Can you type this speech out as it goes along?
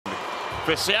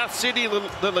For South Sydney,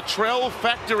 the Latrell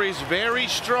factor is very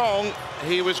strong.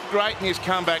 He was great in his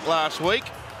comeback last week.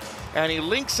 And he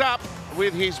links up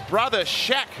with his brother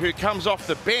Shaq, who comes off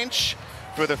the bench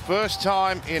for the first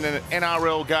time in an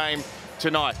NRL game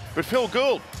tonight. But Phil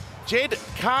Gould, Jed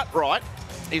Cartwright,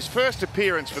 his first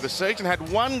appearance for the season, had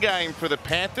 1 game for the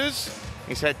Panthers.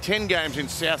 He's had 10 games in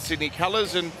South Sydney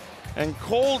colours and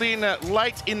called in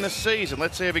late in the season.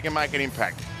 Let's see if he can make an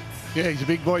impact. Yeah, he's a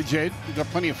big boy, Jed. He's got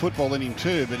plenty of football in him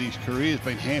too, but his career's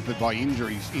been hampered by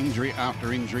injuries. Injury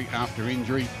after injury after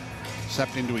injury.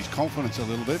 Sapped into his confidence a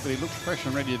little bit, but he looks fresh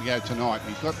and ready to go tonight.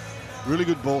 He's got really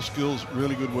good ball skills,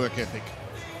 really good work ethic.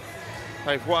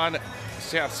 They've won,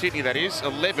 South Sydney that is,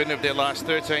 11 of their last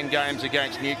 13 games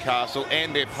against Newcastle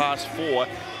and their past 4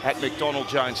 at McDonald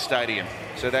Jones Stadium.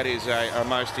 So that is a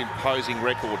most imposing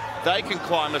record. They can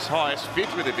climb as high as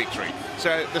 5th with a victory.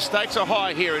 So the stakes are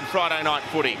high here in Friday night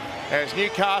footy. As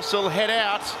Newcastle head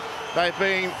out, they've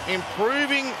been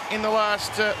improving in the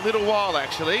last little while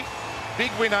actually.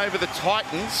 Big win over the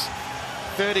Titans,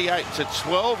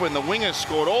 38-12 when the Wingers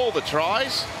scored all the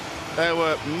tries. They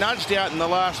were nudged out in the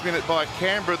last minute by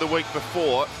Canberra the week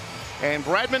before. And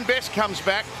Bradman Best comes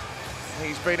back.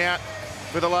 He's been out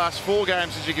for the last 4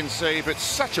 games, as you can see, but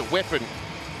such a weapon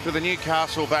for the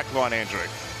Newcastle backline, Andrew.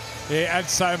 Yeah,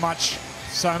 adds so much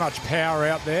power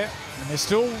out there. And they're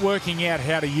still working out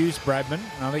how to use Bradman.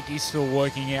 And I think he's still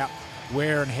working out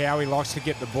where and how he likes to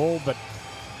get the ball. But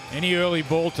any early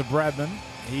ball to Bradman,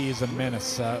 he is a menace.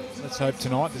 So let's hope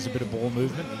tonight there's a bit of ball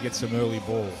movement and he gets some early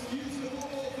ball.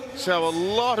 So a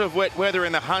lot of wet weather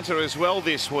in the Hunter as well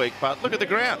this week, but look at the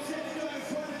ground.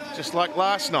 Just like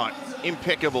last night,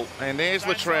 impeccable. And there's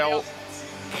Latrell,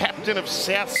 captain of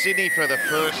South Sydney for the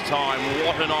first time.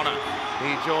 What an honour.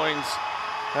 He joins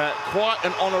quite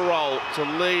an honour roll to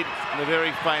lead the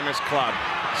very famous club.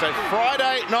 So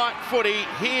Friday night footy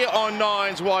here on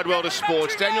Nine's Wide World of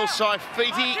Sports. Daniel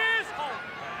Saifiti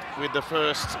with the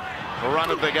first run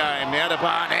of the game. Now to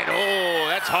Barnett. Oh,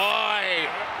 that's high.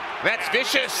 That's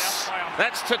vicious.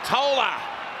 That's Totola.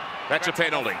 That's a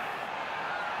penalty.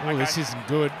 Oh, this isn't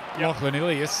good. Lachlan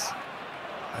Ilias.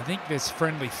 I think there's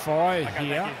friendly fire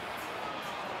here.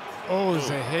 Oh, there's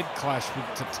a head clash with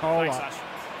Totola.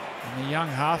 And the young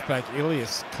halfback,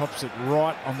 Ilias, cops it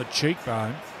right on the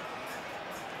cheekbone.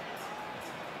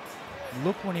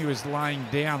 Look when he was laying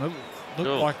down. It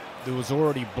looked like there was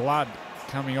already blood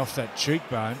coming off that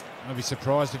cheekbone. I'd be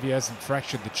surprised if he hasn't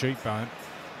fractured the cheekbone.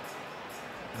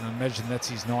 And I imagine that's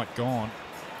his night gone.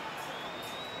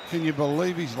 Can you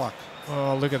believe his luck?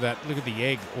 Oh, look at that. Look at the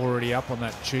egg already up on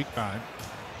that cheekbone.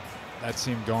 That's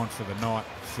him gone for the night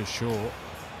for sure.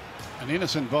 An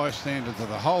innocent bystander to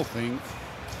the whole thing.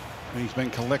 And he's been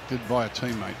collected by a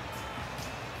teammate.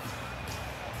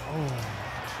 Oh.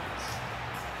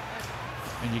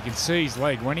 And you can see his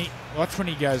leg. Watch when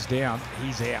he goes down,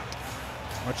 he's out.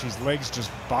 Watch his legs just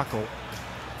buckle.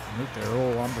 Look, they're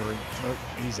all under him. Look,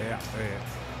 he's out there.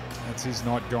 That's his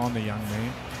night gone, the young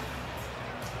man.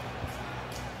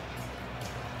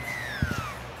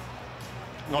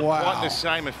 Not quite the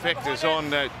same effect as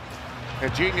on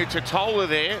Junior Totola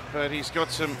there, but he's got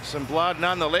some blood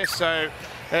nonetheless. So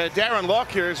Darren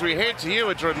Lockyer, as we head to you,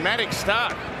 a dramatic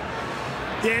start.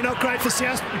 Yeah, not great for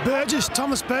South.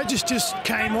 Thomas Burgess just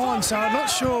came on, so I'm not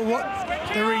sure what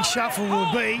the reshuffle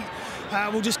will be.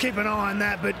 We'll just keep an eye on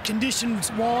that. But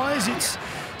conditions-wise, it's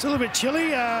a little bit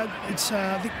chilly. It's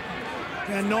I think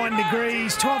 9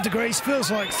 degrees, 12 degrees, feels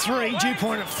like 3, dew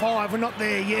point at 5. We're not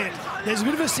there yet. There's a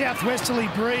bit of a southwesterly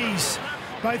breeze.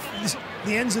 Both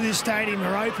the ends of this stadium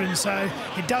are open, so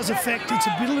it does affect. It's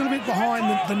a little bit behind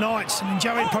the Knights. I mean,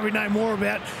 Joey would probably know more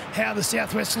about how the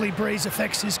southwesterly breeze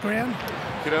affects this ground.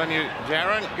 Good on you,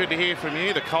 Darren. Good to hear from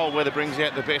you. The cold weather brings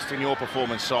out the best in your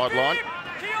performance sideline.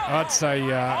 I'd say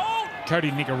Cody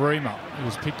Nicarima, who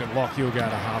was picked at lock, he'll go to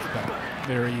halfback.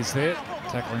 There he is there,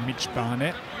 tackling Mitch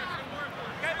Barnett.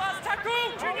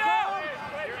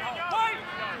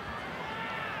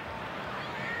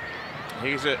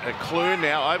 Here's a clue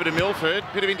now over to Milford.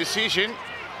 Bit of indecision.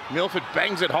 Milford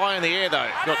bangs it high in the air though.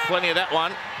 Got plenty of that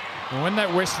one. Well, when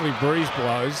that westerly breeze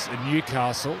blows in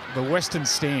Newcastle, the western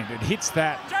stand, it hits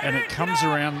that and it comes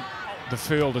around the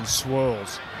field and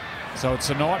swirls. So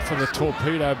it's a night for the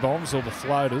torpedo bombs or the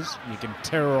floaters. You can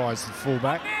terrorise the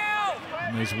fullback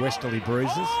in these westerly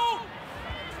breezes.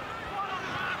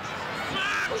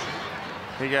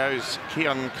 Here goes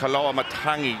Keon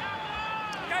Kaloamatangi.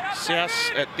 South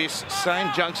at this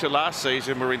same juncture last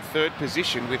season were in 3rd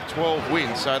position with 12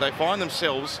 wins, so they find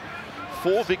themselves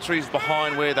 4 victories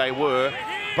behind where they were,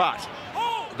 but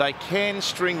they can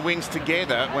string wins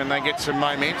together when they get some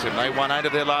momentum. They won 8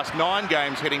 of their last 9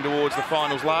 games heading towards the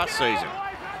finals last season.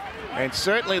 And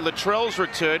certainly Latrell's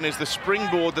return is the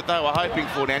springboard that they were hoping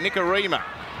for. Now Nicarima.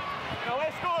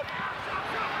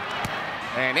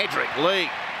 And Edric Lee.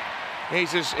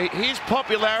 His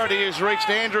popularity has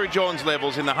reached Andrew Johns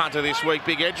levels in the Hunter this week.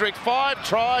 Big Edric, 5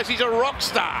 tries. He's a rock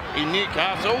star in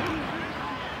Newcastle.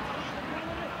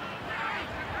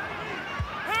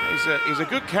 He's a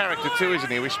good character too,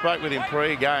 isn't he? We spoke with him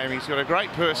pre-game. He's got a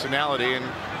great personality and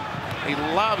he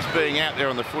loves being out there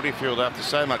on the footy field after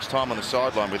so much time on the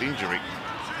sideline with injury.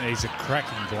 He's a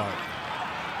cracking bloke.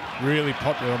 Really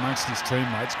popular amongst his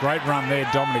teammates. Great run there,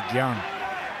 Dominic Young.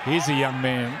 Here's a young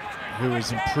man who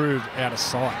has improved out of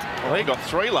sight. Well, he got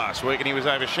 3 last week and he was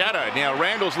overshadowed. Now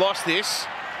Randall's lost this.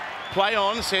 Play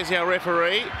on, says our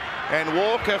referee. And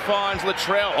Walker finds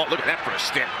Latrell. Oh, look at that for a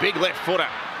step. Big left footer.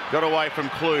 Got away from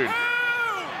Clune.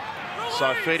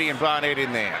 Saifiti and Barnett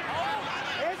in there.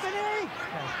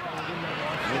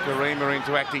 Nicarima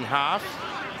into acting half.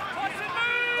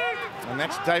 And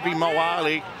that's Davey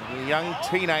Moali, the young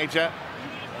teenager.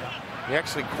 He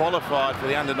actually qualified for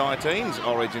the under-19s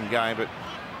Origin game, but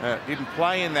didn't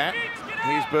play in that.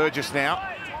 Here's Burgess now.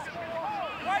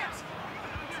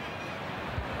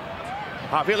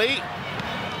 Havili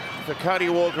for Cody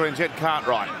Walker and Jed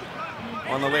Cartwright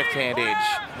on the left-hand edge.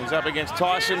 He's up against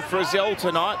Tyson Frizzell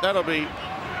tonight. That'll be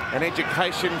an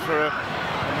education for a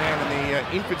man in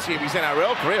the infancy of his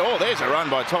NRL career. Oh, there's a run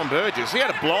by Tom Burgess. He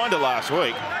had a blinder last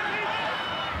week.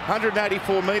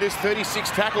 184 metres, 36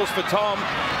 tackles for Tom.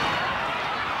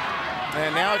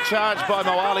 And now a charge by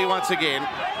Moali once again.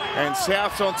 And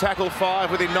South's on tackle 5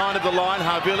 within 9 of the line.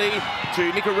 Havili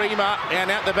to Nicarima.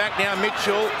 And out the back now,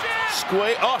 Mitchell.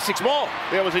 Square. Oh, 6 more.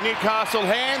 There was a Newcastle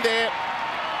hand there.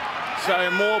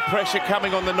 So more pressure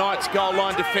coming on the Knights' goal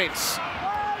line defence.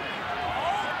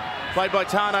 Played by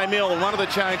Tane Milne. One of the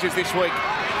changes this week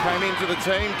came into the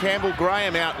team. Campbell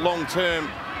Graham out long term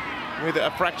with a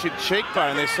fractured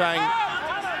cheekbone. They're saying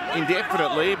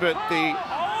indefinitely, but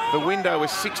the window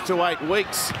was 6 to 8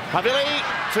 weeks. Havili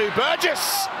to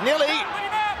Burgess. Nearly.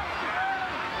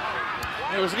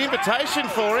 There was an invitation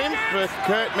for him, but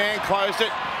Kurt Mann closed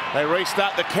it. They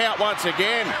restart the count once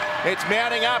again. It's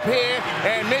mounting up here,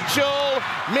 and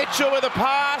Mitchell with a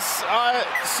pass. I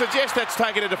suggest that's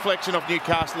taken a deflection off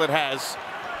Newcastle. It has.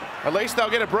 At least they'll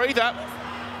get a breather.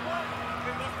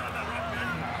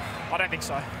 I don't think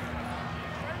so.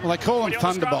 Well, they call them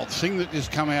thunderbolts, thing that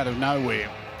just come out of nowhere.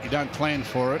 You don't plan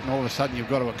for it, and all of a sudden you've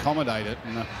got to accommodate it.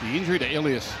 And the injury to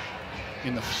Elias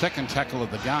in the second tackle of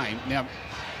the game now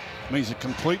means a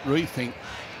complete rethink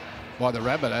by the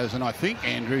Rabbitohs, and I think,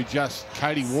 Andrew, just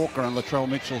Cody Walker and Latrell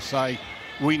Mitchell say,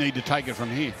 we need to take it from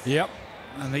here. Yep,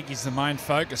 I think he's the main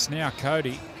focus now,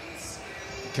 Cody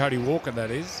Walker,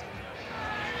 that is.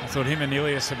 I thought him and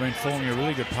Elias have been forming a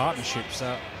really good partnership,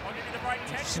 so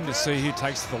interesting to see who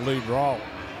takes the lead role.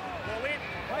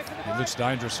 He looks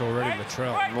dangerous already,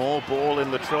 Latrell. More ball in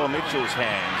Latrell Mitchell's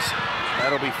hands.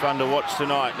 That'll be fun to watch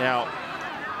tonight. Now,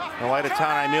 away to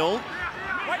Tane Milne.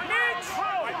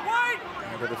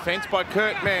 The defence by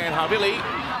Kurt Mann, Havili,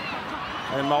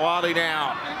 and Moali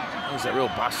now. He's a real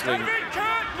bustling,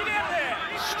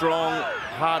 strong,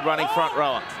 hard-running front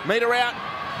rower. Meter out.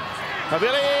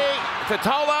 Havili to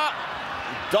Tola.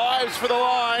 Dives for the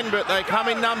line, but they come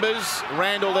in numbers.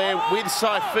 Randall there with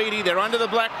Saifiti. They're under the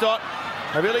black dot.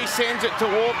 Havili sends it to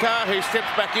Walker, who steps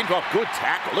back in. Oh, good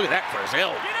tackle. Look at that for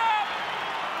Frizzell.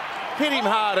 Hit him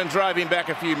hard and drove him back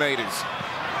a few metres.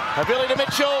 Havili to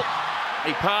Mitchell.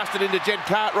 He passed it into Jed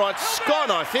Cartwright's scon,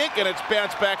 I think, and it's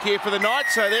bounced back here for the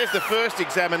Knights. So there's the first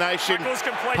examination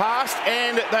passed,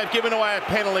 and they've given away a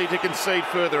penalty to concede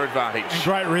further advantage. And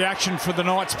great reaction for the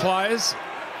Knights players.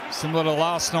 Similar to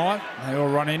last night, they all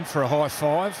run in for a high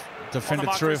 5. Defended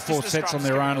 3 or 4 sets on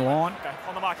their own line. Okay,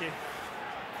 on the mark here.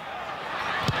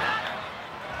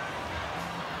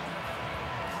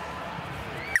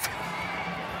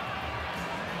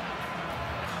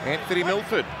 Anthony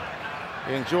Milford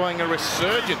enjoying a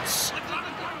resurgence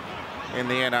in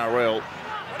the NRL.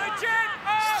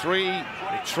 3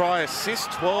 try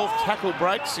assists, 12 tackle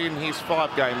breaks in his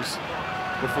 5 games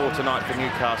before tonight for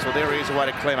Newcastle. There he is away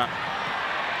to Clemmer.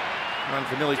 Run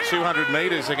for nearly 200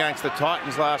 metres against the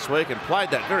Titans last week and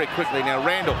played that very quickly. Now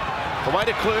Randall, away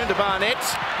to Clune to Barnett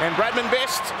and Bradman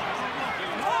Best.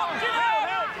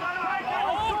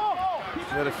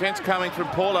 The defence coming from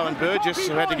Paulo and Burgess,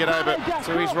 who had to get over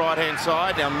to his right-hand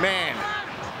side. Now Mann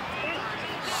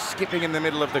skipping in the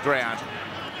middle of the ground.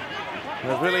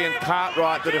 Willie and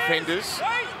Cartwright, the defenders.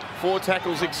 4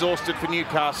 tackles exhausted for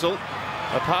Newcastle.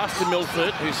 A pass to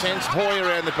Milford, who sends Hoy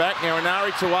around the back. Now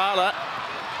Inari Tuala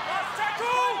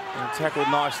tackled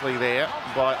nicely there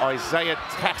by Isaiah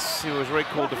Tass, who was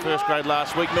recalled to first grade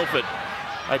last week, Milford.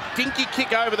 A dinky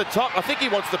kick over the top. I think he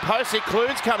wants the post.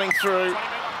 Clune's coming through,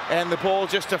 and the ball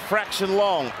just a fraction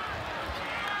long.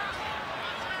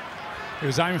 He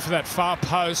was aiming for that far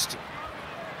post.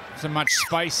 So much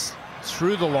space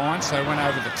through the line, so he went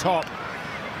over the top.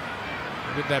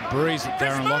 With that breeze that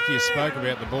Darren Lockyer spoke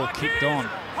about, the ball kicked on.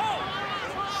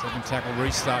 Second tackle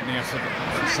restart now for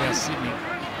South Sydney.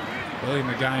 Early in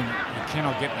the game, you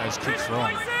cannot get those kicks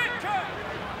wrong.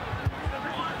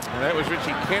 And that was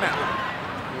Richie Kenner,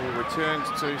 who returned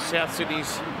to South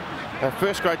Sydney's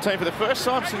first grade team for the first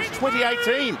time since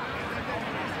 2018.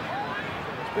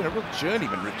 It's been a real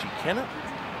journeyman, Richie Kenner.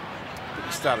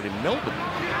 He started in Melbourne.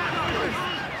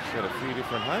 He's got a few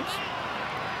different homes.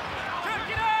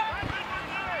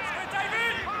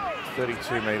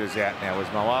 32 metres out now as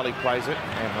Moali plays it,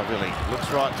 and Havili looks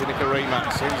right to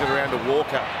Nikarima, sends it around to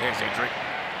Walker. There's Edric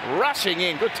rushing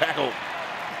in, good tackle.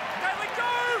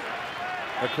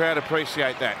 The crowd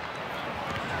appreciate that.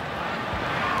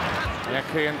 Now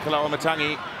Kian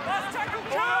Kalawamatangi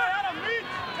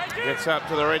gets up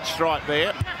to the red stripe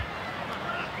there.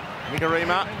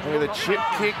 Nikarima with a chip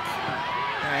kick,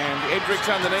 and Edric's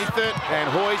underneath it, and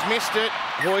Hoy's missed it.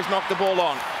 Hoy's knocked the ball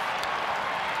on.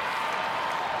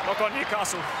 Knock on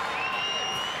Newcastle.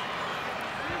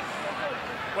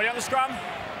 What on the scrum?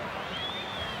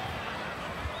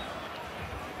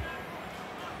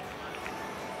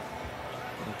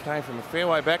 He came from a fair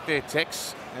way back there,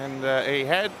 Tex, and he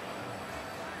had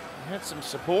some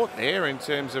support there in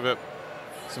terms of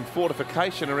some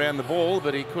fortification around the ball,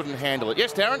 but he couldn't handle it.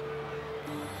 Yes, Darren?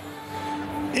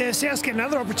 Yeah, Souths get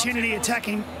another opportunity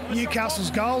attacking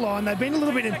Newcastle's goal line. They've been a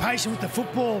little bit impatient with the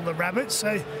football, the Rabbits,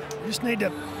 so just need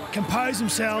to compose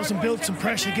themselves and build some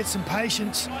pressure, get some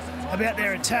patience about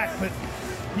their attack. But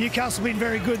Newcastle have been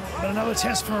very good, but another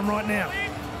test for them right now.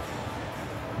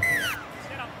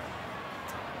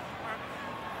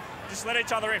 Just let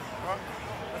each other in. Right.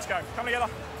 Let's go. Come together.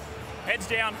 Heads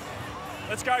down.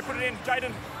 Let's go. Put it in.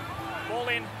 Jaden. Ball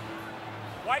in.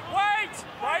 Wait.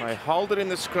 They hold it in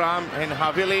the scrum, and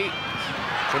Havili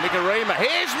to Nikarima.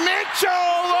 Here's Mitchell!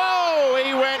 Oh,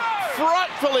 he went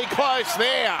frightfully close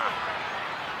there.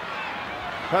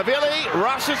 Havili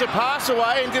rushes a pass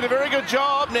away and did a very good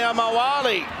job. Now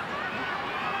Moali.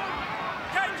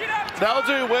 They'll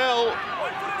do well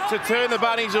to turn the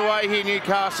bunnies away here,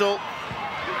 Newcastle.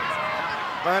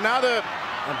 Another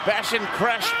bash and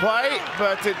crash play,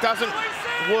 but it doesn't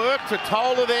work. To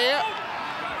Tola there.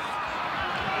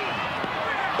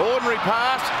 Ordinary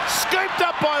pass, scooped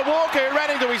up by Walker, who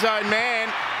ran into his own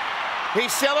man.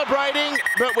 He's celebrating,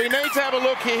 but we need to have a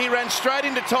look here. He ran straight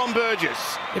into Tom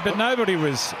Burgess. Yeah, but nobody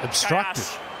was obstructed.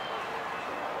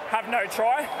 Have no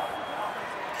try.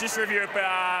 Just review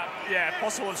about,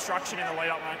 possible obstruction in the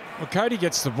lead-up, mate. Well, Cody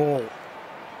gets the ball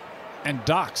and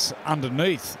ducks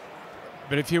underneath.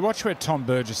 But if you watch where Tom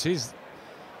Burgess is,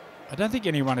 I don't think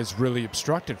anyone is really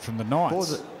obstructed from the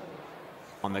Knights.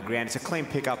 On the ground, it's a clean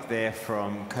pick up there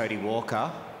from Cody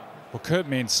Walker. Well, Kurt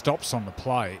Mann stops on the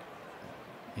play.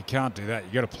 You can't do that.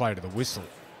 You got to play to the whistle.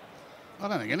 I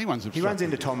don't think anyone's obstructed. He runs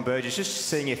into Tom Burgess, just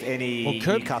seeing if any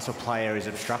Newcastle player is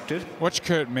obstructed. Watch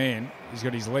Kurt Mann. He's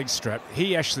got his legs strapped.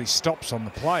 He actually stops on the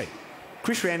play.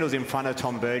 Chris Randall's in front of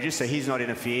Tom Burgess, so he's not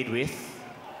interfered with.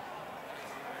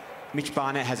 Mitch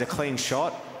Barnett has a clean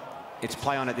shot. It's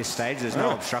play on at this stage. There's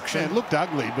no obstruction. Yeah, it looked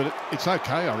ugly, but it's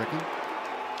okay, I reckon.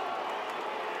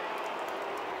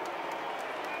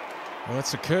 Well,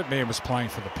 that's the Kurt Mann was playing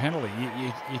for the penalty.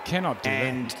 You cannot do that.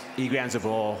 And he grounds the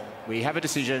ball. We have a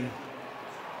decision.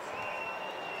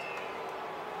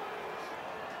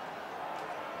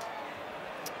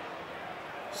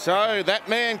 So that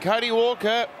man, Cody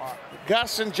Walker,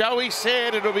 Gus and Joey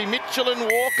said it'll be Mitchell and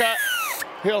Walker.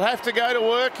 He'll have to go to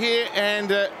work here, and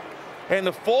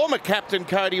the former captain,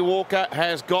 Cody Walker,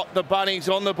 has got the Bunnies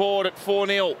on the board at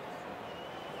 4-0.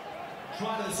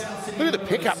 Look at the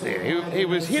pickup there. He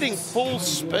was hitting full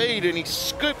speed and he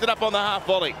scooped it up on the half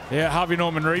volley. Yeah, Harvey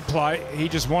Norman replay. He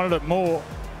just wanted it more.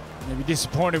 He'll be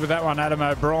disappointed with that one, Adam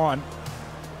O'Brien.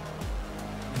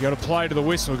 You got to play to the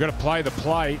whistle. You got to play the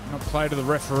play, not play to the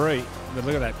referee. But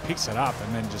look at that, picks it up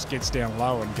and then just gets down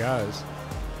low and goes.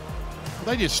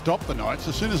 They just stopped the Knights.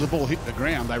 As soon as the ball hit the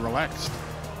ground, they relaxed.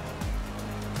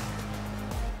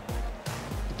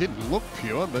 It didn't look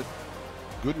pure, but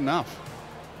good enough.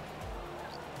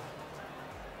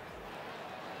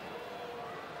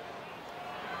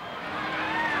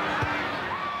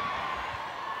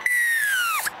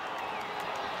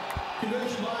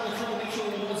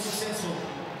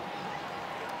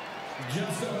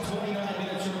 Just 29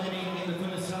 minutes remaining in the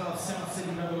first half. South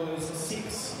Sydney Rabbitohs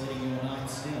 6, leading your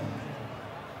Knights nil.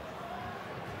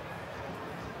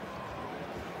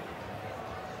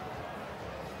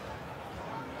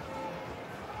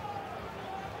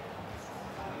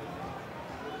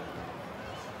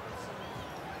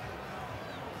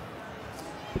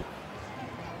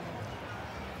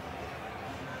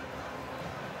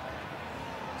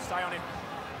 Stay on him.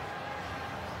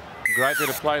 Great bit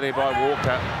of play there by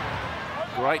Walker.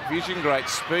 Great vision, great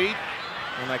speed,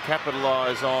 and they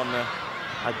capitalise on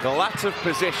a glut of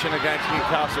possession against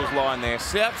Newcastle's line there.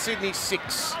 South Sydney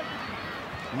 6,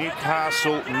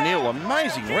 Newcastle 0.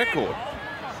 Amazing record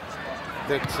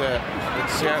that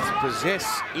South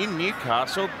possess in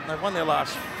Newcastle. They've won their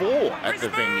last 4 at the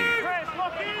venue.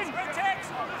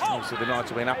 Obviously the Knights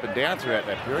have been up and down throughout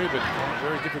that period, but a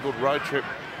very difficult road trip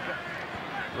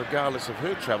regardless of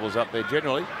her travels up there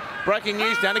generally. Breaking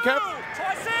news, Danica.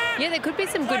 Yeah, there could be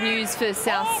some good news for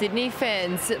South Sydney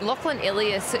fans. Lachlan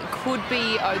Ilias could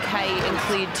be okay and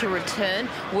cleared to return.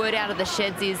 Word out of the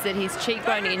sheds is that his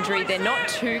cheekbone injury, they're not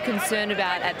too concerned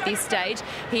about at this stage.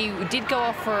 He did go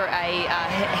off for a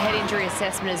head injury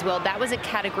assessment as well. That was a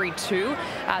category 2, so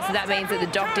that means that the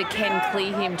doctor can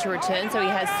clear him to return. So he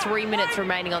has 3 minutes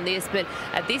remaining on this, but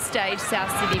at this stage, South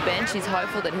Sydney bench is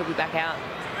hopeful that he'll be back out.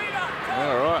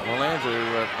 All right, well,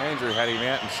 Andrew had him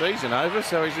out in season over,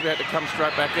 so he's about to come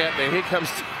straight back out there. Here comes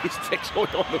his Tex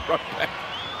Hoyt on the road back.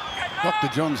 Dr.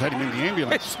 Johns had him in the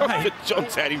ambulance. Dr.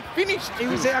 Johns had him finished. He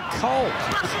was out cold.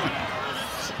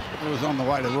 He was on the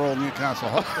way to Royal Newcastle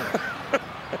Hospital.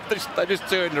 They just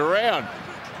turned around.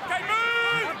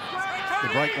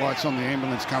 The brake lights on the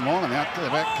ambulance come on, and out to the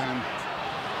back came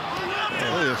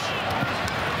Ilias.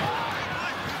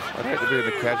 I'd hate to be in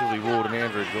the casualty ward and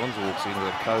Andrew Johns walks in with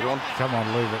a coat on. Come on,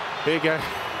 leave it. Here you go.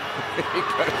 Here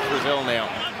goes Brazil now.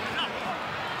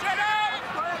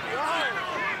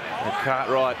 The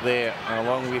Cartwright there,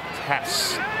 along with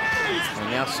Tass.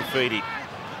 And now Safidi.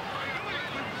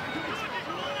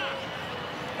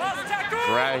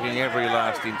 Dragging every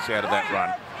last inch out of that run.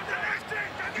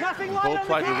 Ball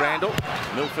played to Randall.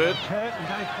 Milford.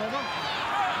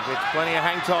 Gets plenty of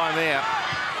hang time there.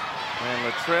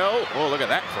 And Latrell, oh, look at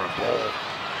that for a ball.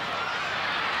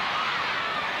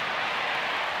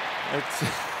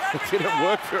 It didn't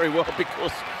work very well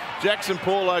because Jackson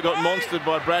Paulo got monstered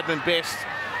by Bradman Best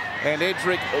and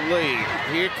Edric Lee.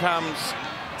 Here comes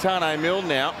Tane Milne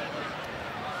now.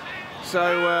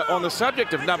 So on the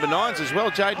subject of number 9s as well,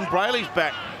 Jaden Brayley's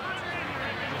back.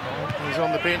 He's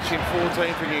on the bench in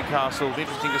 14 for Newcastle.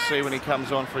 Interesting to see when he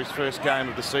comes on for his first game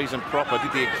of the season proper.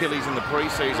 Did the Achilles in the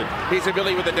pre-season. Here's a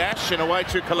Billy with a dash and away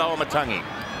to Kaloa Matangi.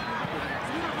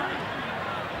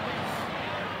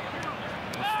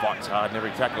 Fights hard in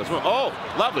every tackle as well. Oh,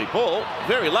 lovely ball.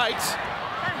 Very late.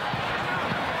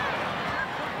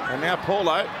 And now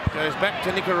Paulo goes back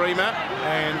to Nicarima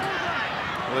and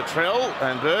Latrell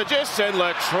and Burgess and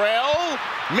Latrell.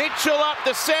 Mitchell up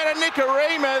the centre,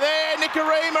 Nicarima there,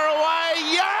 Nicarima away,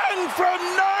 Young from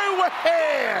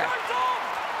nowhere!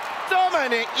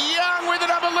 Dominic Young with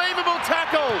an unbelievable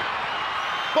tackle.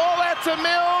 Ball out to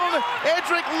Milne,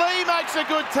 Edric Lee makes a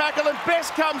good tackle and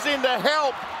Best comes in to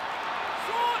help.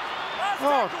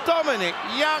 Oh, Dominic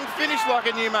Young finished like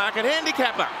a Newmarket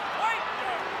handicapper.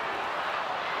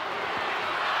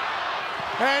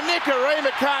 And Nicarima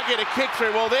can't get a kick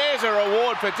through. Well, there's a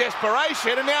reward for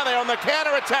desperation. And now they're on the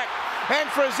counter-attack. And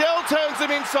Frizzell turns them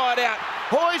inside out.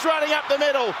 Hoy's running up the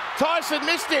middle. Tyson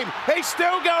missed him. He's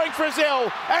still going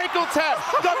Frizzell. Ankle tap.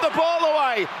 Got the ball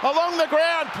away. Along the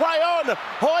ground. Play on.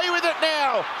 Hoy with it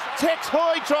now. Tex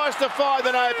Hoy tries to find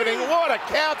an opening. What a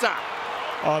counter.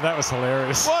 Oh, that was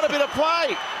hilarious. What a bit of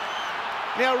play.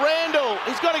 Now Randall,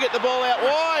 he's got to get the ball out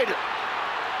wide.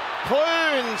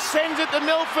 Clune sends it to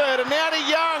Milford and now to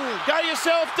Young. Go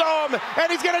yourself, Dom.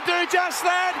 And he's going to do just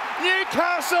that.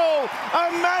 Newcastle,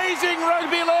 amazing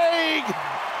rugby league.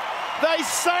 They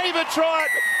save a try.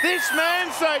 This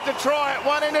man saved a try at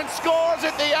one end and scores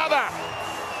at the other.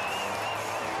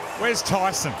 Where's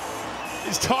Tyson?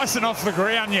 Is Tyson off the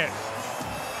ground yet?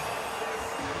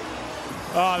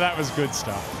 Oh, that was good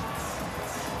stuff.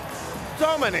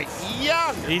 Dominic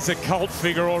Young. He's a cult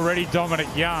figure already, Dominic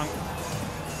Young.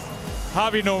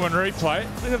 Harvey Norman replay.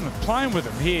 Look at them playing with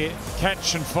him here.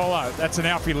 Catch and follow. That's an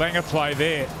Alfie Langer play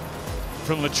there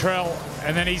from Latrell.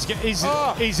 And then he's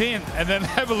in. And then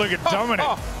have a look at Dominic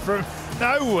from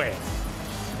nowhere.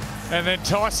 And then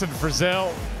Tyson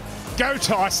Frizzell. Go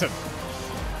Tyson.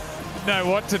 Know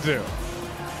what to do.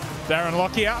 Darren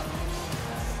Lockyer.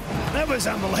 That was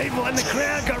unbelievable, and the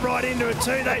crowd got right into it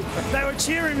too. They were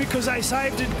cheering because they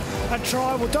saved a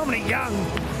try. Well, Dominic Young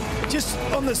just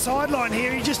on the sideline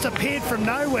here, he just appeared from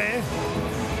nowhere.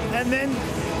 And then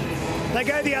they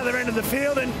go the other end of the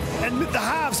field, and the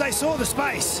halves, they saw the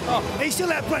space. Oh. He still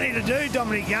had plenty to do,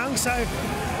 Dominic Young. So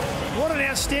what an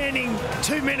outstanding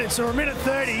 2 minutes or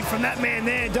 1:30 from that man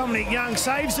there. Dominic Young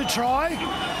saves the try.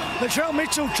 Latrell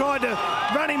Mitchell tried to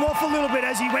run him off a little bit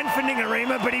as he went for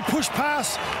Ningarima, but he pushed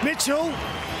past Mitchell.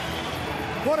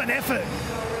 What an effort.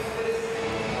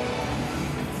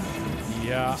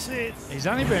 Yeah, he's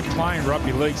only been playing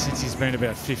rugby league since he's been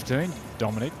about 15,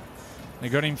 Dominic. They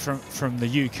got him from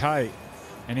the UK.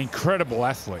 An incredible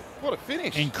athlete. What a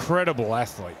finish. Incredible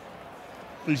athlete.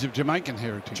 He's of Jamaican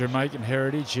heritage. Jamaican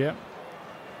heritage, yeah.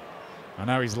 I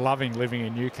know he's loving living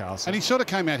in Newcastle. And he sort of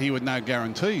came out here with no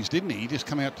guarantees, didn't he? He just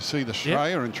came out to see the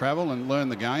Australia and travel and learn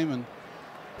the game, and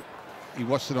he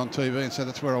watched it on TV and said,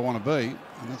 that's where I want to be,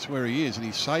 and that's where he is. And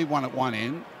he saved one at one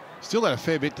end. Still had a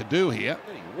fair bit to do here.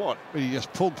 What? But he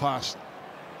just pulled past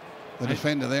the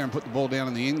defender there and put the ball down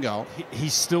in the end goal.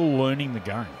 He's still learning the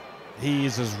game. He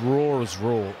is as raw as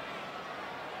raw.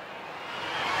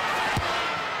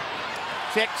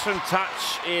 Checks from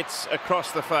touch. It's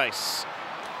across the face.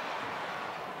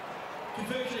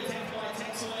 Conversion attempt by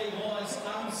Telstra was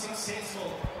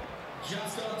unsuccessful.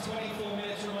 Just on 24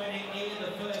 minutes remaining in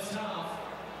the first half.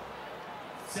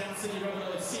 South Sydney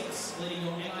Rabbitohs 6, leading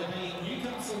your NIB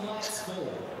Newcastle Knights 4.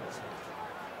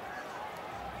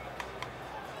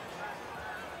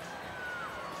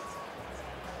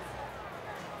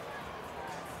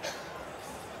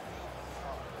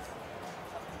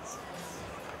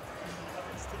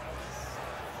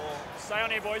 Stay on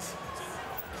here, boys.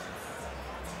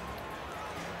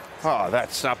 Oh,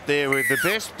 that's up there with the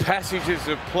best passages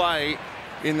of play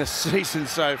in the season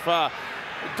so far.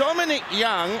 Dominic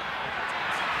Young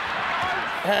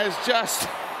has just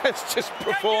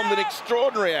performed an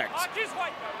extraordinary act.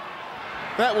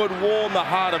 That would warm the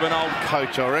heart of an old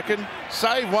coach, I reckon.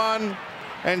 Save one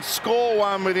and score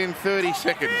one within 30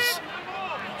 seconds.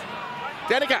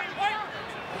 Danica.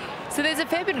 So there's a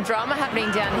fair bit of drama happening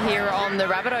down here on the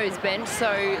Rabbitohs bench. So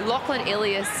Lachlan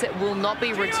Ilias will not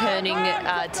be returning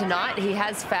tonight. He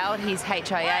has fouled his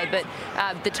HIA, but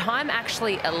the time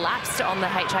actually elapsed on the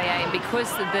HIA, and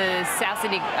because the South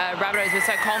Sydney Rabbitohs were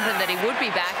so confident that he would be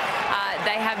back,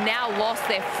 they have now lost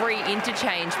their free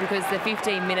interchange because the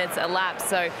 15 minutes elapsed.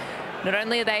 So not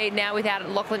only are they now without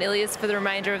Lachlan Ilias for the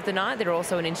remainder of the night, they're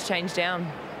also an interchange down.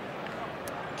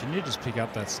 Can you just pick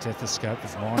up that stethoscope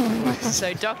of mine, please?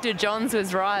 So Dr. Johns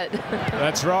was right.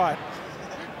 That's right.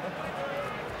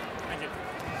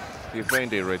 You've been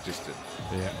deregistered.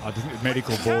 Yeah, I think the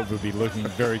medical board would be looking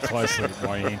very closely at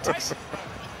my antics.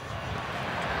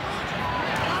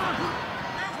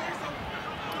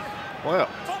 Well,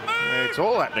 it's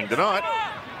all happening tonight.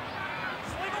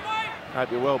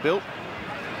 Hope you're well built.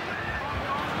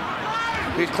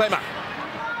 Here's Clemmer.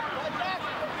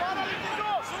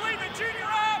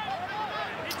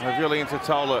 Really into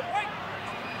Tola.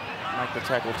 Make the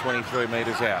tackle 23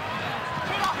 metres out.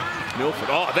 Milford.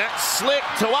 Oh, that's slick.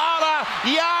 Tuala.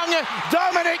 Young.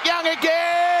 Dominic Young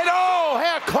again. Oh,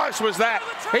 how close was that?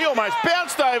 He almost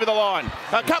bounced over the line.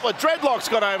 A couple of dreadlocks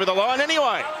got over the line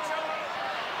anyway.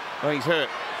 Oh, he's hurt.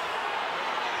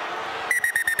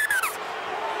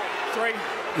 3.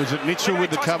 Was it Mitchell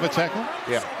with the cover tackle?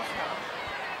 Yeah.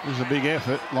 It was a big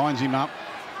effort. Lines him up.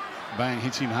 Bang,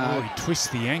 hits him hard. Oh, he twists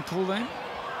the ankle then.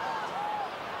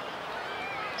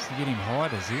 To get him high,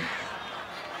 does he?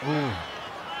 Oh.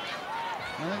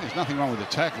 I think there's nothing wrong with the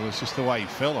tackle. It's just the way he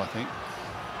fell, I think.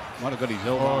 Might have got his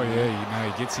elbow. Oh, yeah, you know,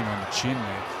 he gets him on the chin there.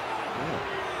 Yeah.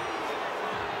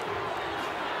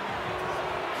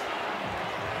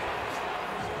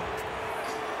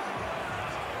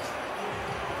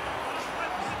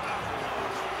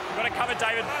 We've got it covered,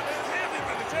 David.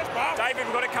 David,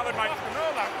 we've got it covered, mate.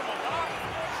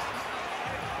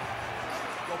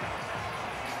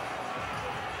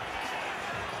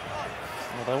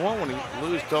 Well, they won't want to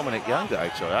lose Dominic Young to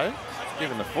HIA,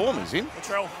 given the form he's in.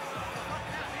 Latrell.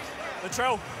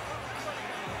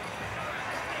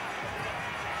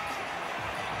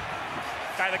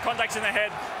 Okay, the contact's in the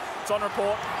head. It's on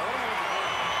report.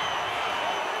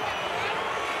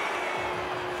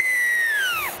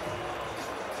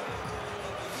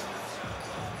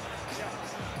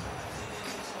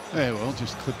 Yeah, well,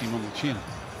 just clipped him on the chin.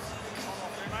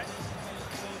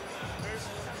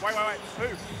 Wait. Who?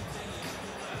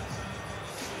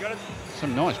 You got it.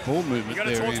 Some nice ball movement You gotta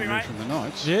there, talk to me, Andrew, mate. from the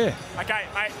Knights. Yeah. Okay,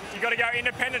 mate. You got to go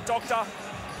independent, doctor.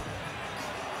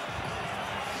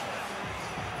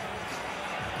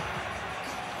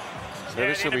 So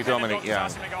this will be Dominic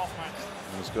Young. Golf,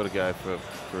 He's got to go for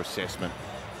assessment.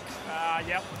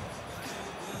 Yep.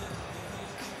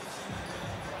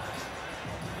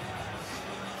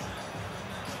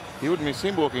 You wouldn't miss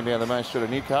him walking down the main street of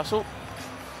Newcastle.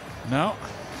 No.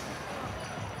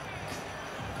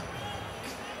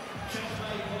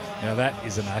 Now that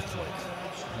is an athlete.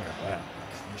 Look at that.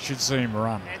 You should see him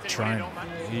run, train.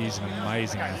 He's an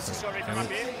amazing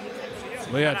athlete.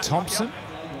 Leo Thompson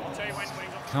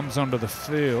comes onto the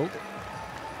field.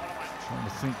 Trying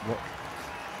to think what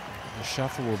the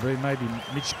shuffle will be. Maybe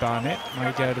Mitch Barnett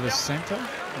may go to the centre.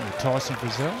 Or Tyson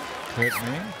Frizzell, Kurt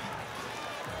Mann.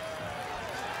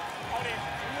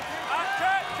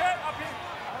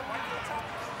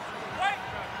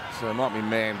 So it might be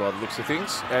Mann by the looks of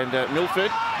things. And Milford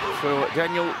for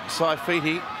Daniel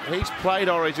Saifiti. He's played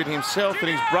Origin himself, and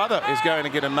his brother is going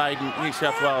to get a maiden New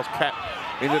South Wales cap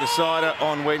in the decider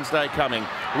on Wednesday coming.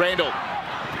 Randall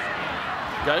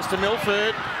goes to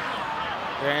Milford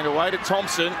and away to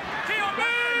Thompson.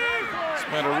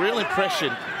 It's made a real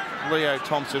impression, Leo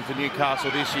Thompson, for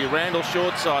Newcastle this year. Randall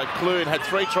short side. Clune had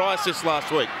 3 try assists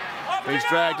last week. He's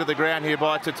dragged to the ground here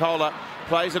by Totola.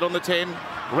 Plays it on the 10.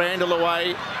 Randall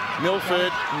away.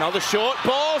 Milford, another short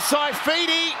ball.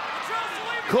 Saifiti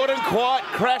couldn't quite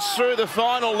crash through the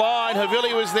final line.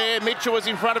 Havili was there. Mitchell was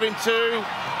in front of him too.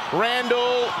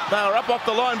 Randall, they were up off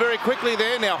the line very quickly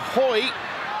there. Now Hoy,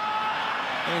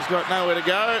 he's got nowhere to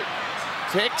go.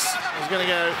 Tex is going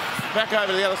to go back over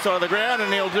to the other side of the ground,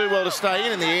 and he'll do well to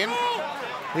stay in the end.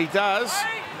 He does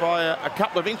by a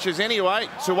couple of inches anyway.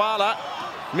 Tuala,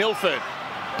 Milford.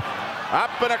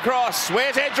 Up and across.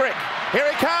 Where's Edric? Here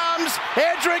he comes.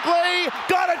 Edric Lee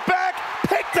got it back.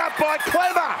 Picked up by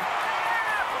Clemmer.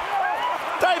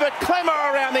 David Clemmer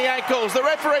around the ankles. The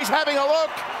referee's having a look,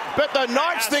 but the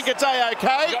Knights think it's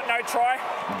A-OK. Got no try.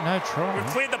 No try. We've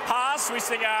cleared the pass. We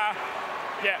think, yeah,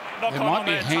 not There might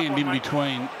be a hand in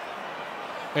between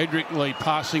Edric Lee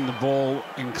passing the ball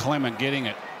and Clement getting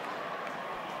it.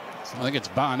 I think it's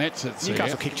Barnett's.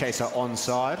 Newcastle kick chaser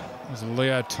onside. There's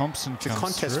Leo Thompson. It's a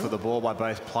contest for the ball by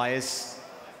both players.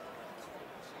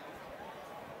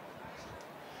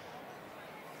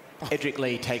 Edric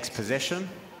Lee takes possession.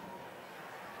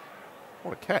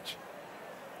 What a catch.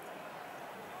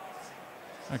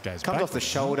 That goes Comes back. off the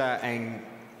shoulder and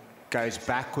goes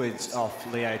backwards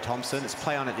off Leo Thompson. It's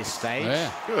play on at this stage.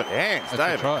 Yeah. Good hands, That's a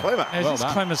David try. Clemmer. Is Well this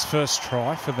done. Clemmer's first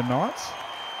try for the Knights?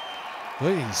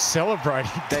 Look, he's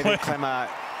celebrating. David Clemmer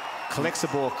collects the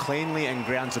ball cleanly and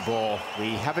grounds the ball.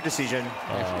 We have a decision.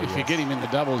 If you get him in the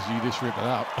doubles, you just rip it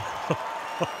up.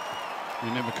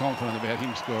 You're never confident about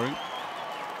him scoring.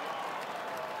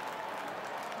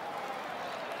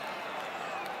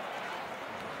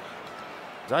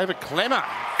 David Clemmer.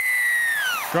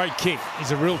 Great kick.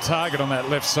 He's a real target on that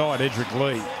left side, Edric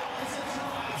Lee.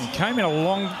 He came in a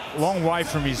long way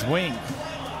from his wing.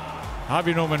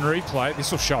 Harvey Norman replay.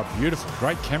 This will show up beautiful.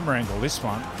 Great camera angle, this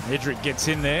one. Edric gets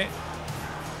in there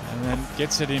and then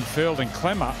gets it in field. And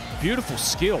Clemmer, beautiful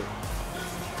skill.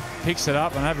 Picks it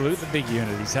up and have a look at the big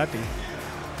unit. He's happy.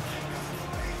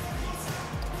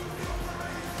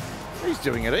 He's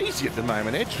doing it easy at the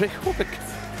moment, Edric.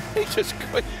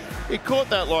 He caught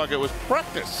that like it was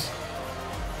practice.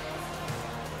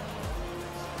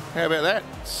 How about that?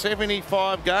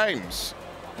 75 games.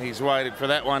 He's waited for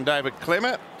that one, David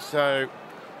Clemmer. So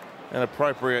an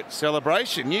appropriate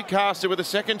celebration. Newcastle with a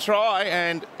second try,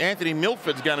 and Anthony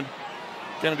Milford's going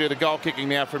to do the goal kicking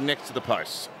now from next to the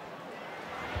post.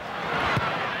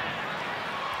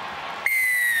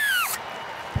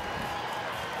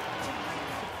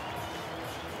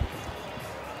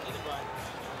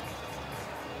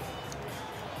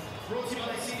 Brought to you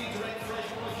by City Direct Fresh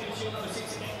Produce, your number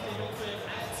 6, Anthony Milford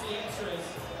adds the extras.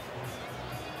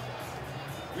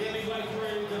 We're midway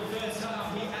through the first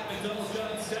half here at McDonald's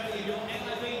Jones Stadium. Your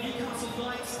NRL Newcastle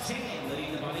Knights 10,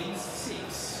 leading the Bunnies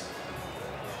 6.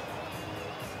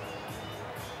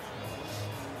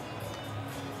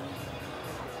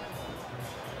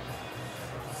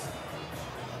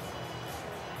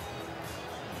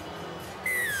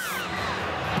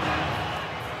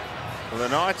 The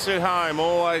Knights at home,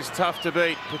 always tough to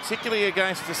beat, particularly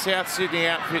against the South Sydney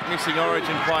outfit, missing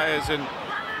Origin players and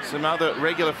some other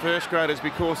regular first graders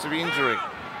because of injury.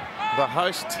 The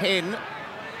host 10,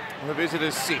 the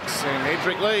visitors 6, and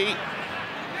Edric Lee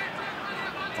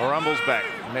rumbles back,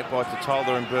 met by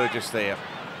Totola and Burgess there.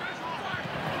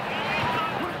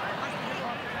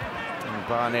 And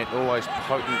Barnett always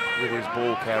potent with his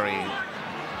ball carrying.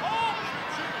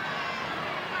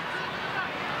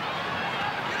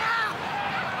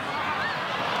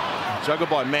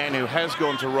 Juggled by Mann, who has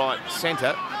gone to right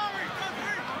centre.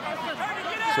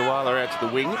 Tuala out to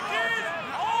the wing.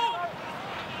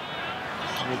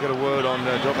 We'll get a word on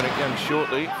Dominic Young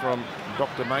shortly from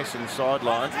Dr. Mason's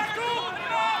sideline,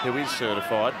 who is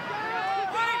certified.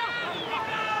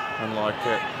 unlike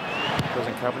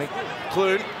present company.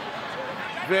 Clune,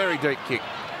 very deep kick.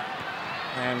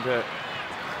 And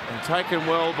taken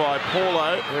well by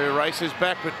Paulo, who races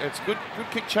back, but it's good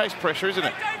kick chase pressure, isn't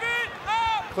it?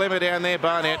 Clemmer down there,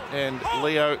 Barnett and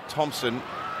Leo Thompson.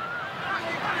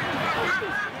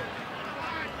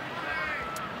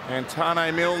 And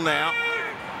Tane Mill now,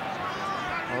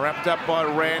 wrapped up by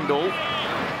Randall.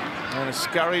 And a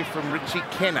scurry from Richie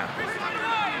Kenner.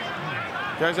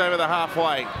 Goes over the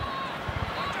halfway.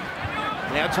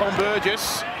 Now Tom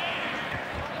Burgess.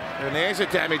 And there's a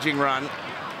damaging run.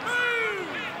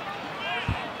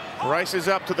 Races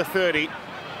up to the 30.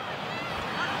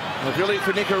 Mavilli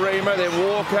for Nicarima, then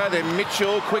Walker, then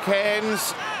Mitchell. Quick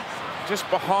hands. Just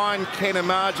behind Kenner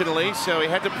marginally, so he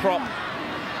had to prop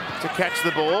to catch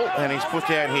the ball. And he's put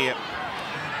down here.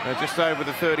 Just over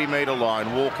the 30-metre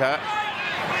line. Walker.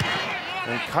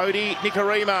 And Cody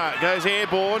Nicarima goes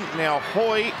airborne. Now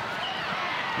Hoy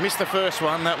missed the first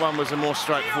one. That one was a more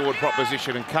straightforward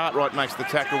proposition. And Cartwright makes the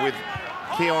tackle with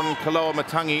Keon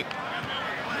Kaloa-Matangi.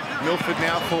 Milford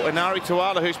now for Inari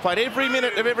Tuala, who's played every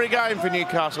minute of every game for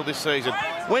Newcastle this season.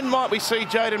 When might we see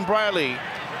Jaden Brayley,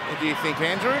 do you think,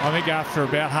 Andrew? I think after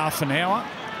about half an hour.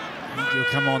 I think he'll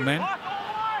come on then.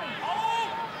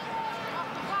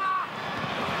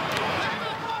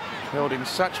 Held in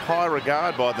such high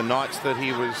regard by the Knights that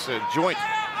he was joint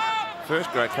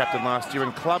first grade captain last year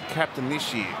and club captain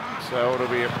this year. So it'll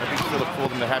be a big fillip for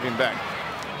them to have him back.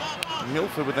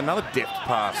 Milford with another deft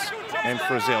pass, and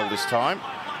Frizzell this time.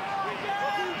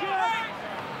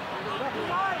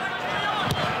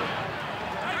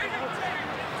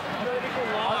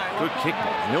 Good kick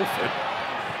by Milford.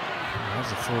 That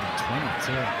was a 40-20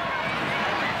 too.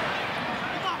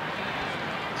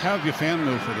 How have you found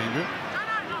Milford, Andrew?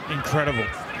 Incredible.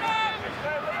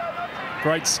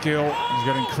 Great skill. He's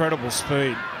got incredible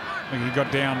speed. When he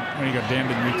got down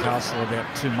to Newcastle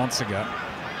about 2 months ago,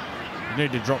 he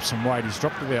needed to drop some weight. He's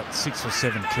dropped about 6 or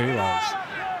 7 kilos.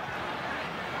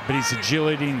 But his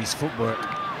agility and his footwork,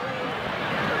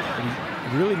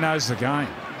 he really knows the game.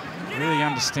 He really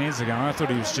understands the game. I thought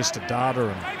he was just a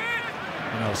data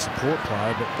and a support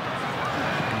player, but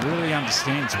he really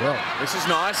understands well. This is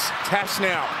nice. Tass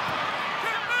now.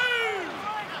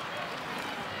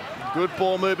 Good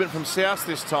ball movement from South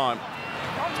this time.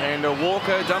 And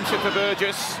Walker dumps it for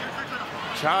Burgess.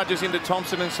 Charges into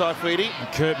Thompson and Saifidi.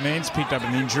 Kurt Mann's picked up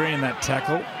an injury in that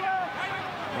tackle.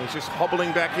 He's just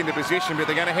hobbling back into position, but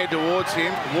they're going to head towards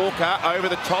him. Walker over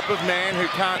the top of Mann, who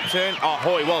can't turn. Oh,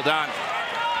 Hoy, well done.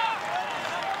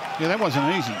 Yeah, that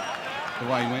wasn't easy,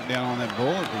 the way he went down on that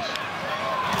ball. It was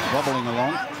wobbling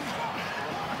along.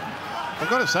 I've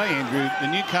got to say, Andrew,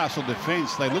 the Newcastle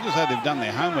defence, they look as though they've done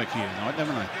their homework here tonight,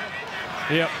 haven't they?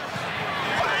 Yep.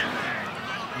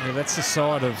 Yeah, that's the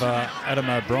side of Adam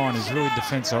O'Brien. He's really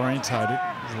defence orientated.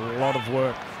 There's a lot of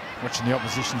work watching the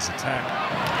opposition's attack.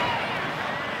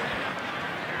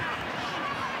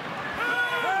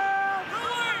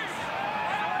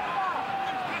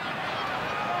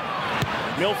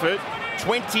 Milford,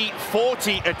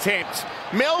 20-40 attempt.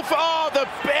 Oh, the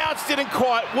bounce didn't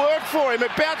quite work for him.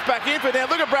 It bounced back in, but now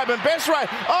look at Bradman Besray.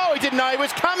 Oh, he didn't know he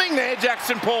was coming there,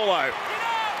 Jackson Paulo.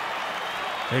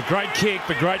 A great kick,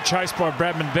 but great chase by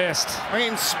Bradman Best.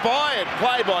 Inspired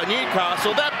play by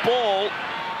Newcastle. That ball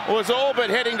was all but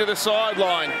heading to the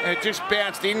sideline. It just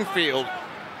bounced infield.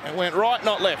 It went right,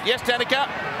 not left. Yes, Danica?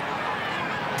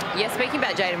 Yeah, speaking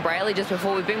about Jaden Brayley, just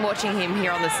before, we've been watching him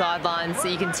here on the sidelines, so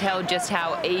you can tell just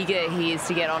how eager he is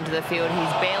to get onto the field.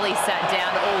 He's barely sat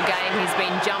down all game. He's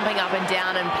been jumping up and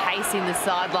down and pacing the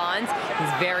sidelines.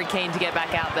 He's very keen to get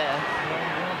back out there.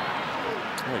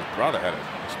 Well, his brother had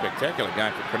a spectacular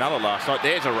game for Cronulla last night.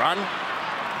 There's a run.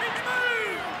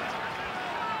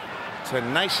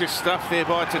 Tenacious stuff there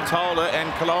by Totola,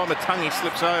 and Kaloa-Matangi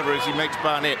slips over as he meets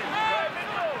Barnett.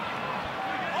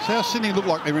 South Sydney look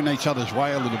like they're in each other's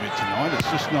way a little bit tonight.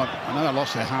 It's just not, I know they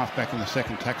lost their halfback in the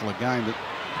second tackle of game, but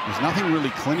there's nothing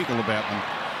really clinical about them.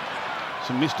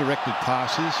 Some misdirected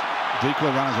passes.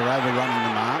 Decoy runners are overrunning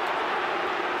the mark.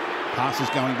 Passes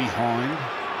going behind.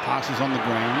 Passes on the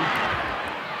ground.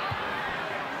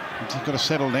 It's just got to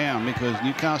settle down because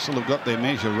Newcastle have got their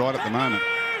measure right at the moment.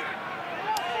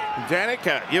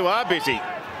 Danica, you are busy.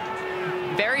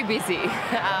 Very busy.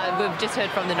 We've just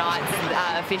heard from the Knights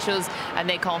officials, and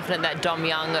they're confident that Dom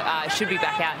Young should be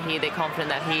back out here. They're confident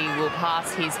that he will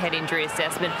pass his head injury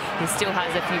assessment. He still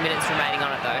has a few minutes remaining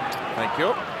on it, though. Thank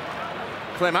you.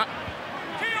 Clemmer.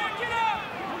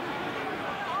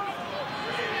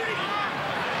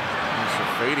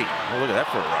 Saifidi. Oh, look at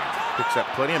that for a run. Picks up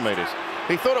plenty of metres.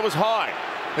 He thought it was high.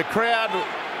 The crowd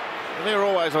They're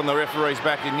always on the referee's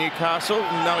back in Newcastle.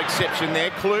 No exception there.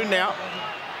 Clune now.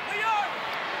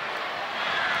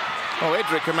 Oh,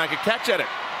 Edric can make a catch at it.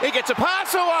 He gets a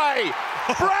pass away.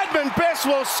 Bradman Best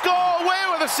will score.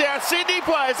 Where were the South Sydney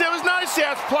players? There was no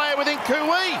South player within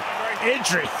Kui.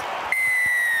 Edric.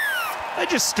 They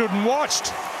just stood and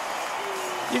watched.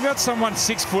 You've got someone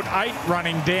 6'8"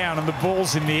 running down and the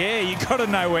ball's in the air. You've got to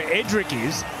know where Edric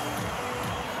is.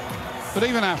 But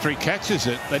even after he catches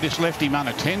it, they just left him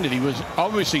unattended. He was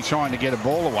obviously trying to get a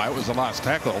ball away. It was the last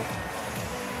tackle.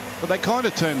 But they kind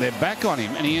of turned their back on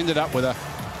him, and he ended up with a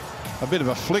bit of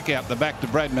a flick out the back to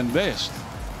Bradman Best.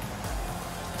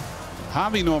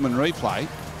 Harvey Norman replay.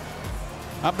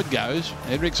 Up it goes.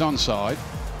 Edric's onside.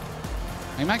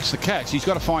 He makes the catch. He's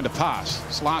got to find a pass.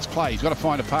 It's last play. He's got to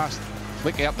find a pass.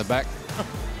 Flick out the back.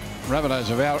 Rabbitohs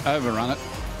have overrun it.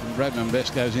 And Bradman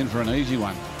Best goes in for an easy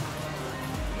one.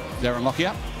 Darren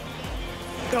Lockyer.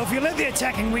 Well, if you let the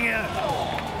attacking winger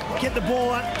get the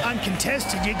ball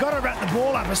uncontested, you've got to wrap the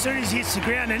ball up as soon as he hits the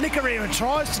ground. And Nicarima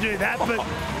tries to do that, but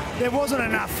there wasn't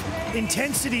enough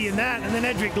intensity in that. And then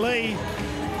Edric Lee.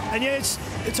 And yeah,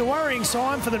 it's a worrying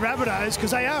sign for the Rabbitohs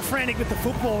because they are frantic with the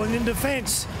football, and in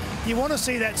defence, you want to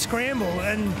see that scramble.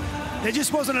 And there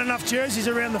just wasn't enough jerseys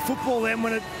around the football then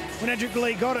when Edric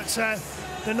Lee got it. So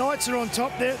the Knights are on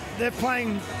top. They're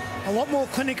playing a lot more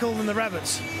clinical than the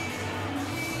Rabbits.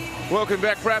 Welcome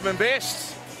back, Bradman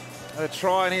Best. A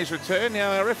try in his return.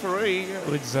 Now our referee.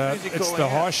 It's the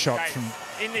high shot from.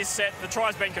 In this set, the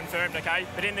try's been confirmed, okay?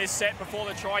 But in this set, before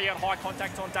the try, you had high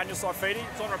contact on Daniel Saifidi.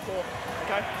 It's on report,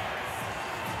 okay?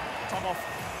 Time off.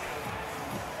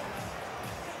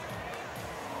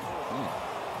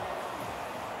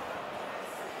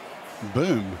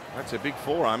 Boom. That's a big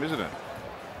forearm, isn't it?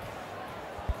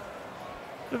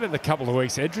 Look at the couple of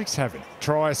weeks Edric's having.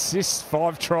 Try assists,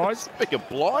 5 tries. Like a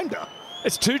blinder.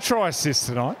 It's 2 try assists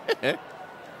tonight. Yeah.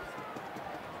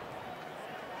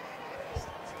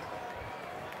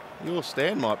 Your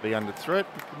stand might be under threat.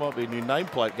 There might be a new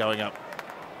nameplate going up.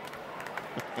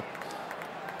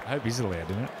 I hope he's allowed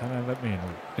in it. Don't let me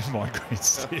in my green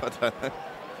seat. I don't know.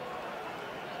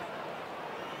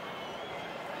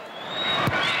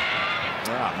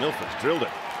 Ah, Milford's drilled it.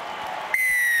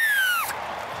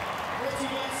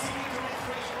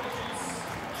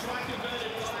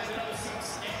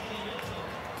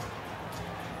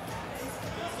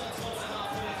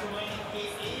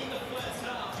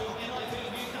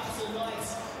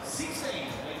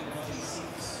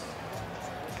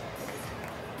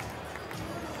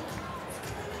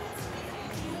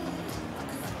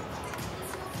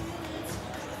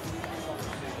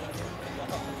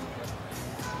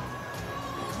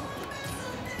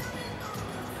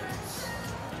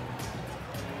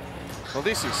 Well,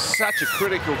 this is such a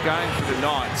critical game for the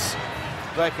Knights.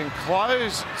 They can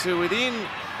close to within,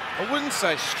 I wouldn't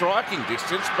say striking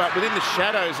distance, but within the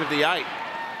shadows of the 8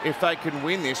 if they can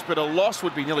win this. But a loss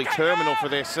would be nearly terminal for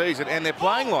their season, and they're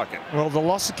playing like it. Well, the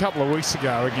loss a couple of weeks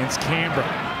ago against Canberra,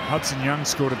 Hudson Young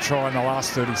scored a try in the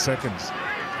last 30 seconds.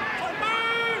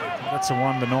 That's the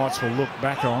one the Knights will look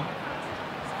back on.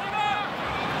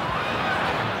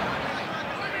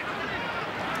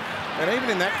 And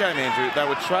even in that game, Andrew, they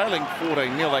were trailing 14-0.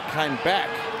 They came back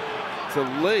to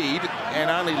lead and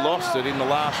only lost it in the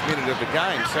last minute of the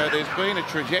game. So there's been a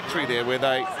trajectory there where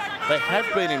they have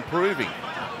been improving.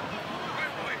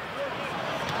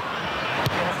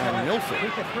 And Milford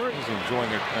is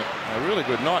enjoying a really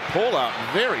good night. Paula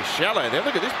very shallow there.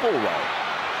 Look at this ball roll.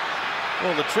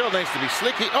 Well, the trail needs to be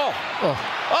slick. Oh,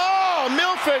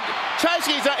 Milford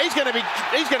chasing his. He's going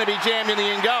to be jammed in the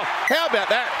end goal. How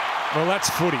about that? Well, that's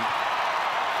footy.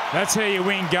 That's how you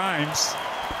win games.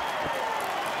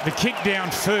 The kick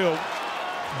downfield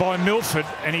by Milford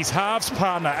and his halves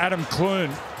partner, Adam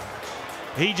Clune.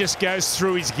 He just goes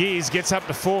through his gears, gets up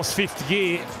to 4th, 5th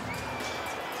gear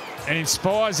and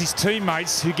inspires his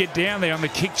teammates who get down there on the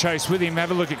kick chase with him.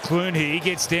 Have a look at Clune here. He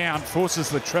gets down,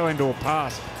 forces Latrell into a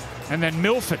pass. And then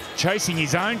Milford chasing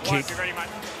his own kick.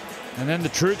 And then the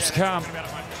troops come.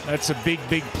 That's a big,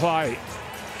 big play.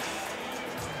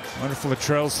 Wonder if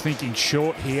Latrell's thinking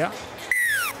short here.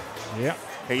 Yeah.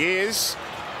 He is.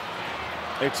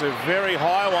 It's a very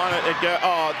high one.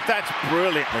 Oh, that's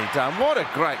brilliantly done. What a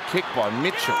great kick by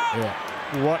Mitchell. Yeah,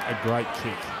 what a great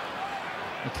kick.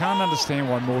 I can't understand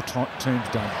why more teams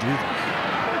don't do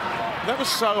that. That was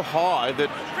so high that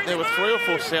there were 3 or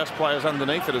 4 South players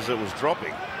underneath it as it was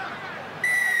dropping.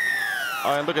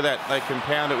 Oh, and look at that. They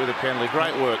compound it with a penalty.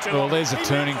 Great work. Well, there's a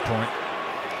turning point.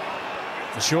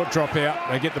 A short drop out,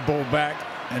 they get the ball back,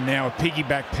 and now a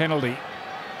piggyback penalty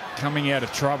coming out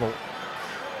of trouble.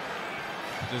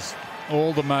 Just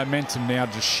all the momentum now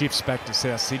just shifts back to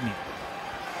South Sydney.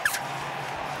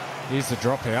 Here's the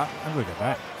dropout, and look at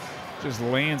that. Just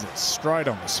lands it straight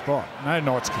on the spot. No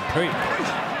Knights compete.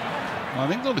 I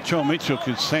think Latrell Mitchell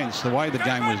could sense the way the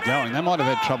game was going. They might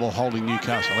have had trouble holding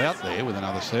Newcastle out there with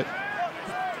another set.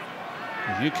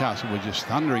 Newcastle were just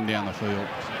thundering down the field.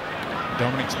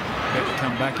 Dominic's about to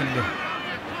come back into...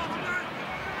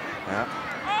 Yeah.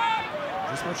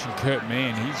 Just watching Kurt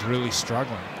Mann, he's really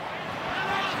struggling.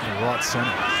 In the right centre.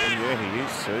 Yeah, he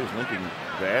is too. He's limping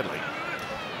badly.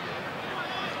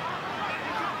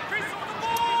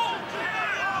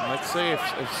 Let's see if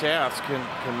Souths can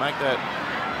make that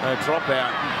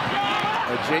dropout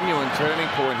a genuine turning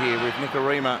point here with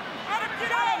Nikorima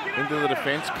into the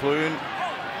defence. Clune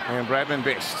and Bradman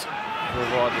Best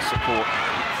provide the support.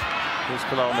 Here's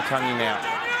Kaloamatangi now.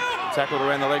 Tackled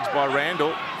around the legs by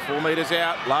Randall. 4 metres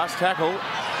out. Last tackle.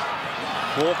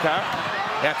 Walker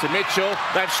out to Mitchell.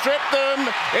 They've stripped them.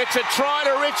 It's a try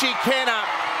to Richie Kenner.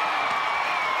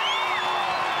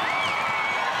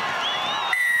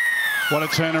 What a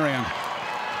turnaround.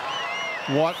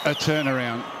 What a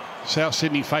turnaround. South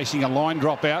Sydney facing a line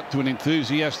dropout to an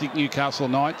enthusiastic Newcastle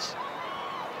Knights.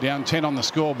 Down 10 on the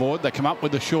scoreboard. They come up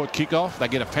with a short kickoff. They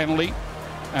get a penalty.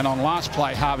 And on last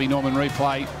play, Harvey Norman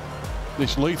replay,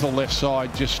 this lethal left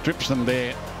side just strips them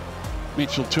bare.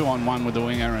 Mitchell 2-on-1 with the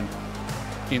winger, and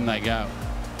in they go.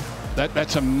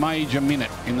 That's a major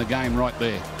minute in the game right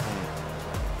there.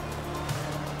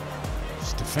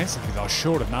 Just defensively, they're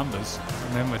short of numbers.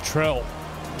 And then Latrell,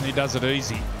 he does it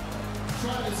easy.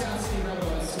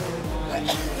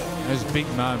 Those big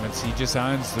moments, he just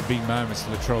owns the big moments,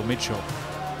 Latrell Mitchell.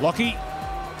 Lockie.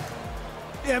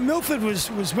 Yeah, Milford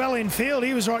was well in field.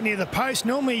 He was right near the post.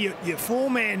 Normally your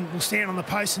four-man will stand on the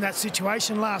post in that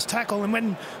situation, last tackle. And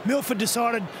when Milford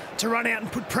decided to run out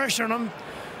and put pressure on him,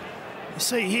 you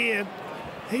see here,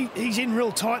 he's in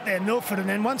real tight there, Milford. And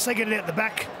then once they get it out the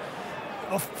back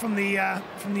off from the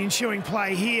ensuing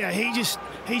play here,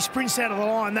 he sprints out of the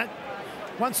line. That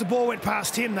once the ball went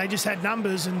past him, they just had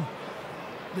numbers, and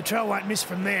Latrell won't miss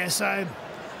from there. So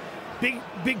big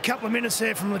couple of minutes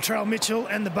there from Latrell Mitchell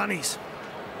and the Bunnies.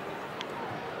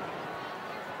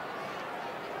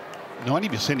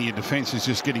 90% of your defence is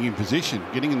just getting in position,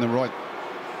 getting in the right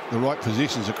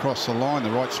positions across the line, the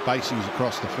right spacings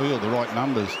across the field, the right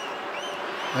numbers.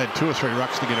 They had 2 or 3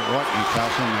 rucks to get it right,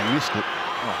 Newcastle, and they missed it.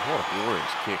 Oh, what a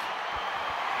glorious kick.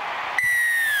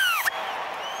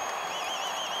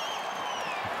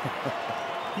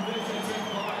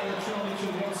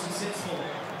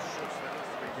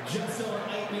 Just over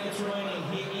 8 minutes remaining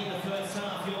here in the first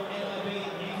half. Your NIB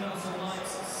Newcastle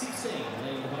Knights 16,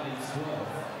 leading the Bunnies 12.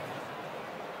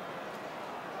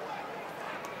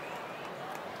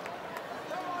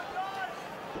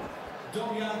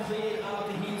 Dom Young cleared out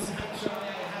the Hughes. HIA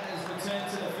has returned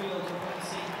to the field,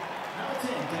 replacing number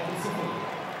 10, David Simmons.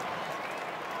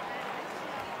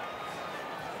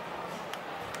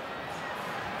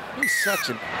 He's such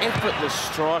an effortless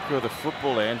striker of the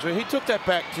football, Andrew. He took that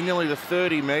back to nearly the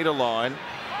 30-metre line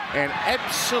and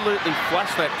absolutely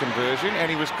flushed that conversion, and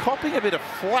he was copping a bit of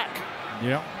flack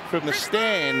from the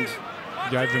stand.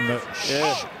 Gave him the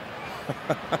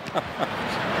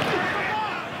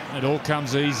It all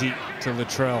comes easy to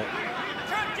Latrell.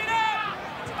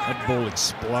 That ball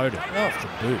exploded off the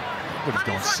boot. Would have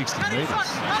gone 60 metres.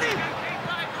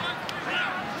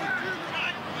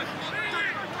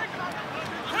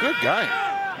 Good game.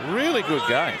 Really good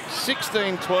game.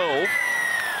 16-12.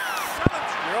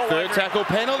 Third tackle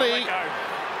penalty.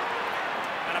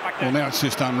 Well, now it's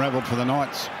just unravelled for the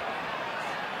Knights.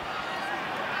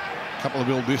 A couple of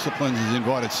ill disciplines has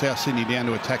invited South Sydney down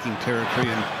to attacking territory,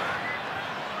 and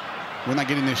when they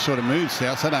get in this sort of mood,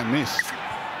 South, they don't miss.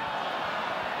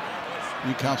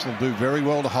 Newcastle do very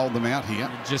well to hold them out here.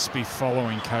 You'd just be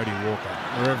following Cody Walker.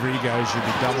 Wherever he goes, you'll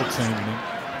be double teaming him.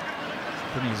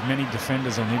 Putting as many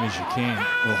defenders on him as you can.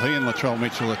 Well, he and Latrell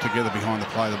Mitchell are together behind the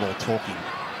play of the ball talking.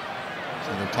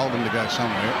 So they've told him to go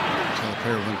somewhere, so the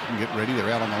pair of them can get ready.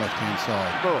 They're out on the left-hand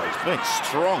side. Oh, he's been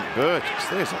strong, Burgess.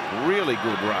 There's a really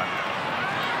good run.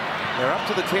 They're up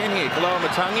to the 10 here.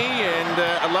 Kaloamatangi, and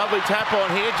a lovely tap on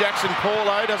here. Jackson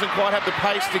Paulo doesn't quite have the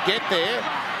pace to get there.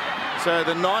 So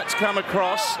the Knights come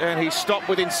across, and he's stopped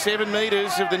within 7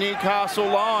 metres of the Newcastle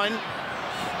line.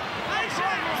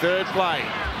 Third play.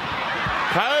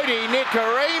 Cody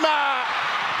Nikorima.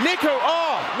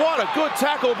 Oh, what a good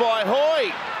tackle by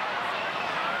Hoy.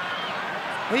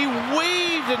 He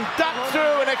weaved and ducked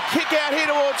through, and a kick out here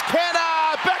towards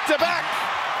Kenner. Back to back.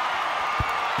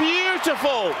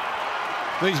 Beautiful.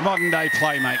 These modern day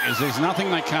playmakers, there's nothing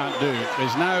they can't do.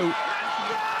 There's no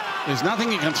There's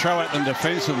nothing you can throw at them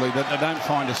defensively that they don't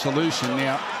find a solution.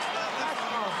 Now,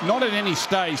 not at any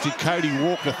stage did Cody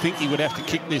Walker think he would have to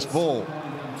kick this ball.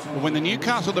 But when the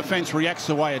Newcastle defence reacts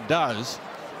the way it does,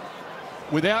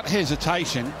 without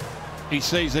hesitation, he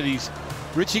sees that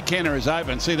Richie Kenner is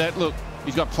open. See that? Look,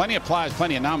 he's got plenty of players,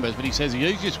 plenty of numbers, but he says the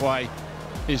easiest way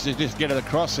is to just get it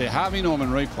across there. Harvey Norman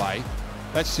replay.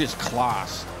 That's just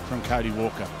class from Cody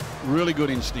Walker. Really good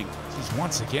instinct. Just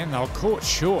once again, they were caught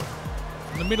short.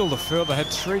 In the middle of the field, they had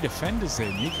 3 defenders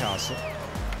there, Newcastle.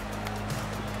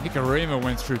 Nikorima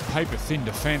went through paper-thin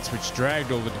defence, which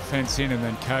dragged all the defence in, and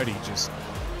then Cody just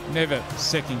never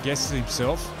second-guesses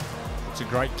himself. It's a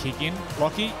great kick in.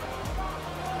 Lockie?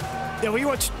 Yeah, well,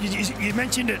 you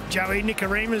mentioned it, Joey,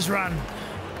 Nikorima's run.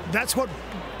 That's what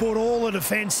brought all the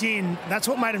defence in. That's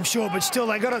what made them short, but still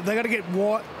they got to get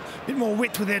a bit more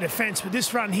width with their defence. But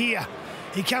this run here,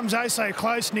 he comes oh so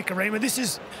close, Nikorima.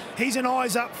 He's an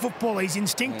eyes-up footballer. He's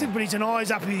instinctive, but he's an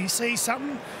eyes-up. If he sees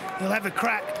something, he'll have a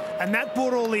crack. And that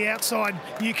brought all the outside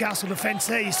Newcastle defence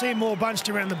there. You see them all bunched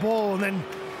around the ball, and then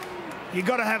you've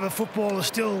got to have a footballer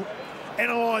still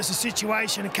analyse the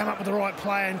situation and come up with the right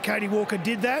play. And Cody Walker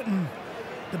did that, and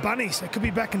the Bunnies, they could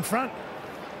be back in front.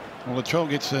 Well, the Latrell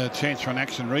gets a chance for an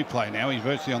action replay now. He's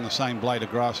virtually on the same blade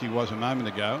of grass he was a moment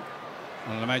ago.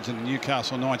 I'd imagine the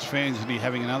Newcastle Knights fans would be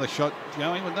having another shot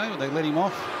going, would they? Would they let him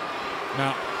off?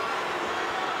 No.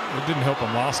 It didn't help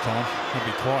him last time. He'd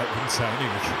be quiet, wouldn't say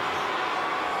anything.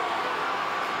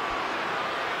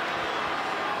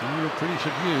 They were pretty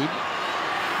subdued.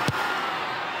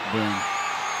 Boom.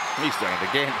 He's done it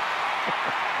again.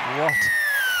 What?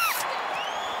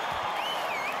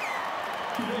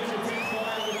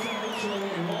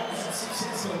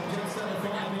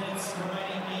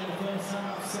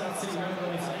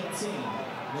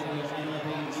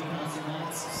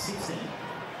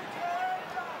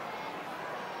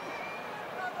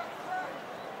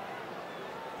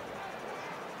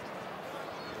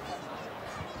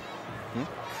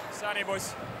 Start here,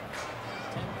 boys.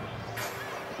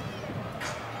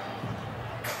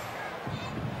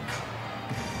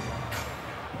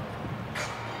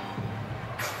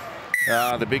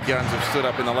 The big guns have stood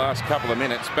up in the last couple of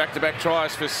minutes. Back-to-back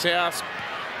tries for South.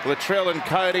 Latrell and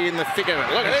Cody in the thick of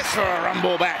it. Look at this for a run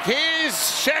ball back. Here's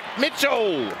Shaq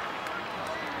Mitchell.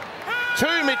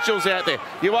 2 Mitchells out there.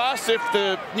 You asked if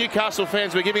the Newcastle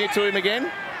fans were giving it to him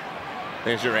again.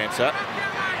 There's your answer.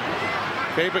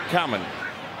 Keep it coming.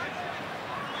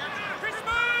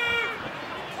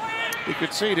 You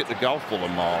could see it at the golf ball a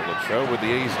mile, Latrell, with the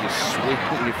easiest swing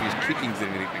if his kicking's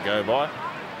anything to go by.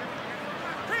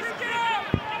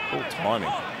 Full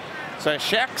timing. So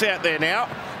Shaq's out there now.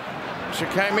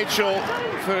 Shaquem Mitchell,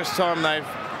 first time they've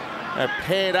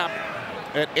paired up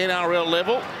at NRL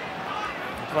level.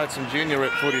 Played some junior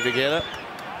footy together.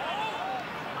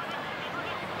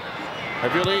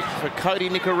 Havili for Cody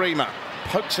Nikorima.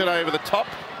 Pokes it over the top.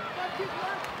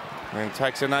 And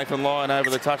takes a Nathan Lyon over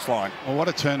the touchline. Well, what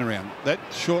a turnaround. That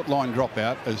short line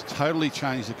dropout has totally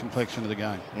changed the complexion of the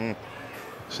game.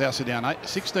 Souths are down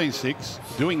 16-6,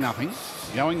 doing nothing,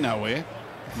 going nowhere.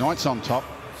 Knights on top.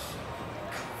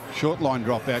 Short line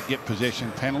dropout, get possession,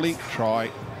 penalty,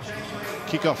 try.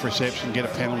 Kick-off reception, get a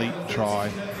penalty, try.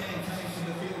 A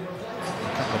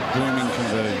couple of booming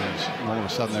conversions, and all of a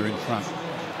sudden they're in front.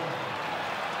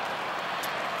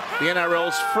 The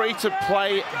NRL's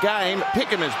free-to-play game.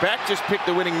 Pickham is back. Just picked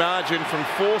the winning margin from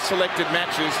 4 selected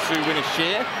matches to win a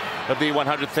share of the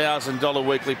 $100,000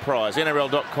 weekly prize.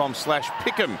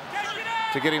 NRL.com/Pickham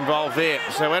to get involved there.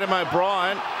 So Adam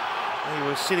O'Brien, he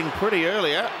was sitting pretty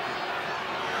earlier.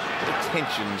 The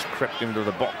tensions crept into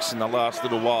the box in the last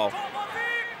little while.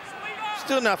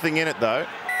 Still nothing in it, though.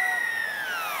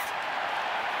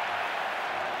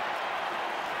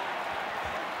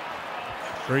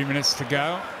 Three minutes to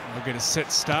go. We'll get a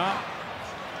set start.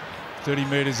 30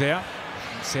 metres out.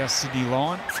 South Sydney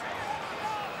line.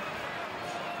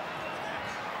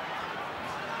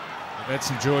 They've had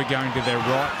some joy going to their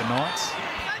right, the Knights.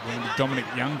 Going to Dominic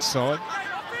Young's side.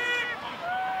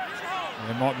 And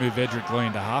they might move Edric Lee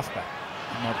into halfback.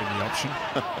 That might be the option.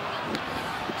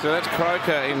 So that's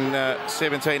Croker in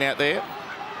 17 out there.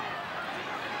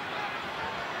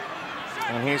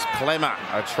 And here's Clemmer,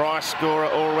 a try scorer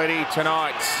already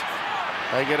tonight.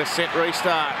 They get a set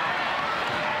restart.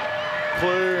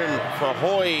 Plume for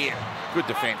Hoy. Good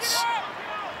defence.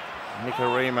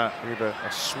 Nikorima with a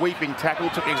sweeping tackle,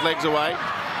 took his legs away.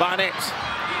 Barnett.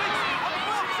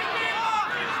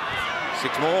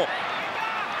 6 more.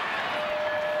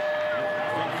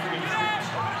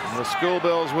 And the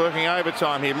Schoolbells working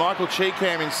overtime here. Michael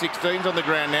Cheekham in 16's on the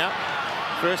ground now.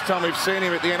 First time we've seen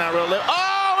him at the NRL level.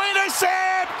 Oh,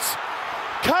 intercept!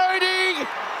 Cody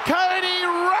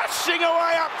bashing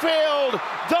away upfield.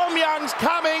 Dom Young's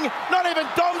coming. Not even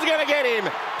Dom's going to get him.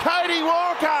 Cody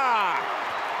Walker.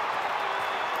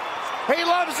 He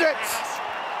loves it.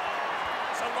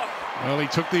 Well, he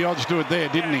took the odds to it there,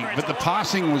 didn't he? But the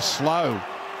passing was slow.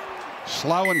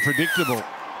 Slow and predictable.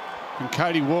 And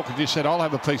Cody Walker just said, I'll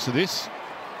have a piece of this.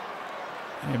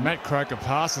 Yeah, Matt Croker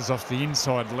passes off the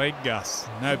inside leg, Gus.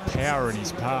 No power in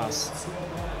his pass.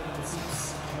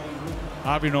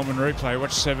 Harvey Norman replay,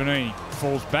 watch 17.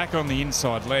 Falls back on the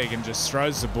inside leg and just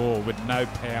throws the ball with no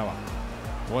power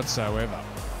whatsoever.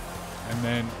 And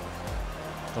then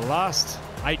the last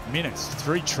 8 minutes,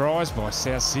 3 tries by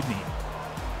South Sydney.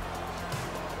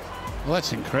 Well,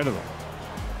 that's incredible.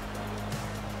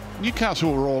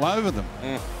 Newcastle were all over them.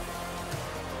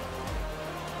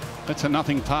 That's a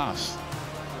nothing pass.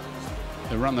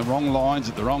 They run the wrong lines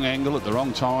at the wrong angle at the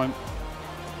wrong time.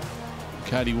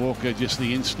 Cody Walker, just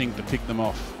the instinct to pick them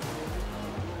off.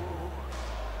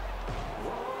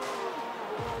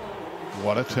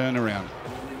 What a turnaround.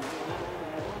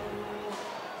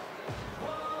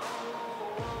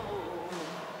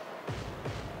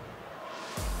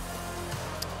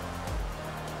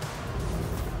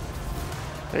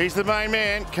 He's the main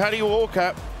man, Cody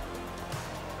Walker.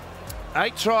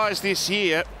 8 tries this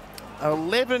year,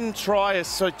 11 tries,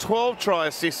 so 12 try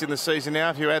assists in the season now.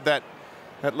 If you add that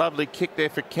lovely kick there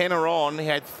for Kenner on, he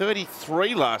had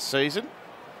 33 last season.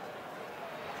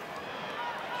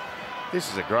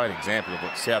 This is a great example of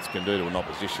what Souths can do to an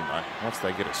opposition, mate. Once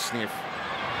they get a sniff,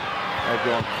 they've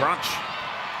gone crunch.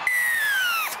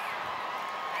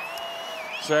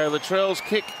 So Latrell's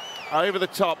kick over the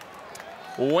top.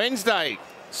 Wednesday,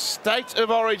 State of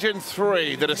Origin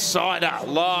 3, the decider,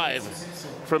 live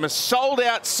from a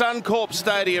sold-out Suncorp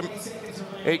Stadium.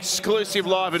 Exclusive,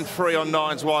 live and free on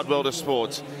Nine's Wide World of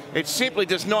Sports. It simply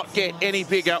does not get any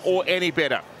bigger or any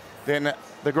better than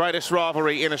the greatest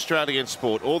rivalry in Australian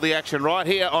sport. All the action right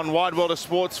here on Wide World of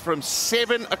Sports from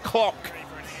 7 o'clock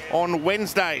on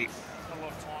Wednesday.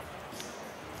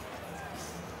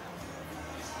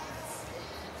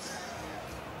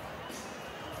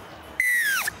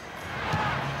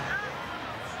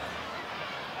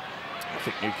 I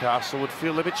think Newcastle would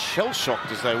feel a bit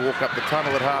shell-shocked as they walk up the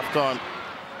tunnel at half-time.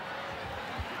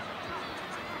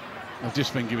 I've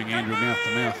just been giving Andrew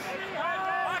mouth-to-mouth.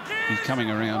 He's coming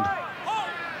around.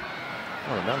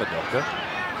 Not another doctor.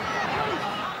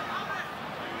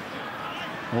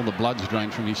 All the blood's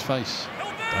drained from his face.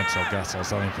 Don't tell Gus, I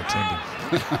was only pretending.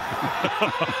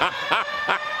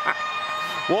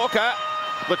 Walker,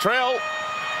 Latrell,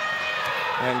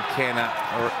 and Kenner.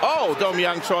 Oh, Dom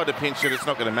Young tried to pinch it. It's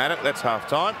not going to matter. That's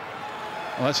half-time.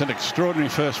 Well, that's an extraordinary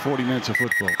first 40 minutes of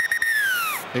football.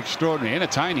 Extraordinary,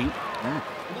 entertaining.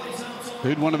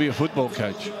 Who'd want to be a football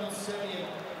coach?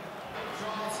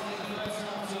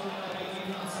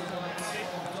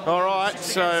 All right,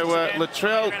 so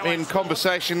Latrell in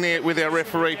conversation there with our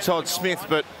referee, Todd Smith,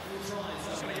 but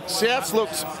Souths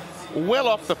looked well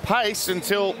off the pace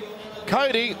until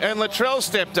Cody and Latrell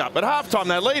stepped up. At halftime,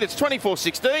 they lead. It's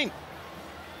 24-16.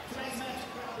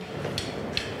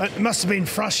 It must have been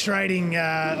frustrating,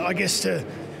 I guess, to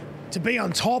be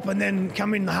on top and then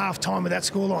come in the half-time with that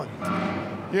scoreline.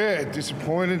 Yeah,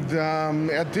 disappointed.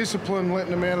 Our discipline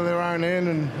letting them out of their own end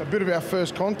and a bit of our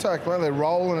first contact. Well, they're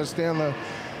rolling us down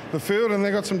the field and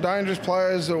they've got some dangerous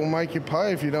players that will make you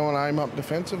pay if you don't want to aim up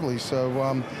defensively. So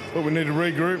but we need to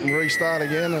regroup and restart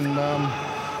again and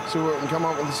see what we can come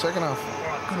up with the second half.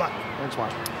 Good luck. Thanks,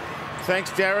 mate.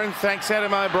 Thanks, Darren. Thanks,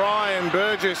 Adam O'Brien.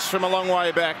 Burgess from a long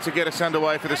way back to get us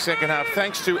underway for the second half.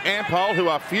 Thanks to Ampol, who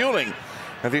are fueling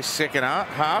this second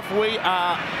half. We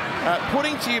are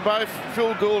putting to you both,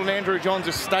 Phil Gould and Andrew Johns,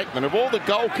 a statement of all the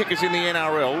goal kickers in the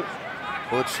NRL.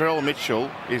 Latrell Mitchell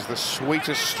is the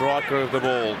sweetest striker of the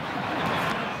ball.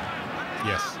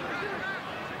 Yes.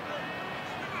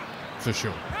 For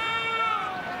sure.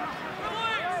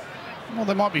 Well,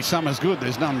 there might be some as good.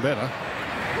 There's none better.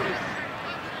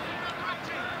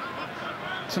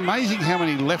 It's amazing how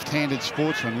many left-handed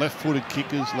sportsmen, left-footed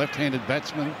kickers, left-handed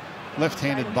batsmen,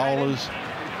 left-handed bowlers,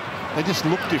 they just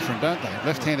look different, don't they?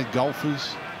 Left-handed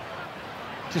golfers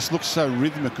just look so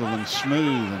rhythmical and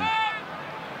smooth. And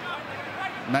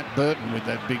Matt Burton with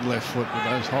that big left foot with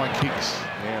those high kicks.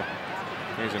 Yeah.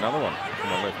 Here's another one from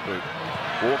the left boot.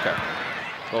 Walker.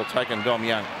 Well taken, Dom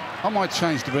Young. I might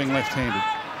change to being left-handed.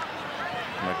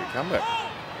 Make a comeback.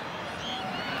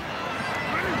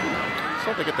 It's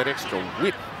like they get that extra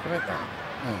whip, don't they?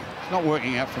 Oh, it's not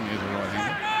working out for me as a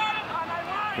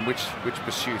right-hander. In which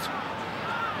pursuit?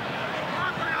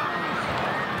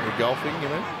 The golfing, you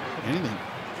mean? Anything.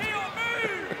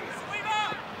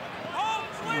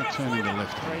 I'm turning to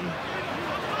left-hand.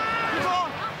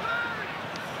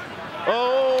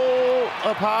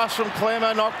 A pass from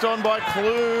Clemmer, knocked on by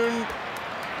Clune.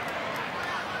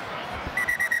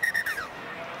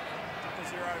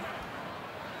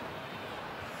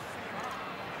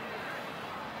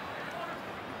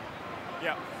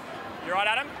 Yeah. You right,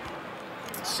 Adam?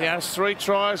 South 3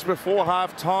 tries before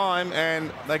half time,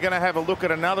 and they're going to have a look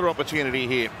at another opportunity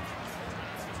here.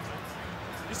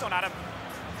 Just on Adam.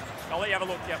 I'll let you have a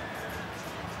look, yep.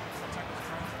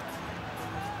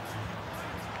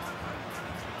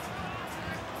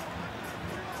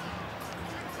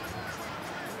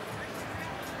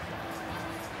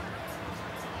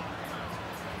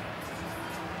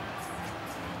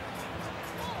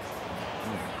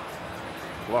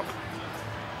 Block.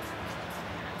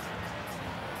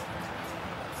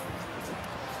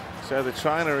 So the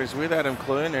trainer is with Adam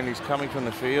Clune, and he's coming from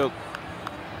the field.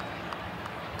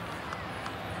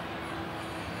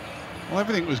 Well,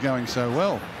 everything was going so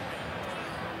well.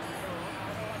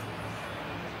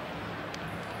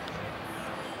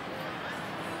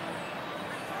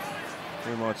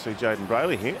 We might see Jaden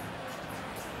Brayley here.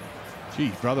 Gee,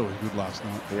 his brother was good last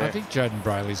night. Yeah. I think Jaden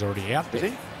Brayley's already out there.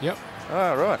 Is he? Yep.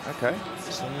 Oh, right, okay.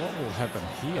 So what will happen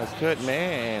here? Kurt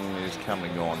Mann is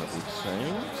coming on, it would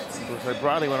seem. So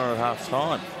Brayley went on at half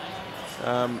time.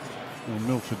 Well,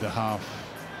 Milford to half.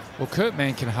 Well, Kurt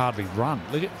Mann can hardly run.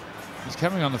 Look at, he's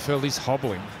coming on the field, he's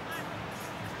hobbling.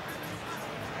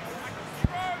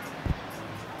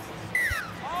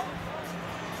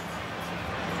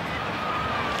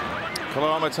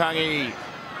 Kalamatangi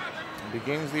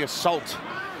begins the assault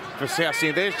for South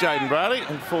Sydney. There's Jaden Brayley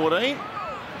in 14.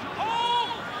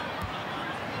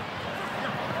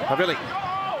 Havili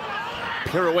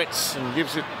pirouettes and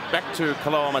gives it back to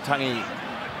Kalamatangi.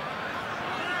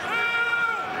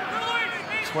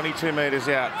 22 metres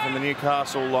out from the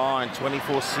Newcastle line,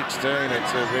 24-16.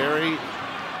 It's a very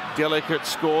delicate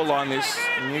scoreline. This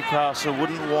Newcastle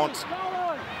wouldn't want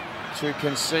to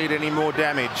concede any more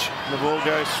damage. The ball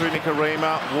goes through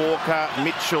Nikarima, Walker,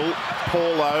 Mitchell,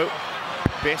 Paulo.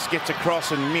 Best gets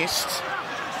across and missed.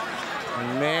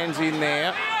 And Mann's in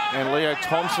there, and Leo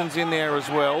Thompson's in there as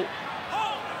well.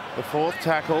 The fourth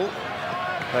tackle.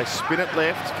 They spin it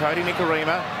left. Cody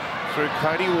Nikarima through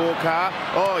Cody Walker.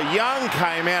 Oh, Young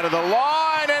came out of the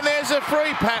line, and there's a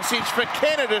free passage for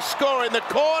Kenner to score in the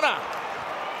corner.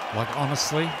 Like,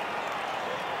 honestly,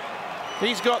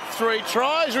 he's got 3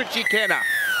 tries, Richie Kenner.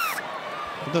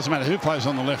 It doesn't matter who plays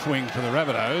on the left wing for the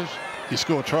Rabbitohs, you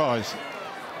score tries.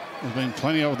 There's been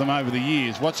plenty of them over the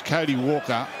years. Watch Cody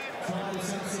Walker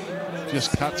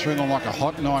just cut through them like a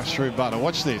hot knife through butter.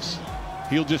 Watch this.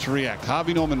 He'll just react.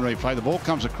 Harvey Norman replay. The ball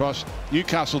comes across.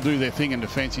 Newcastle do their thing in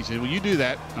defence. He said, well, you do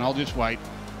that, and I'll just wait,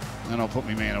 and then I'll put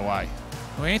my man away.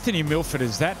 well, Anthony Milford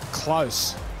is that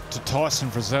close to Tyson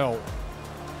Frizzell.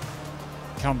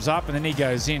 Comes up and then he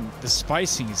goes in. The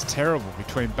spacing is terrible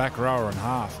between back rower and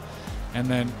half. And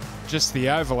then just the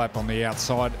overlap on the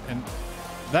outside. And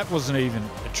that wasn't even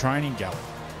a training gallop.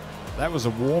 That was a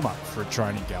warm-up for a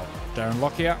training gallop. Darren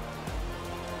Lockyer.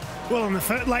 Well,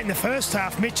 late in the first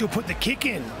half, Mitchell put the kick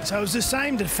in. So it was the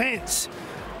same defence,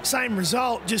 same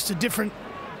result, just a different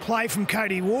play from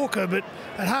Cody Walker. But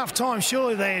at half-time,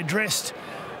 surely they addressed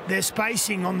their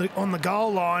spacing on the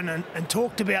goal line and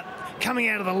talked about coming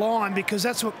out of the line, because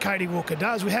that's what Cody Walker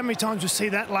does. How many times we see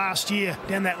that last year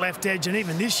down that left edge, and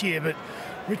even this year? But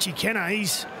Richie Kenner,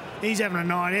 he's having a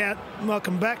night out.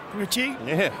 Welcome back, Richie.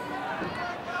 Yeah.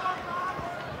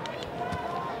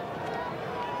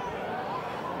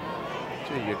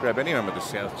 Gee, you grab anyone with the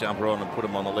South jumper on and put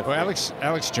him on the left. Well,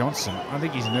 Alex Johnson, I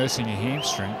think he's nursing a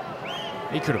hamstring.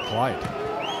 He could have played.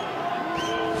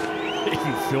 He'd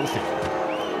be filthy.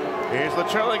 Here's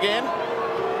Latrell again.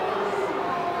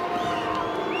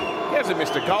 He hasn't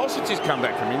missed a goal since he's come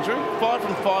back from injury. 5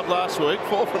 from 5 last week,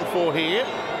 4 from 4 here.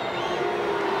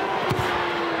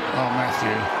 Oh,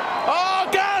 Matthew. Oh,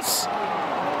 Gus!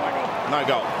 No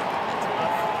goal.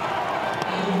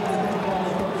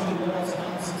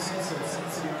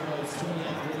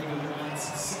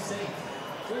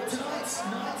 Well, tonight's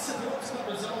night Supporters Club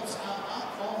results are up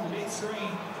on the big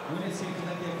screen. Winners can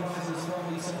collect their prizes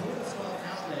from the Supporters Club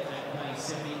outlet at Bay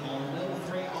 70 on level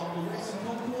 3 of the Wrexham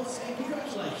Concourse. And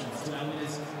congratulations to our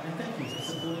winners, and thank you for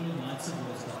supporting the Night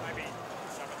Supporters Club. Maybe.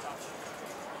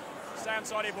 Stay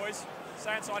inside here, boys.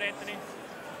 Stay inside, Anthony.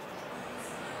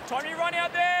 Time you run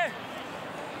out there.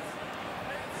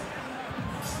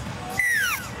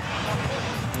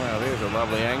 Well, there's a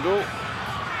lovely angle.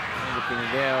 Looking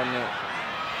down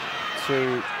to,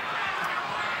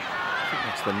 I think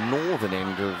that's the northern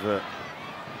end of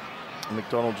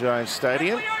McDonald Jones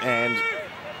Stadium, and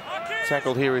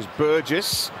tackled here is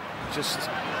Burgess, just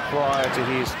prior to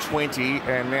his 20,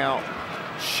 and now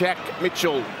Shaq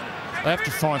Mitchell. They have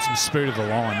to find some speed of the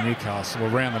line, Newcastle,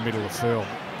 around the middle of the field.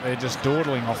 They're just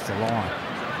dawdling off the line,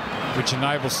 which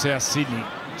enables South Sydney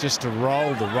just to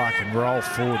roll the ruck and roll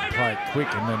forward and play it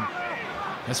quick. And then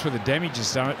that's where the damage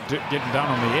is getting done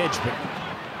on the edge. But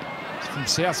from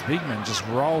South's big men just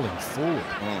rolling forward.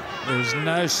 There is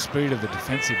no speed of the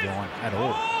defensive line at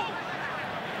all.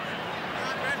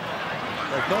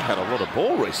 They've not had a lot of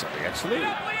ball recently, actually.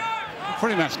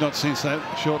 Pretty much not since that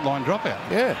short line dropout.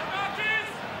 Yeah.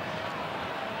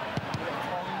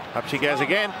 Up she goes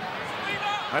again.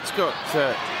 That's got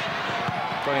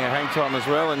plenty of hang time as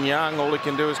well. And Young, all he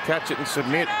can do is catch it and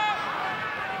submit.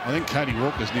 I think Cody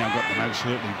Walker's now got them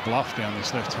absolutely bluffed down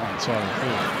this left-hand side of the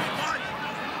field.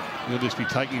 He'll just be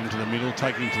taking him to the middle,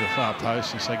 taking him to the far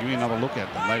post and say, give me another look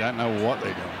at them. They don't know what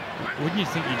they're doing. Wouldn't you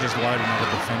think you just load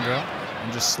another defender up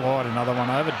and just slide another one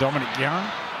over? Dominic Young.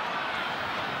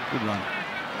 Good run.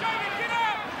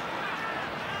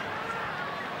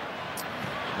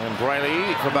 And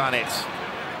Brayley for Barnett.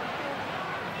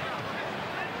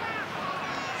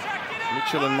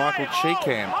 Mitchell and Michael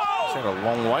Cheekham. It's had a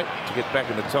long wait to get back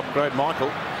in the top grade. Michael.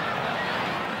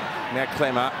 Now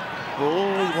Clemmer.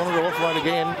 Oh, he wanted to offload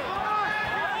again.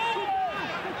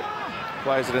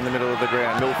 Plays it in the middle of the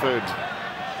ground. Milford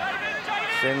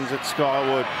sends it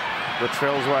skyward.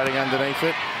 Latrell's waiting underneath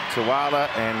it. Tuala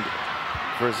and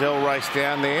Frizzell race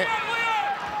down there.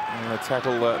 And the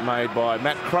tackle made by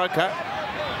Matt Croker.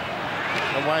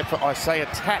 Away for Isaiah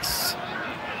Tass.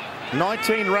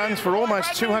 19 runs for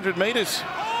almost 200 metres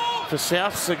for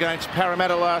Souths against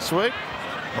Parramatta last week.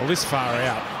 Well, this far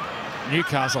out,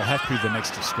 Newcastle have to be the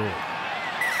next to score.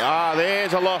 Ah,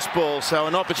 there's a lost ball, so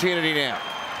an opportunity now.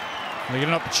 They get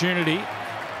an opportunity,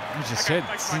 as you said,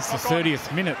 since the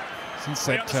 30th minute, since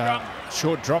that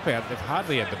short dropout, they've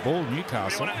hardly had the ball,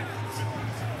 Newcastle.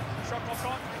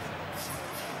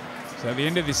 So at the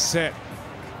end of this set,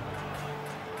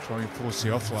 try and force the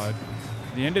offload.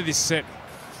 At the end of this set,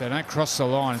 if they don't cross the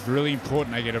line, it's really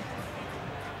important they get a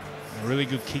really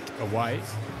good kick away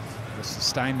to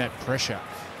sustain that pressure.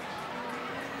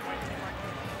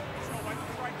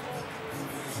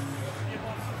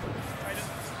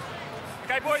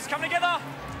 Okay, boys, come together.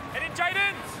 Head in,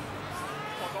 Jaden.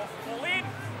 All in.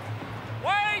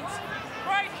 Wait.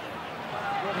 Break.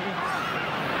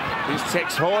 Here's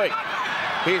Tex Hoy.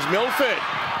 Here's Milford.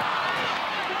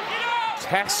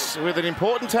 Tass with an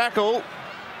important tackle.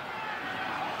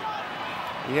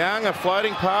 Young, a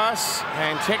floating pass,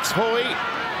 and Tex Hoy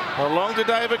along to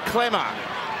David Clemmer.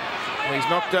 He's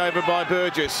knocked over by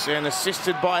Burgess and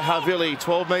assisted by Havili,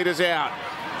 12 metres out.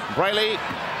 Brayley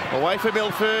away for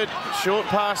Milford. Short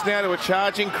pass now to a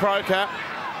charging Croker.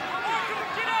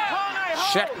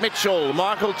 Shaq Mitchell,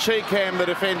 Michael Cheekham, the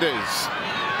defenders.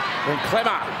 And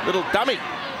Clemmer, little dummy.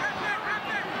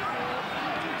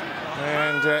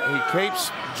 And he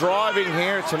keeps driving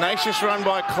here. A tenacious run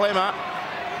by Clemmer.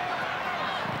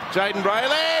 Jaden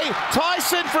Brayley.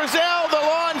 Tyson Frizzell. The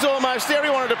line's almost there. He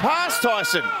wanted to pass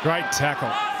Tyson. Great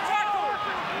tackle.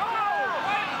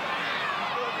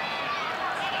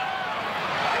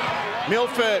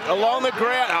 Milford along the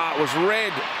ground. Ah, it was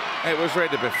red. It was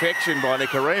read to perfection by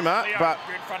Nicarima. Leo, But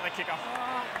you're in front of the kicker.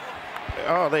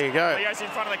 oh, there you go. Leo's in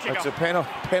front of the kicker. It's a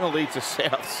penalty to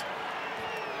Souths.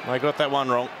 They got that one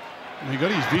wrong. He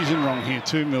got his vision wrong here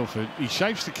too, Milford. He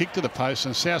shapes the kick to the post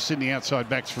and South Sydney outside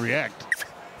backs react.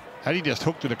 Had he just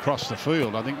hooked it across the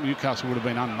field, I think Newcastle would have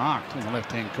been unmarked in the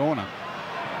left-hand corner.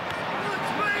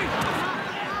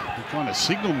 He kind of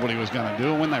signalled what he was going to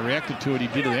do, and when they reacted to it, he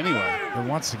did it anyway. And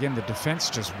once again, the defence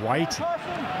just waiting.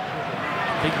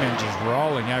 Big men just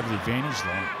rolling over the advantage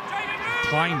line,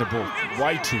 playing the ball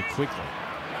way too quickly.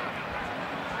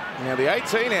 Now the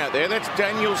 18 out there, that's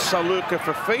Daniel Saluka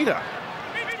Fafita.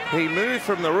 He moved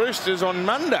from the Roosters on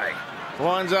Monday.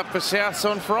 Lines up for Souths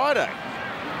on Friday.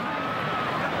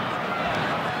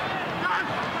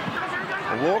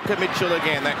 Walker Mitchell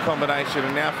again, that combination,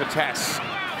 and now for Tass.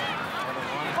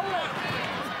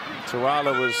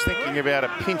 Tuala was thinking about a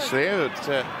pinch there, but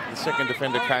the second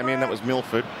defender came in, that was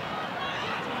Milford.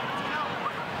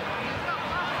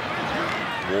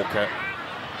 Walker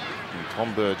and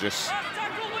Tom Burgess,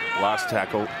 last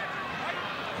tackle.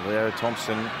 Leo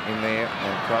Thompson in there,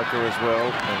 and Croker as well,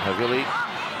 and Havili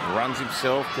runs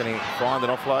himself. Can he find an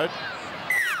offload?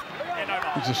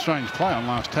 It's a strange play on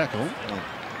last tackle.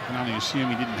 I can only assume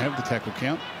he didn't have the tackle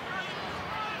count.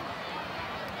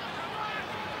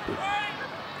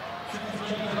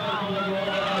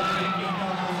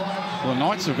 Well, the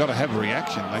Knights have got to have a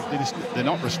reaction. They're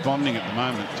not responding at the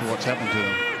moment to what's happened to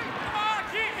them.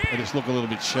 They just look a little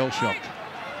bit shell-shocked.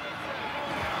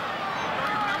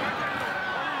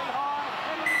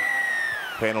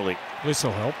 penalty. This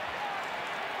will help.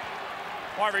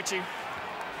 Bye, Richie.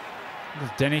 If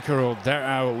Danica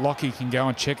or Lockie can go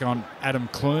and check on Adam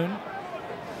Clune.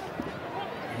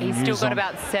 He's still got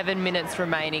about 7 minutes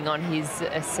remaining on his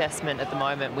assessment at the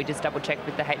moment. We just double-checked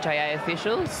with the HIA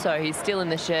officials, so he's still in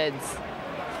the sheds.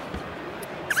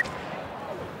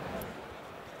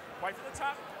 Wait for the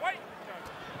tap. Wait.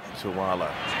 Tuwala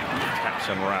taps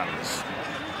and runs.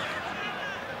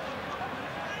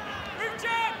 Move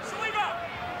jab, Saliba.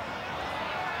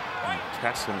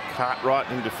 Tass and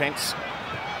Cartwright in defence.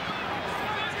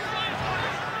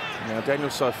 Now Daniel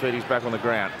Saifiti's back on the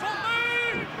ground.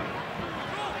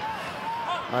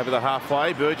 Over the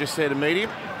halfway, Burgess there to meet him.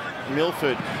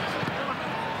 Milford.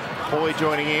 Hoy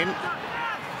joining in.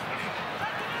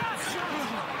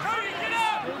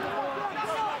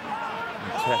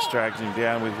 Tass drags him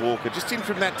down with Walker. Just in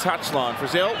from that touchline.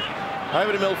 Frizzell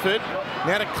over to Milford.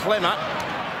 Now to Clemmer.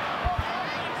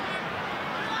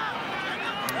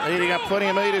 Eating up plenty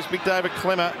of metres, big David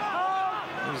Clemmer.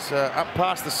 He's up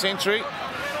past the century.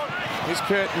 Here's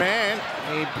Kurt Mann.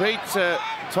 He beat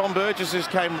Tom Burgess, who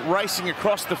came racing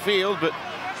across the field, but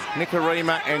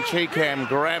Nikarima and Cheekam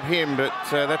grab him, but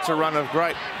that's a run of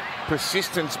great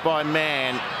persistence by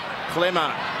Mann. Clemmer,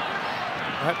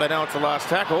 I hope they know it's the last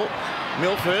tackle.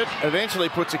 Milford eventually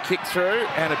puts a kick through,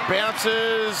 and it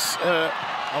bounces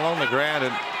along the ground,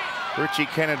 and Richie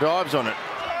Kenner dives on it.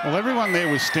 Well, everyone there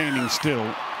was standing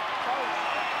still.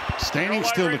 Standing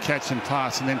still to catch and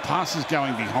pass, and then passes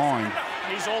going behind.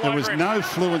 There was no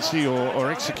fluency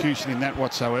or execution in that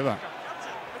whatsoever.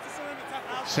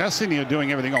 South Sydney are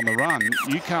doing everything on the run.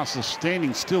 Newcastle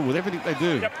standing still with everything they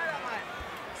do. Yep.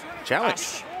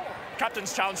 Challenge.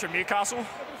 Captain's challenge from Newcastle.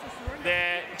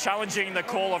 They're challenging the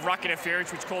call of ruck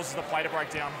interference, which causes the play to break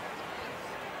down.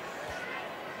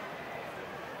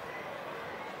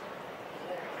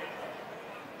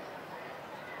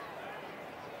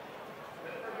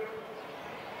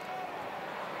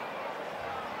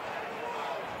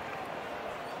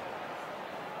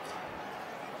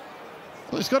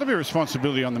 Well, there's got to be a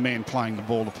responsibility on the man playing the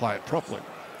ball to play it properly.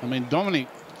 I mean, Dominic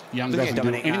Young doesn't do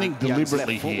anything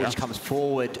deliberately here which comes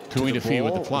forward to interfere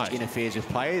with the play. Which interferes with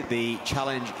play. The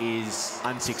challenge is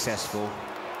unsuccessful.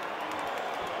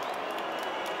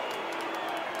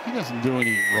 He doesn't do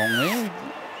anything wrong there.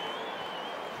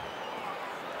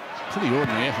 It's a pretty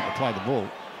ordinary effort to play the ball.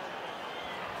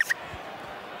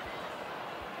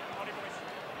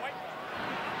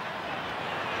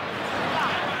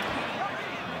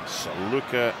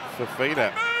 Luca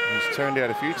Fafita. He's turned out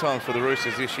a few times for the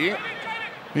Roosters this year.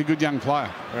 He's a good young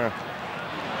player.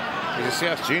 Yeah. He's a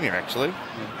South junior, actually.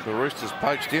 The Roosters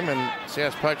poached him, and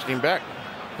South poached him back.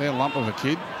 They're a lump of a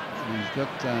kid. He's got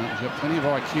plenty of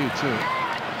IQ too.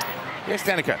 Yes,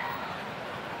 Danica.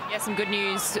 Yeah, some good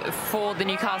news for the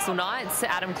Newcastle Knights.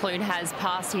 Adam Clune has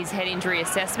passed his head injury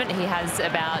assessment. He has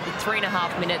about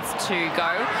 3.5 minutes to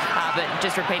go. But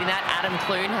just repeating that, Adam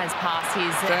Clune has passed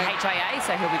his HIA,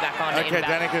 so he'll be back on. Okay,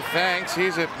 Danica, thanks.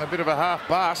 Here's a bit of a half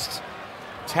bust.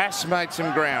 Tass made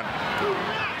some ground.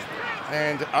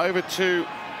 And over to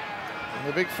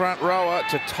the big front rower,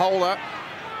 to Tola.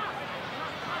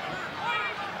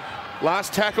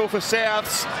 Last tackle for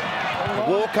Souths.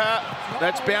 Walker,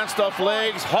 that's bounced off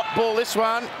legs. Hot ball, this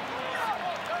one.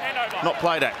 Not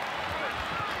played at.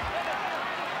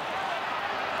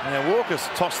 Now Walker's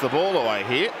tossed the ball away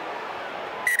here.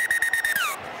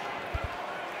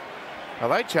 Are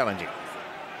they challenging?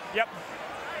 Yep.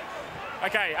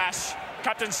 Okay, Ash.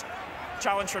 Captain's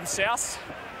challenge from South.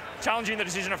 Challenging the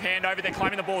decision of handover. They're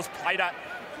claiming the ball's played at.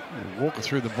 Walker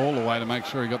threw the ball away to make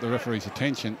sure he got the referee's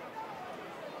attention.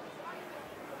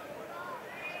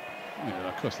 Yeah,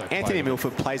 of course they Anthony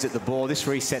Milford plays at the ball. This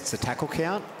resets the tackle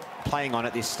count. Playing on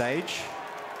at this stage.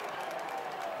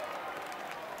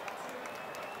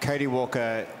 Cody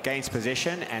Walker gains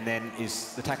possession, and then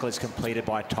the tackle is completed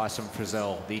by Tyson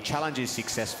Frizzell. The challenge is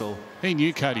successful. He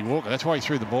knew Cody Walker. That's why he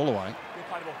threw the ball away.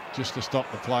 Just to stop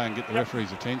the play and get the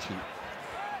referee's attention.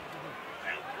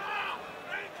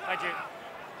 Thank you.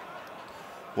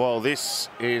 Well, this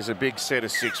is a big set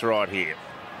of 6 right here.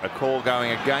 A call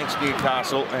going against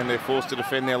Newcastle, and they're forced to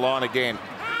defend their line again.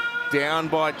 Down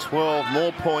by 12.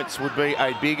 More points would be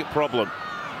a big problem.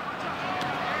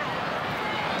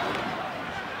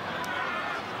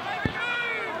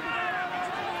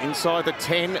 Inside the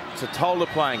 10 to Tola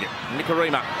playing it.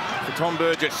 Nikarima for Tom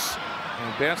Burgess.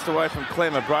 And bounced away from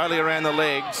Clemmer. Brayley around the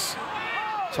legs.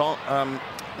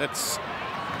 That's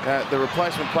the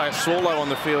replacement player Swallow on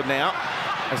the field now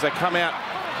as they come out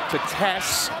to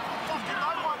Tass.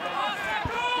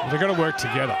 They've got to work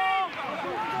together.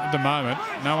 At the moment,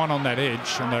 no one on that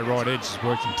edge, on that right edge, is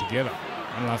working together.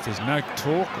 I don't know if there's no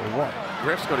talk or what.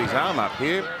 Ref's got his arm up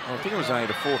here. I think it was only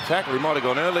the fourth tackle. He might have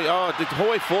gone early. Oh, did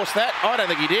Hoy force that? I don't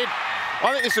think he did.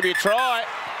 I think this will be a try.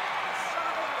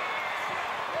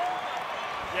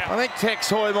 Yeah. I think Tex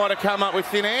Hoy might have come up with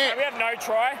thin air. Yeah, we have no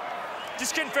try.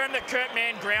 Just confirm that Kurt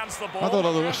Mann grounds the ball. I thought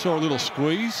I saw a little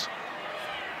squeeze.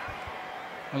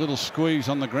 A little squeeze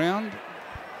on the ground.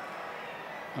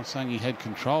 Not saying he had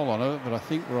control on it, but I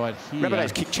think right here...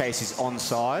 Rabbitohs kick chase is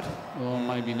onside. Well,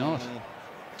 maybe not.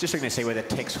 Just looking to see whether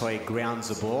Tex Hoy grounds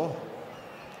the ball.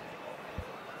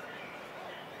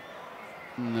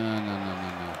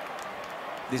 No.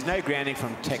 There's no grounding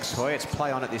from Tex Hoy. It's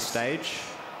play on at this stage.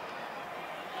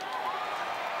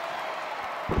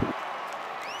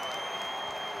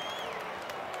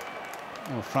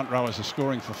 Well, front rowers are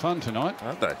scoring for fun tonight.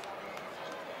 Aren't they?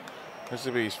 This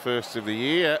will be his first of the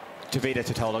year. Tavita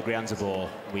Totola grounds the ball.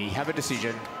 We have a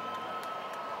decision.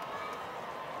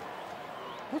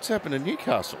 What's happened to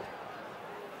Newcastle?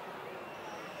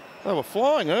 They were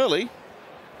flying early.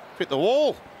 Hit the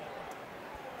wall.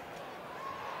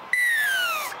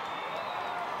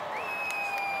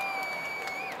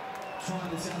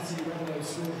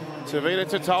 Tavita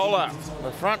Totola,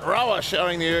 the front rower,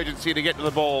 showing the urgency to get to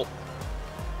the ball.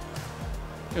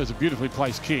 It was a beautifully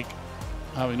placed kick.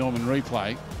 Harvey Norman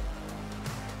replay.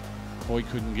 Boy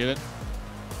couldn't get it.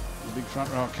 The big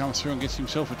front rower comes through and gets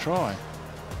himself a try.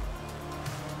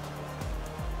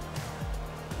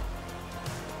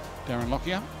 Darren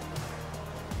Lockyer.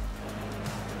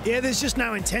 Yeah, there's just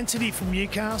no intensity from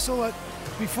Newcastle.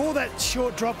 Before that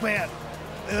short dropout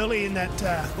early in that,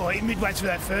 midway through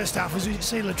that first half, as we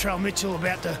see Latrell Mitchell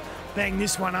about to bang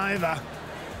this one over,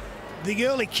 the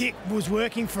early kick was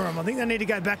working for them. I think they need to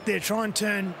go back there, try and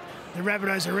turn the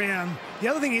Rabbitohs around. The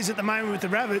other thing is, at the moment with the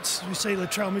Rabbits, we see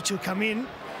Latrell Mitchell come in.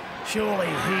 Surely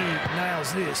he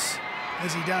nails this,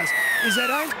 as he does. Is that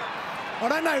eight? I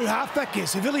don't know who halfback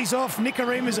is. Sevilli's off,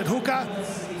 Nicarima's at hooker.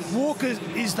 Walker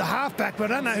is the halfback,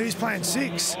 but I don't know who's playing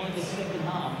 6.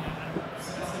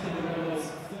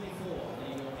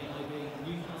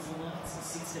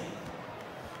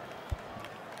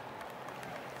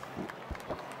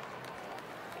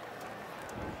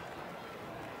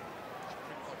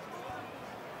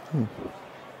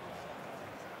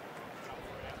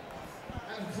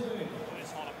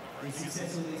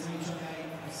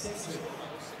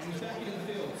 He's back into the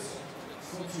fields.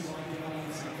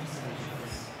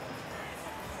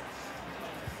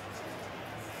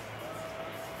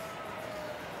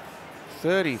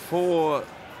 34-16.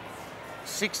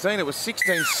 It was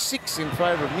 16-6 in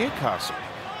favour of Newcastle.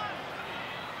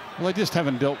 Well, they just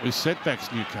haven't dealt with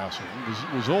setbacks, Newcastle.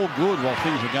 It was all good while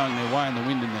things were going their way and the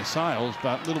wind in their sails,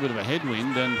 but a little bit of a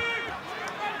headwind and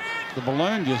the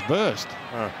balloon just burst.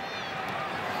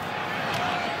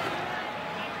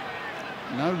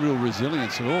 No real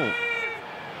resilience at all.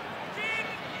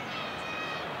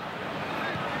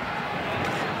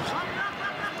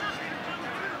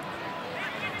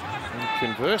 And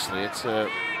conversely, it's a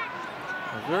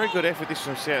very good effort this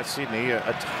from South Sydney.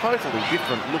 A totally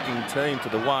different looking team to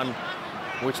the one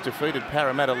which defeated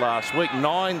Parramatta last week.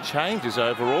 9 changes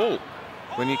overall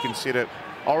when you consider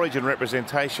origin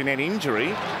representation and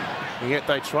injury. And yet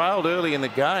they trailed early in the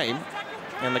game,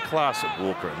 and the class of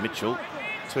Walker and Mitchell,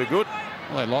 too good.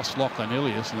 Well, they lost Lachlan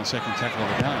Ilias in the second tackle of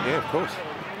the game. Yeah, of course.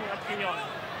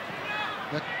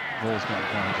 That ball's going to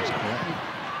kind of just caught.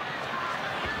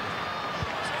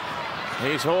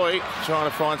 Here's Hoy trying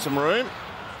to find some room.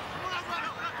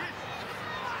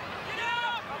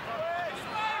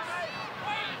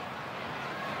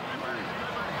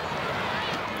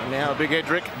 And now a big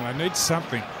Edric. I need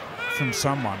something from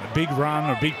someone. A big run,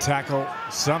 a big tackle,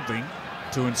 something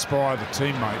to inspire the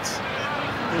teammates.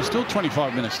 There's still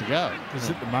 25 minutes to go. Because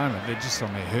at the moment, they're just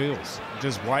on their heels,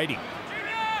 just waiting.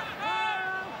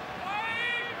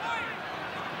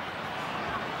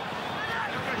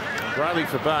 Brayley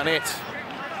for Barnett.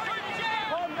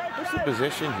 What's the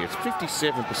possession here? It's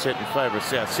 57% in favour of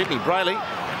South Sydney. Brayley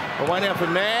away now for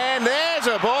Mann. There's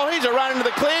a ball. He's a run into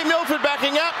the clear. Milford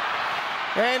backing up.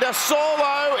 And a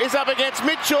solo is up against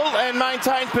Mitchell and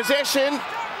maintains possession.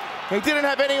 He didn't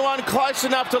have anyone close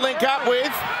enough to link up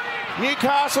with.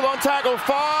 Newcastle on tackle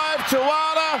 5.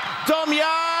 Tuala, Dom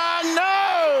Young,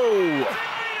 no!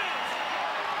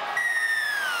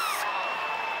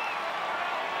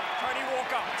 Tony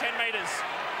Walker, 10 metres.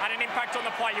 Had an impact on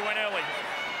the play. You went early.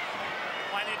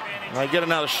 Play the advantage. They get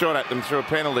another shot at them through a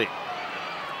penalty.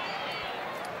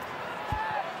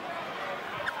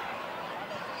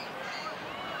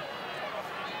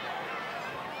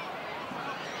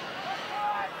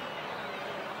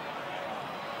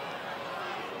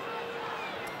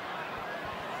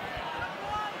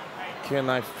 Can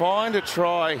they find a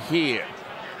try here?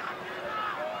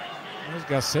 As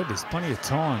Gus said, there's plenty of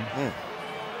time.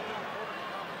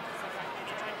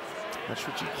 That's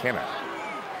Richie Kenner.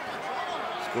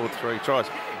 Scored 3 tries.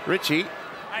 Richie,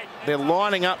 they're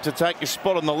lining up to take your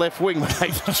spot on the left wing,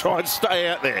 mate, to try and stay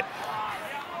out there.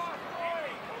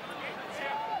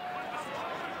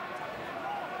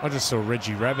 I just saw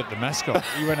Reggie Rabbit, the mascot.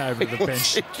 He went over to the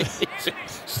bench.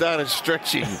 Started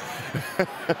stretching.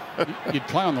 You'd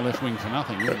play on the left wing for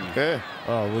nothing, wouldn't you? Yeah.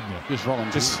 Oh, wouldn't you? Just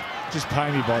volunteer. Just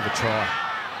pay me by the try.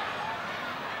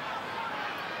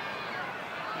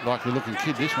 Likely looking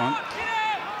kid, this one.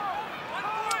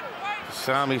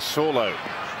 Sami Saulo.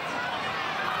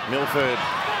 Milford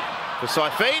for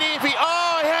Saifidi. He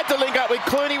had to link up with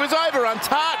Clooney. He was over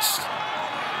untouched.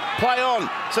 Play on.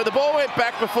 So the ball went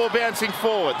back before bouncing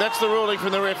forward. That's the ruling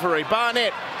from the referee.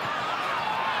 Barnett.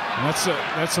 And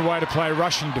that's a way to play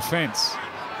rushing defence.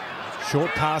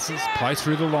 Short passes, play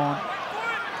through the line.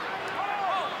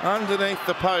 Underneath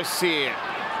the posts here.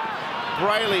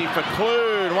 Brayley for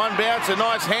Clune. One bouncer,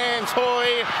 nice hands.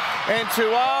 Hoy and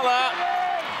Tuala.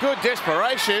 Good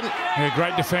desperation. Yeah,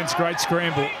 great defence, great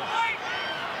scramble.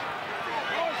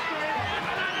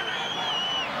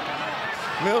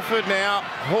 Milford now.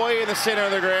 Hoy in the centre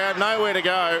of the ground. Nowhere to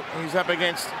go. He's up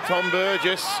against Tom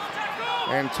Burgess.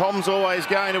 And Tom's always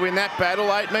going to win that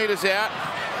battle. 8 metres out.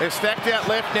 They're stacked out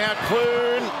left now.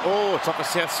 Clune. Oh, it's off a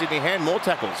South Sydney hand. More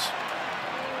tackles.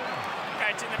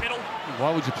 Okay, it's in the middle.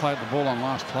 Why would you play the ball on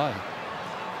last play?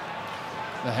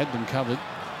 They had them covered.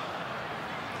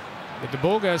 But the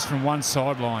ball goes from one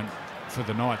sideline for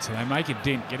the Knights, and they make a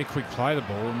dent, get a quick play the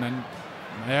ball, and then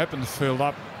they open the field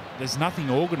up. There's nothing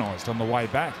organised on the way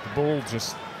back. The ball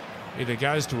just either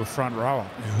goes to a front rower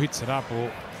who hits it up,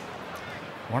 or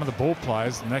one of the ball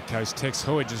players, in that case Tex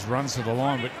Hoy, just runs to the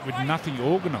line with nothing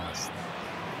organised.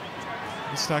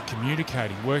 They start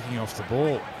communicating, working off the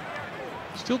ball.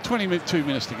 Still 22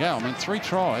 minutes to go. I mean, 3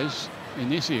 tries in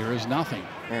this era is nothing.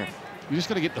 You just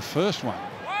got to get the first one.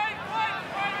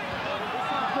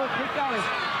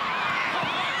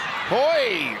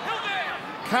 Hoy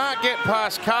can't get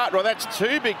past Cartwright. That's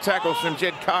 2 big tackles from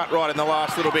Jed Cartwright in the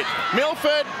last little bit.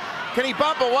 Milford, can he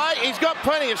bump away? He's got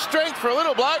plenty of strength for a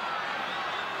little bloke.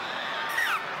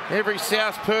 Every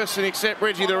South person except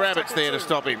Reggie the Rabbit's there to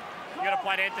stop him. You got to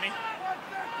play it, Anthony.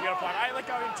 You got to play it. Hey, let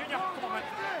go, Junior. Come on, mate.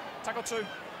 Tackle 2.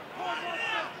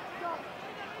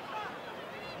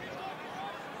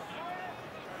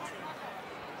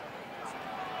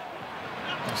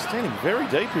 Standing very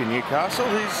deep in Newcastle.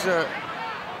 Here's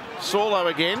Saulo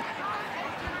again.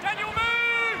 Daniel,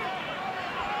 move!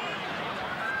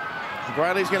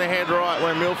 Brayley's going to head right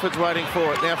when Milford's waiting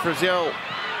for it. Now Frizzell.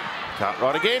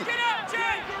 Cartwright again.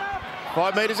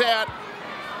 5 metres out.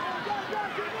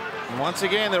 And once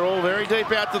again, they're all very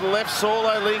deep out to the left.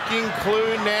 Saulo linking.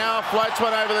 Clune now floats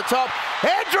one over the top.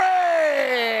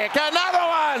 Hedrick! Another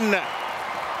one!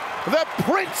 The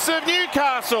Prince of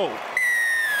Newcastle.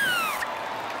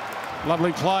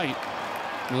 Lovely play.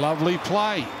 Lovely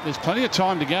play. There's plenty of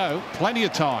time to go. Plenty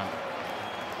of time.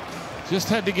 Just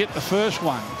had to get the first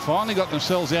one. Finally got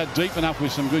themselves out deep enough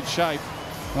with some good shape.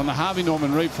 On the Harvey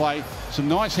Norman replay, some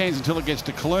nice hands until it gets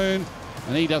to Clune,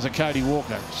 and he does a Cody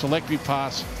Walker. Selective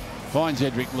pass, finds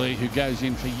Edric Lee, who goes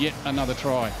in for yet another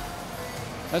try.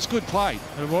 That's good play.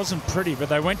 It wasn't pretty, but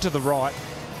they went to the right.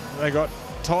 They got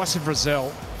Tyson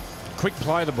Frizzell, quick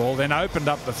play the ball, then opened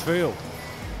up the field.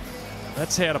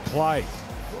 That's how to play.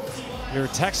 Your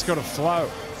attack's got to flow,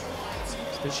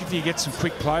 especially if you get some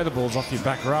quick play the balls off your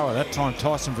back rower. That time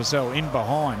Tyson Frizzell in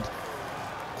behind,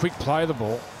 quick play the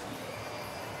ball.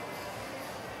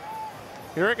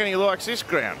 You reckon he likes this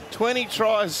ground? 20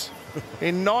 tries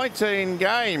in 19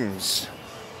 games.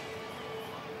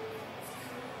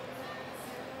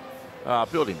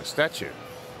 Build him a statue.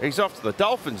 He's off to the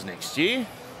Dolphins next year.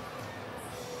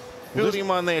 Build him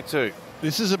one there too.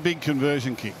 This is a big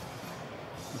conversion kick.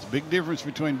 There's a big difference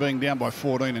between being down by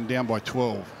 14 and down by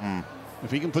 12.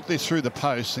 If he can put this through the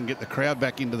posts and get the crowd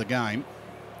back into the game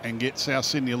and get South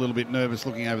Sydney a little bit nervous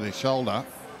looking over their shoulder,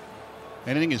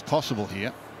 anything is possible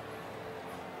here.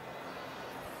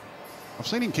 I've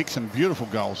seen him kick some beautiful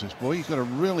goals, this boy. He's got a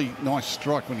really nice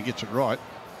strike when he gets it right.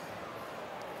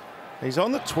 He's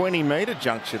on the 20-metre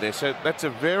juncture there, so that's a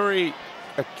very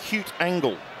acute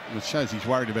angle. It shows he's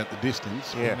worried about the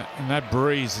distance. Yeah. And that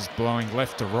breeze is blowing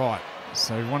left to right.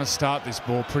 So you want to start this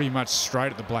ball pretty much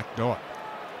straight at the black dot.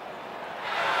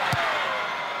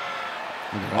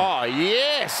 Oh,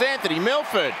 yes, Anthony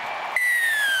Milford.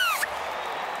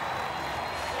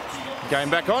 Going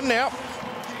back on now.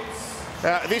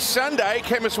 This Sunday,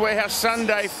 Chemist Warehouse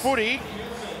Sunday footy,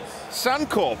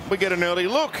 Suncorp. We get an early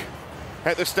look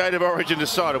at the State of Origin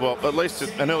decided. Well, at least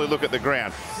an early look at the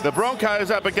ground. The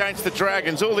Broncos up against the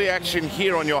Dragons. All the action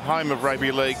here on your home of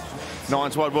Rugby League.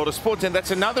 Nine's Wide World of Sports, and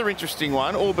that's another interesting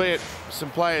one, albeit some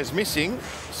players missing,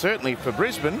 certainly for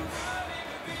Brisbane.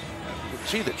 But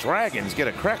gee, the Dragons get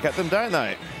a crack at them, don't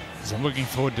they? So I'm looking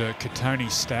forward to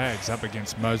Katoni Staggs up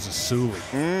against Moses Suli.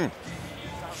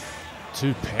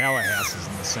 Two powerhouses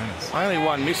in the centres. Only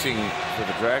one missing for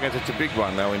the Dragons. It's a big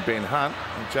one, though, in Ben Hunt.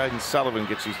 And Jaden Sullivan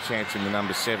gets his chance in the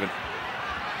number 7.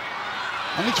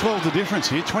 Only 12 the difference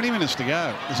here. 20 minutes to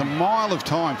go. There's a mile of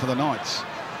time for the Knights.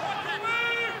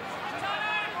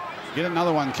 Get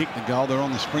another one, kick the goal. They're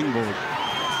on the springboard.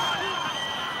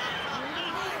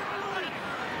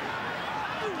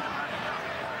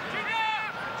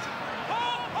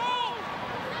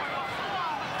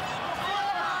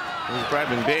 Here's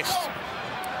Bradman Best.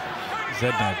 He's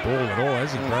had no ball at all,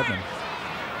 has he, Bradman?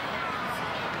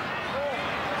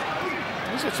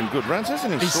 He's had some good runs,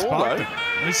 hasn't he? He's sparked him.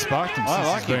 He's sparked him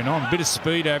since he's been on. A bit of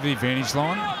speed over the advantage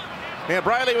line. Now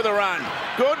Brayley with a run.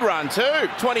 Good run too.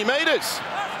 20 metres.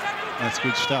 That's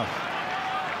good stuff.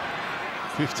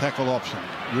 5th tackle option.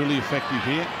 Really effective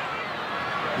here.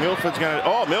 Milford's going to...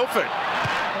 Oh, Milford.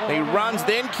 He runs,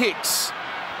 then kicks.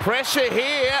 Pressure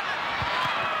here.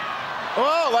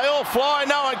 Oh, they all fly.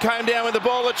 No one came down with the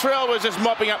ball. Latrell was just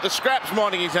mopping up the scraps,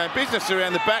 minding his own business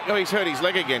around the back. Oh, he's hurt his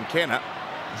leg again, Kenner.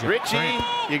 Richie,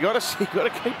 you got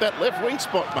to keep that left wing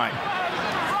spot, mate.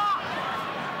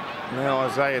 Now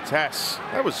Isaiah Tass.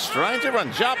 That was strange.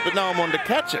 Everyone jumped, but no one wanted to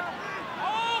catch it.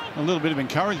 A little bit of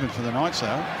encouragement for the Knights, though.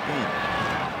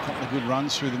 A couple of good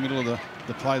runs through the middle of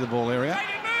the play the ball area.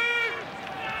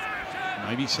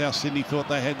 Maybe South Sydney thought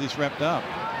they had this wrapped up.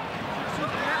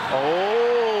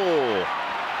 Oh,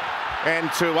 and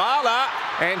Tuala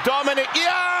and Dominic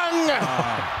Young.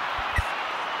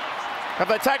 Have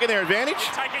they taken their advantage?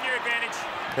 You've taken your advantage.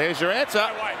 There's your answer.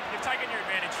 No way. You've taken your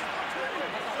advantage.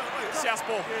 South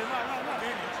ball.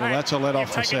 Well, that's a let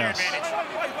off for South.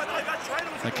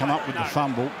 They come up with the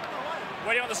fumble.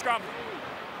 Where do you want the scrum?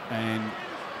 And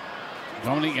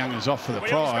Dominic Young is off for the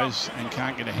prize and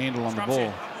can't get a handle on the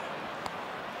ball.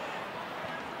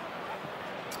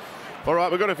 All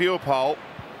right, we've got a viewer poll.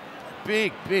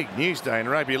 Big news day in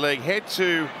Rugby League. Head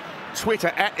to Twitter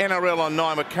at NRL on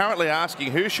 9. We're currently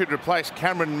asking who should replace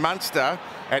Cameron Munster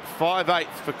at 5'8"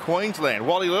 for Queensland.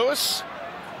 Wally Lewis?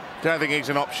 Don't think he's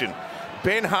an option.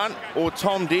 Ben Hunt or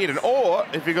Tom Dearden, or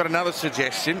if you've got another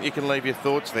suggestion, you can leave your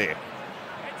thoughts there.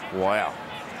 Wow,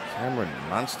 Cameron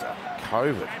Munster,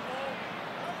 COVID.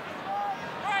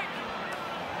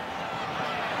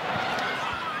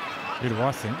 Who do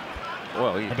I think?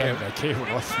 Well, I don't care what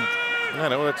I think.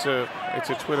 No, it's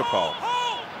a Twitter poll.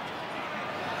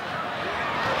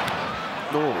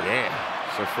 Oh yeah,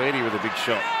 Safedi with a big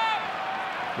shot.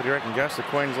 What do you reckon, Gus? The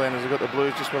Queenslanders have got the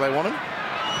Blues just where they want them?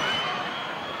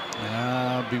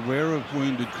 Beware of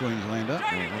wounded Queenslander.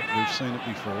 We've seen it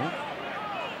before.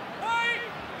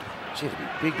 Gee, it'd be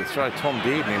big to throw Tom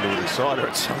Dearden into a decider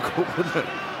at Suncorp, wouldn't it?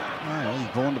 Well, he's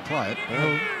born to play it.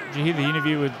 Well, did you hear the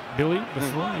interview with Billy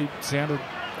before? He sounded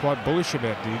quite bullish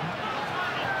about Dearden.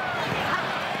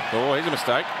 Oh, here's a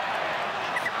mistake.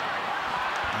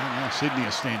 And now Sydney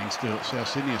are standing still. South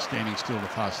Sydney are standing still to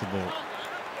pass the ball.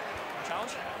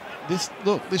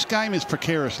 This game is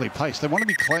precariously paced. They want to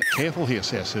be careful here,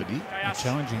 South Sydney. They're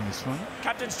challenging this one.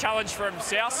 Captain's challenge from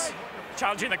South,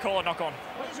 challenging the call at knock on.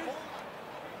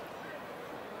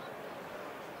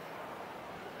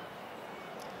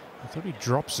 I thought he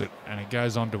drops it and it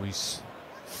goes onto his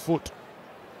foot.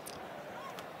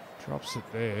 Drops it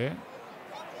there.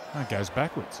 And it goes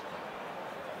backwards.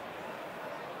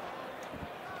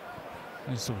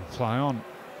 This will play on.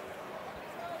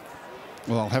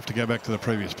 Well, I'll have to go back to the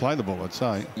previous play the ball, I'd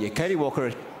say. Yeah, Cody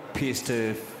Walker appears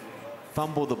to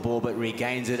fumble the ball but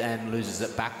regains it and loses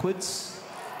it backwards.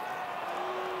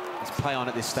 Let's play on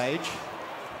at this stage.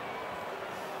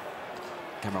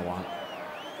 Camera 1.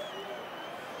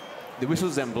 The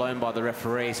whistle's then blown by the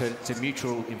referee, so it's a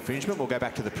mutual infringement. We'll go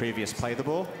back to the previous play the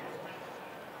ball.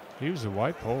 He was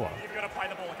away, Paula. You've got to play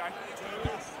the ball, okay?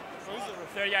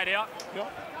 38 out.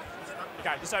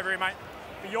 Okay, just over here, mate.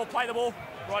 But you'll play the ball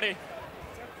right here.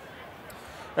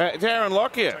 Darren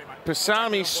Lockyer,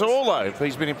 Pasami Saulo,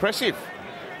 he's been impressive.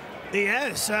 He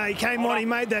has. He came on, he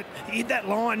hit that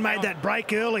line, made that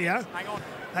break earlier.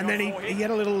 And then he had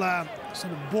a little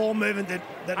sort of ball movement that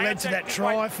led to that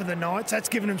try for the Knights. That's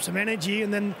given him some energy.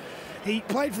 And then he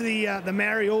played for the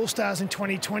Maori All-Stars in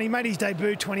 2020, made his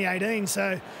debut 2018.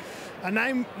 So a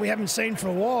name we haven't seen for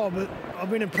a while, but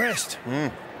I've been impressed.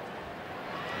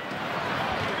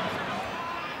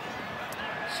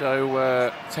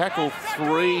 So tackle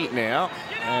 3 now,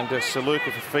 and Saluka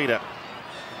Fafita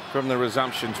from the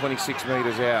resumption, 26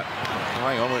 metres out. Oh,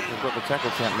 hang on, we've got the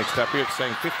tackle count mixed up here. It's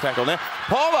saying 5th tackle now.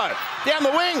 Paulo down the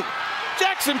wing.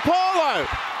 Jackson Paulo.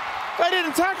 They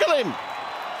didn't tackle him.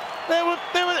 There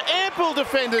were ample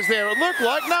defenders there. It looked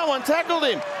like no one tackled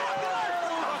him.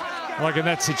 Like in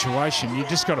that situation, you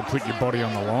just got to put your body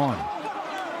on the line.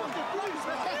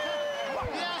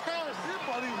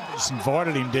 Just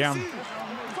invited him down.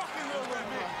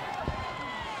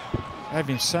 Gave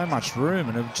him so much room,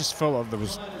 and it just felt like there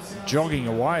was jogging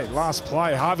away. Last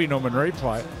play, Harvey Norman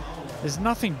replay. There's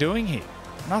nothing doing here.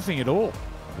 Nothing at all.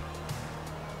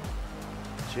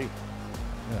 Gee.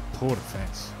 Yeah, poor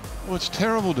defence. Well, it's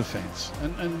terrible defence,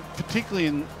 and particularly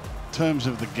in terms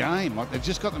of the game. Like, they've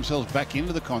just got themselves back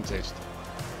into the contest.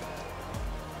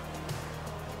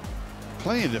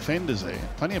 Plenty of defenders there.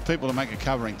 Plenty of people to make a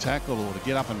covering tackle or to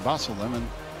get up and bustle them. And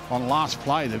on last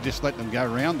play, they've just let them go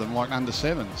around them like under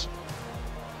 7s.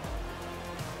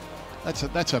 That's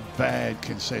a bad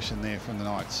concession there from the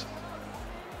Knights.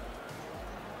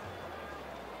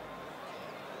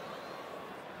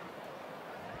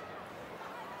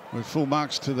 With full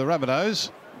marks to the Rabbitohs.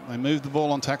 They moved the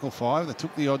ball on tackle 5. They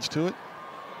took the odds to it.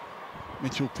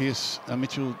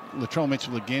 Latrell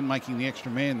Mitchell again making the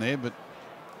extra man there, but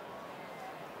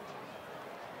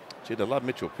gee, they love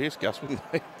Mitchell Pearce, Gus, wouldn't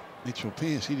they? Mitchell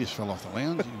Pearce, he just fell off the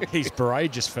lounge. His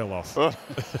beret just fell off.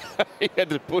 He had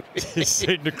to put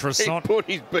the croissant. He put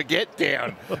his baguette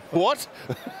down. What?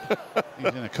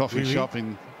 He's in a coffee shop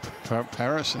in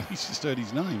Paris and he's just heard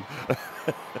his name.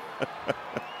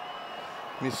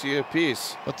 Monsieur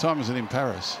Pearce. What time is it in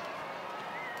Paris?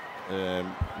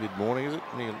 Mid-morning, is it?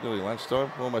 Nearly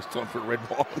lunchtime. Almost time for a red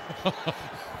wine.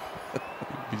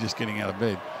 You're just getting out of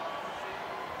bed.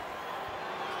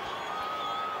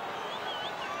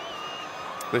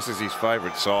 This is his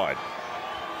favourite side.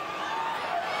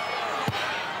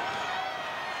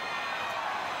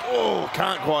 Oh,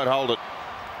 can't quite hold it.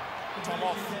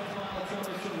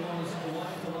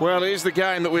 Well, here's the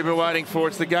game that we've been waiting for.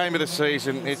 It's the game of the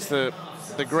season. It's the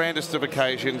grandest of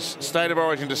occasions. State of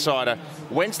Origin decider.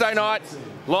 Wednesday night,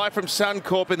 live from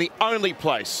Suncorp, in the only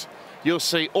place you'll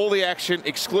see all the action,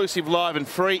 exclusive, live and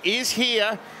free, is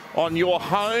here on your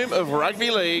home of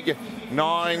rugby league,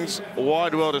 Nine's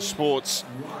Wide World of Sports.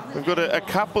 We've got a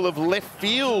couple of left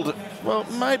field, well,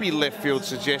 maybe left field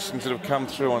suggestions that have come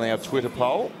through on our Twitter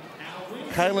poll.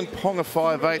 Kalen Ponga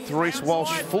 5'8", Reece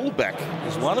Walsh fullback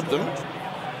is one of them.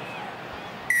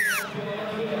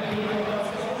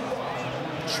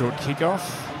 Short kickoff.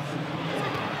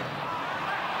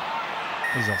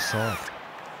 He's offside.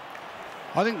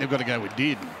 I think they've got to go with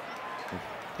Dearden.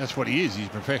 That's what he is. He's a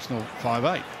professional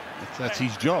 5'8". That's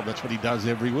his job. That's what he does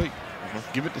every week.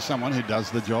 Give it to someone who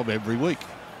does the job every week.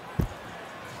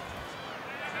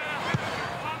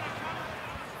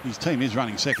 His team is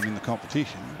running second in the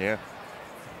competition. Yeah.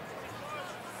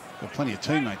 Got plenty of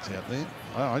teammates out there.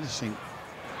 I just think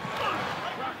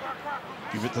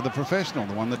give it to the professional,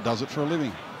 the one that does it for a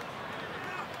living.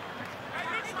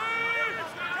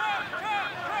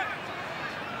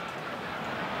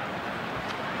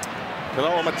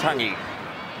 Kaloa Matangi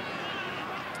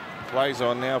plays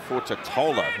on now for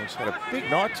Totola, who's had a big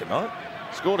night tonight.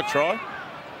 Scored a try.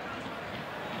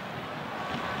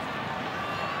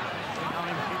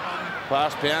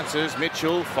 Pass bounces,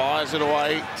 Mitchell fires it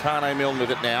away. Tane Milne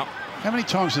with it now. How many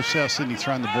times have South Sydney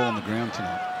thrown the ball on the ground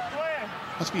tonight?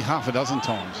 Must be half a dozen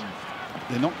times.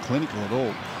 They're not clinical at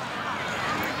all.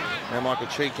 Now Michael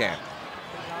Cheekamp.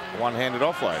 One-handed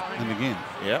offload. And again.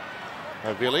 Yep.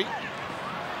 O'Billy.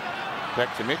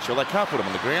 Back to Mitchell. They can't put him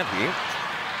on the ground here.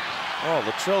 Oh,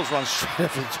 Latrell's run straight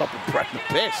over the top of Braden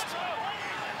Best.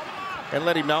 And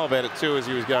let him know about it too as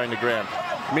he was going to ground.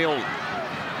 Milne.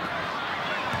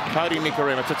 Cody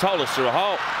Nikorima. Totola's through a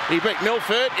hole. He beat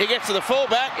Milford. He gets to the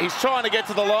fullback. He's trying to get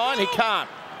to the line. He can't.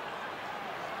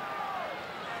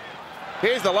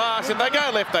 Here's the last. If they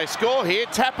go left, they score here.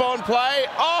 Tap on play.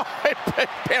 Oh, it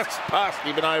bounced past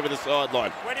him and over the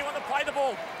sideline. Where do you want to play the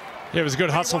ball? Yeah, it was a good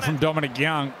hustle from Dominic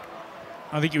Young.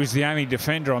 I think he was the only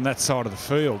defender on that side of the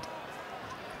field.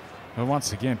 But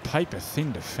once again,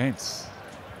 paper-thin defence.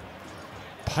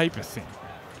 Paper-thin.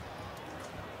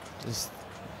 Just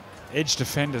edge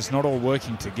defenders not all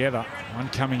working together. One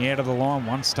coming out of the line,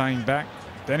 one staying back.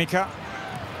 Danica.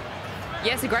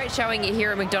 Yes, a great showing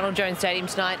here at McDonald Jones Stadium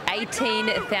tonight.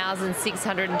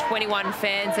 18,621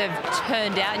 fans have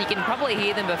turned out, and you can probably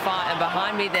hear them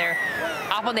behind me. They're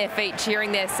up on their feet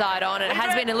cheering their side on. It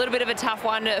has been a little bit of a tough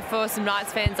one for some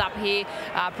Knights fans up here.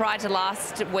 Prior to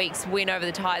last week's win over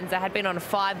the Titans, they had been on a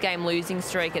 5-game losing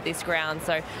streak at this ground.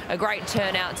 So a great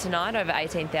turnout tonight, over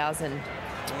 18,000.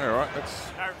 All right,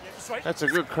 that's a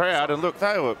good crowd. And look,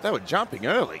 they were jumping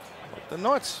early. The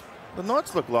Knights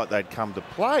looked like they'd come to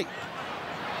play.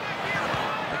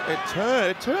 It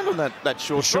turned on that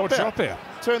short drop out.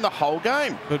 Turned the whole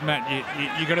game. But Matt,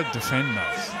 you got to defend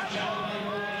those.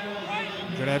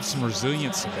 You got to have some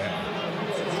resilience about it.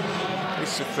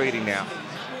 It's Safidi now.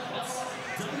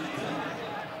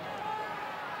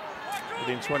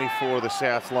 Within 24 of the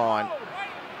south line.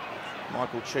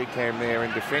 Michael Cheekham there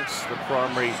in defence, the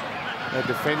primary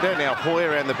defender. Now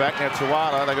Hoyer around the back. Now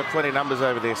Tuala. They've got plenty of numbers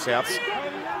over there, Souths.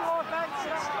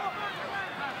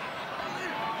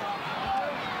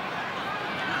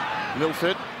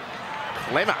 Milford.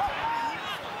 Clemmer.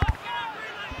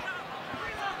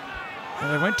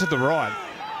 Well, they went to the right.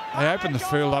 They opened the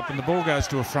field up and the ball goes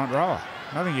to a front rower.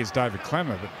 I think it's David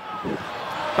Clemmer, but...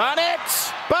 Barnett!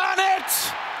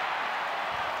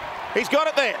 He's got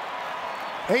it there.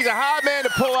 He's a hard man to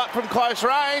pull up from close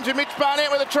range, and Mitch Barnett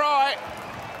with a try.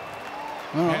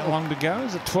 How long to go?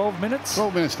 Is it 12 minutes?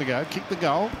 12 minutes to go. Kick the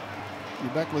goal.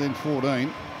 You're back within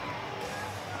 14.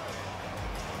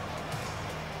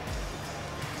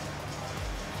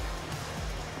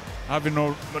 Over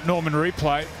Norman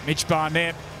replay. Mitch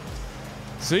Barnett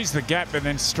sees the gap and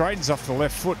then straightens off the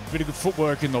left foot. Bit of good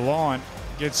footwork in the line.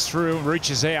 Gets through and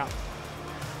reaches out.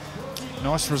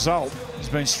 Nice result. He's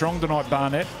been strong tonight,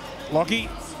 Barnett. Lockie.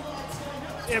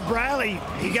 Yeah, Brayley,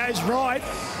 he goes right,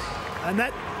 and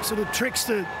that sort of tricks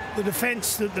the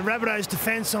defence, the Rabbitohs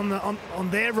defence on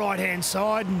their right-hand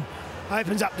side, and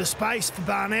opens up the space for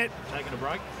Barnett. Taking a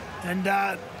break. And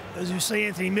as you see,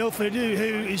 Anthony Milford, who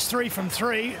is 3 from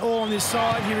 3, all on this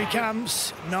side. Here he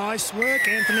comes. Nice work,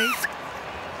 Anthony.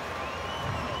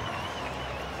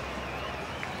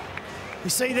 You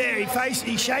see there, he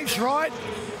shapes right,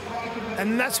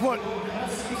 and that's what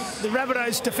the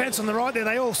Rabbitohs defence on the right there,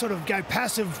 they all sort of go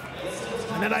passive,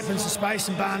 and that opens the space,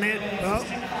 and Barnett, well,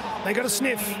 they got a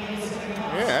sniff.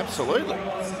 Yeah, absolutely.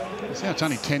 See how it's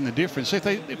only 10 the difference. If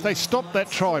they stopped that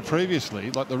try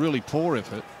previously, like the really poor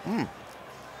effort,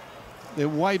 they're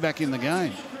way back in the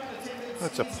game.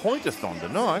 That's a point-a-thon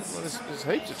tonight. Well, there's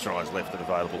heaps of tries left and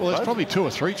available. Well, there's probably 2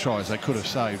 or 3 tries they could have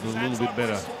saved with a little bit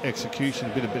better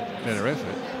execution, a bit better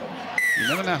effort. You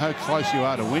never know how close you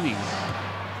are to winning.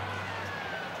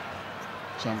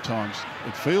 Sometimes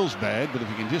it feels bad, but if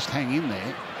you can just hang in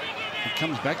there, it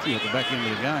comes back to you at the back end of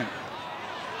the game.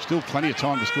 Still plenty of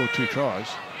time to score 2 tries.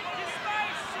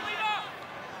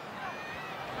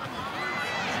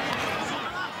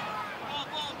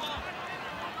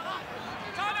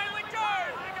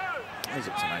 He's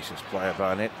a tenacious player,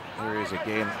 Barnett. Here he is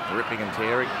again, ripping and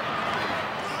tearing.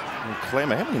 And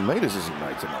Clemmer, how many metres has he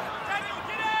made tonight?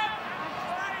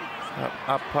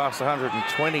 Up past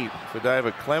 120 for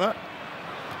David Clemmer.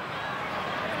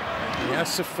 Now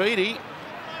Safidi.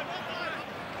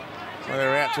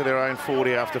 They're out to their own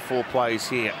 40 after 4 plays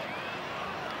here.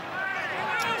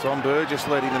 Tom Burgess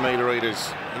leading the meter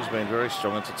eaters. He's been very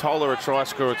strong. And Totola a try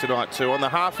scorer tonight too. On the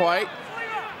halfway,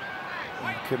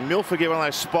 can Milford get one of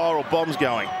those spiral bombs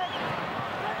going?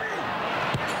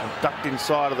 And ducked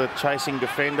inside of the chasing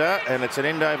defender, and it's an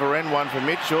end over end one for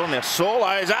Mitchell. Now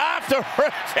Saulo's after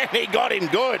it, and he got him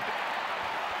good.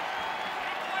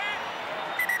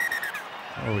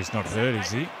 Oh, he's not hurt, is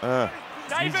he? David,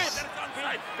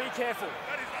 be careful.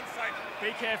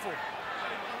 Be careful.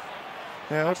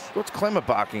 Now, what's Clemmer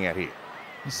barking at here?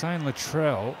 He's saying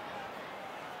Latrell.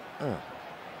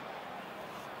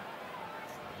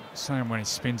 Saying when he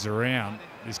spins around,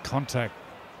 there's contact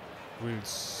with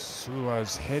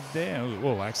Sulo's head there.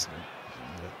 All accident.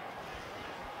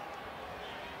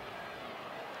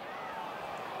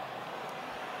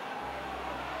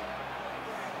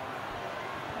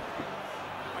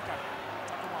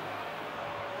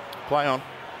 Play on.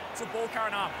 It's a ball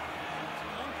current arm.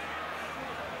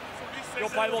 You'll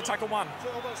play the ball, tackle 1.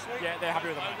 Yeah, they're happy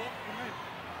with it.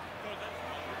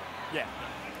 Yeah.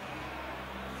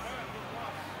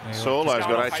 Saulo's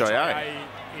got HIA.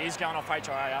 He's going off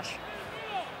HIA, Ash.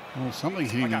 Well, something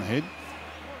hit him in the head.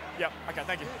 Yep, okay,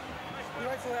 thank you.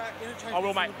 I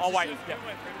will, mate. I'll wait. Yeah.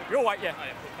 You'll wait, yeah.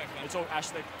 It's all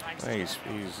Ashley. Thanks.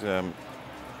 He's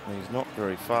not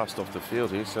very fast off the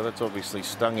field here, so that's obviously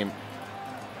stung him.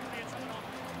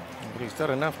 But he's done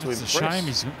enough to impress. It's a shame.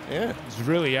 He's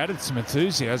really added some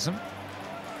enthusiasm.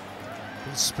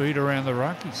 Bit of speed around the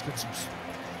ruck. He's got some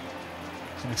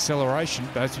acceleration,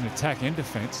 both in attack and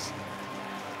defence.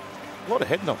 A lot of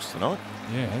head knocks tonight.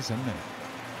 Yeah, hasn't there?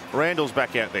 Randall's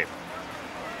back out there.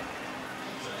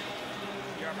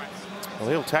 Well,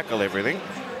 he'll tackle everything.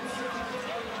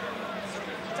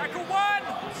 Tackle one.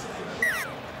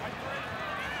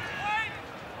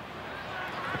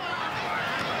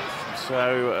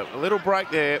 So a little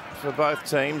break there for both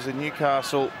teams, and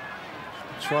Newcastle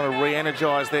trying to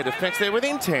re-energise their defence. They're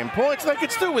within 10 points. They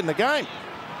could still win the game.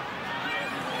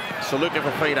 So look at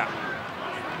the feeder.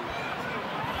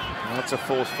 That's a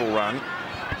forceful run.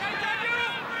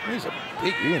 He's a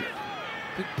big unit.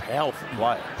 Big, powerful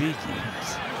player. Big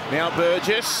unit. Now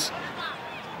Burgess.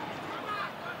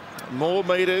 More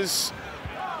metres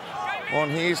on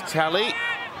his tally.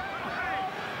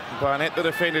 Barnett, the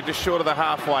defender, just short of the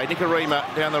halfway. Nikarima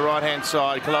down the right-hand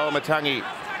side. Kaloa Matangi.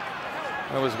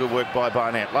 That was good work by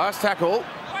Barnett. Last tackle.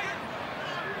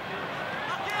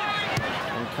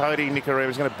 And Cody Nikarima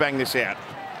is going to bang this out.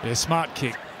 Yeah, smart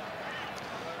kick.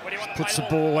 Puts the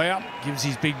ball out, gives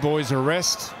his big boys a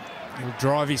rest. He'll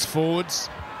drive his forwards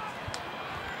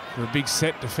for a big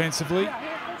set defensively.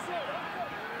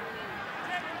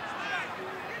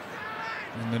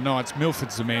 And the Knights,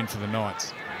 Milford's the man for the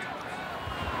Knights.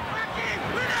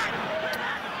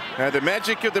 Now, the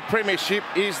magic of the Premiership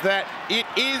is that it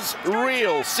is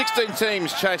real. 16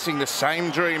 teams chasing the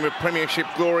same dream of Premiership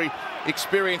glory.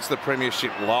 Experience the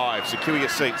Premiership live. Secure your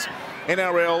seats.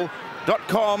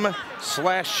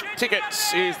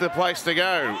 NRL.com/tickets is the place to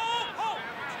go.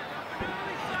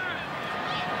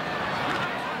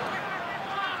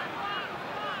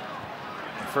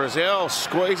 Frizzell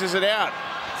squeezes it out.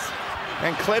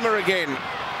 And Clemmer again.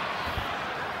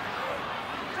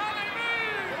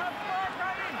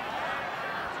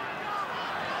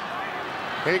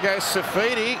 Here goes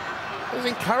Safidi. There's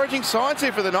encouraging signs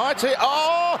here for the Knights here.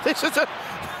 Oh,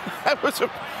 that was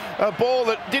a ball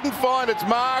that didn't find its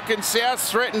mark, and South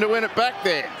threatened to win it back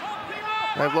there.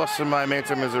 They've lost some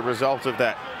momentum as a result of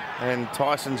that. And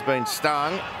Tyson's been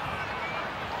stung.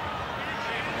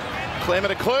 Clemmer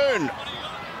to Clune.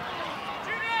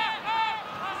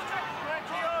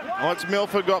 What's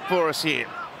Milford got for us here?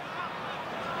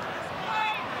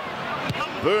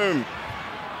 Boom.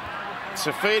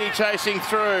 Safidi chasing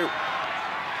through.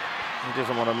 He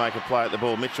doesn't want to make a play at the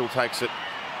ball. Mitchell takes it.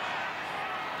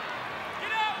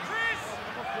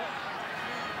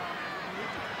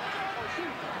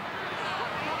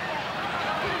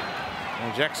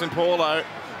 And Jackson Paulo.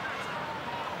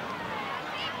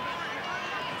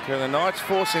 Can the Knights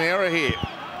force an error here?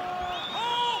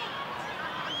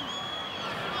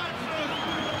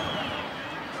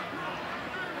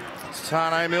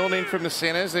 Tane Milne in from the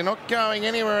centres. They're not going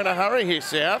anywhere in a hurry here,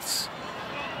 Souths.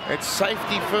 It's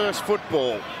safety first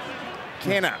football.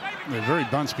 Kenner. They're very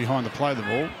bunched behind the play of the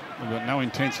ball. They've got no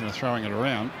intention of throwing it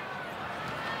around.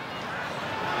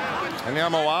 And now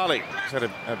Moali. He's had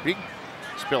a big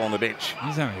spell on the bench.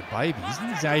 He's only a baby, isn't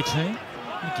he? He's 18.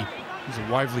 I think he's at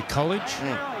Waverley College.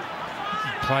 He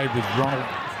played with Ronald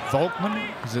Volkman.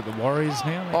 He's at the Warriors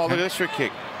now. Oh, look at this free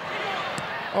kick.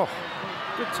 Oh,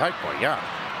 good take by Young.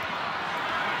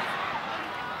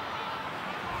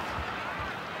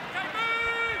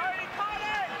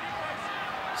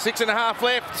 6.5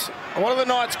 left. What have the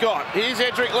Knights got? Here's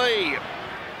Edric Lee.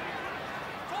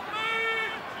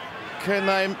 Can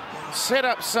they set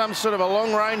up some sort of a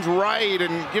long-range raid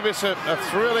and give us a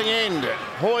thrilling end?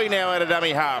 Hoy now at a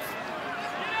dummy half.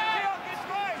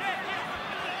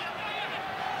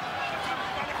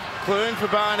 Clune for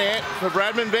Barnett, for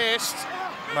Bradman Best.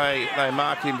 They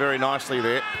mark him very nicely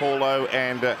there. Paulo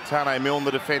and Tane Milne,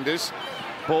 the defenders.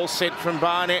 Ball sent from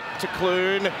Barnett to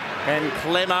Clune, and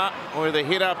Clemmer with a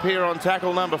hit up here on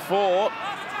tackle number 4.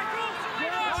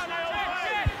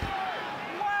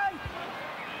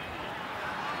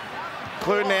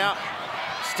 Clune now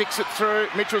sticks it through.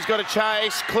 Mitchell's got a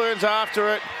chase. Clune's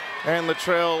after it, and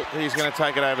Latrell, he's going to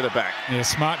take it over the back. Yeah,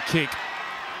 smart kick.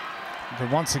 But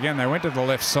once again, they went to the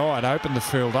left side, opened the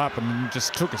field up, and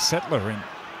just took a settler in.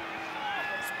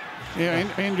 Yeah, and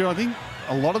Andrew, I think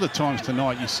a lot of the times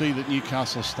tonight you see that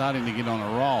Newcastle's starting to get on a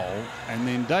roll, and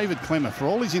then David Clemmer, for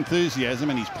all his enthusiasm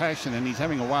and his passion, and he's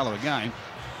having a whale of a game,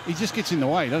 he just gets in the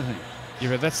way, doesn't he? Yeah,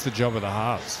 but that's the job of the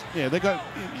halves. Yeah,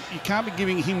 you can't be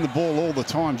giving him the ball all the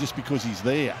time just because he's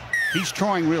there. He's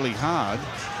trying really hard,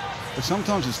 but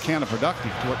sometimes it's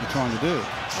counterproductive to what you're trying to do.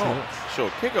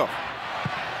 Short kick-off.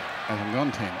 Hasn't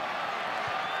gone 10.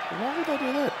 Why would they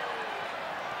do that?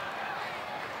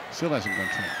 Still hasn't gone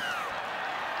 10.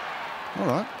 All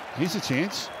right, here's a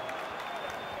chance.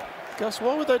 Gus,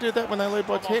 why would they do that when they lead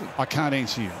by 10? I can't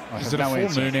answer you. Is it a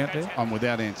full moon out there? I'm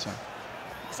without answer.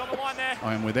 It's on the line there.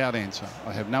 I am without answer.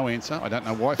 I have no answer. I don't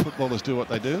know why footballers do what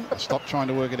they do. I stopped trying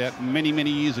to work it out many, many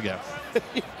years ago.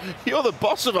 You're the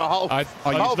boss of a whole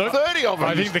 30 of them.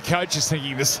 I think the coach is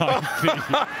thinking the same thing.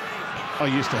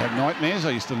 I used to have nightmares.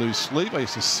 I used to lose sleep. I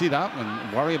used to sit up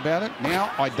and worry about it.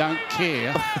 Now I don't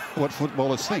care what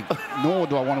footballers think, nor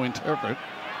do I want to interpret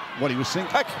what he was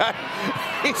thinking. Okay,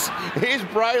 here's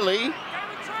Brayley.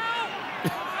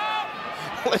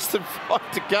 Less than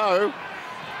 5 to go.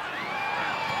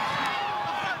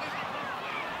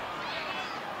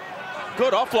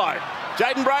 Good offload.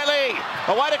 Jaden Brayley,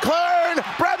 away to Clune.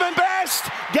 Bradman Best,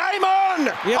 game on.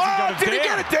 Did he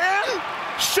get it down?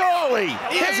 Surely.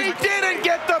 He didn't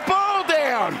get the ball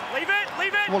down. Leave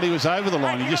it. Well, he was over the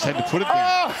line. He just had to put it down.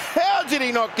 Oh, how did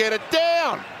he not get it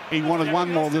down? He wanted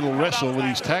one more little wrestle with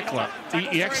his tackler.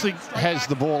 He actually has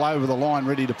the ball over the line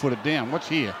ready to put it down. Watch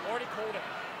here.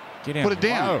 Put it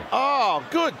down. Oh,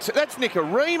 good. That's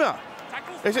Nicarima.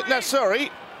 Is it? No,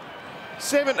 sorry.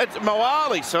 It's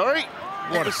Moali, sorry.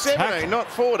 It was 17, not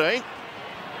 14.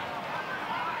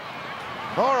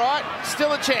 All right,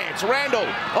 still a chance. Randall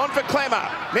on for Clemmer.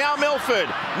 Now Milford.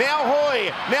 Now Hoy.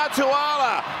 Now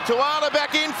Tuala. Tuala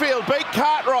back infield. Beat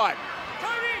Cartwright.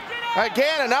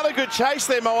 Again, another good chase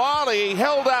there, Moali. He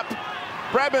held up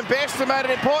Bradman Best and made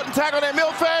an important tackle there.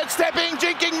 Milford stepping,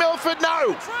 jinking Milford.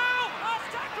 No.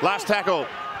 Last tackle.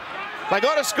 They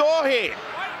got to score here.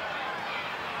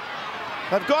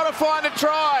 They've got to find a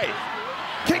try.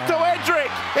 Kick to Edric.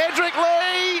 Edric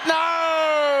Lee.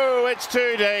 No, it's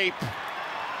too deep.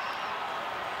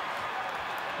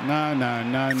 No.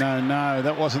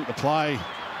 That wasn't the play.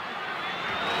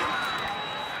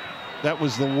 That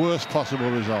was the worst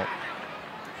possible result.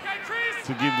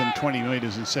 To give them 20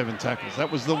 metres and 7 tackles.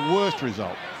 That was the worst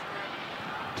result.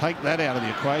 Take that out of the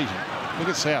equation. Look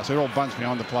at South. They're all bunched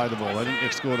behind to play the ball. They didn't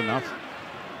get scored enough.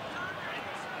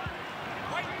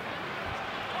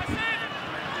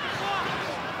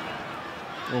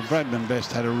 Well, Bradman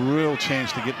Best had a real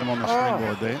chance to get them on the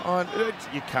springboard there.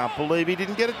 You can't believe he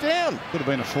didn't get it down. Could have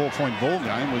been a 4-point ball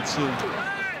game with still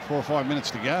 4 or 5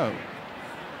 minutes to go.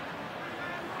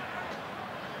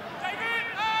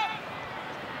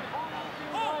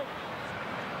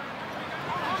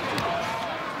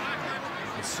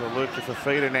 Salute to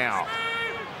Fafita now.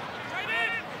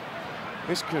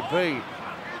 This could be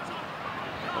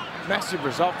a massive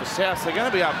result for South. They're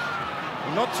going to be up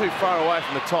not too far away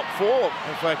from the top 4,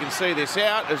 if they can see this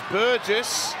out, as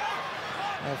Burgess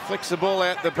flicks the ball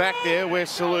out the back there where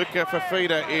Saluka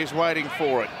Fafita is waiting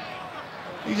for it.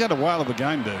 He's had a whale of a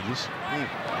game, Burgess.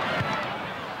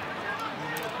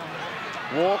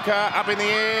 Walker up in the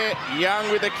air,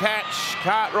 Young with the catch,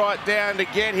 Cartwright down to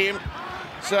get him.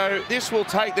 So this will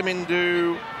take them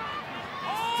into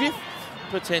 5th,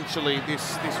 potentially,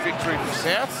 this victory for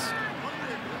South.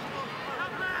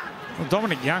 Well,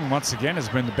 Dominic Young, once again, has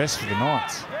been the best for the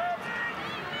Knights.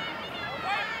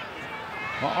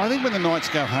 Well, I think when the Knights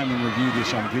go home and review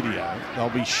this on video, they'll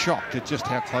be shocked at just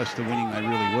how close to winning they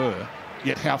really were,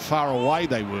 yet how far away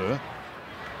they were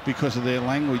because of their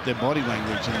language, their body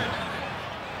language, and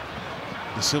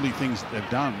the silly things that they've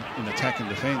done in attack and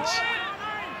defence.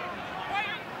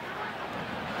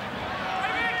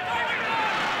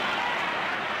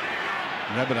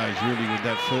 Rabbitohs really with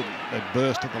that foot, that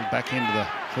burst at the back end of the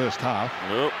first half.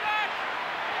 Well,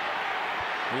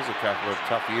 here's a couple of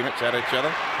tough units at each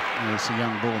other. There's the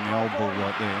young bull and the old bull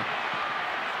right there.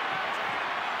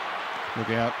 Look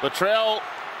out. Latrell.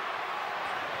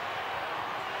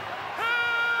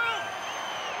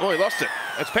 Oh, he lost it.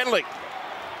 It's penalty.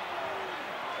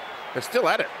 They're still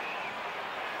at it.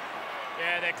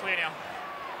 Yeah, they're clear now.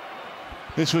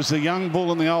 This was the young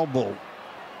bull and the old bull.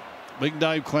 Big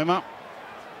Dave Clemmer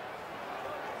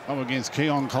up against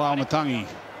Keon Kalamatangi,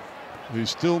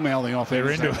 who's still mouthing off. They're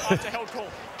into it.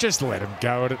 Just let him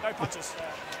go at it. No punches.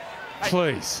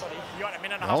 Please.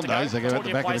 The old days, they go at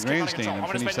the back of the grandstand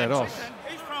and finish that off.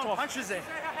 Punches there.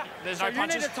 There's no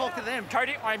punches. You need to talk to them.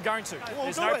 Cody, I'm going to.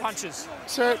 There's no punches.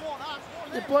 So,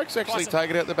 the blokes actually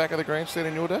take it out the back of the grandstand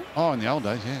in your day? Oh, in the old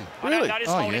days, yeah. Really?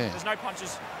 Oh, yeah. There's no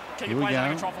punches. Here we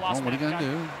go. Oh, what are you going to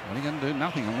do? What are you going to do?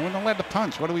 Nothing. We're not allowed to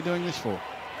punch. What are we doing this for?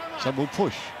 So we'll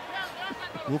push.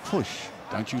 We'll push.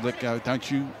 Don't you let go.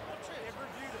 Don't you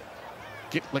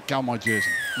let go of my jersey.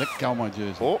 Let go of my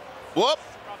jersey. Oh, whoop.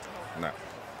 No.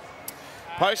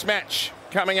 Post-match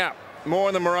coming up. More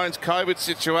on the Maroons' COVID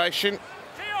situation.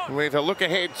 With a look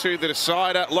ahead to the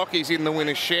decider. Lockie's in the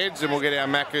winner's sheds, and we'll get our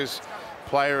Macca's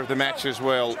player of the match as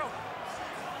well.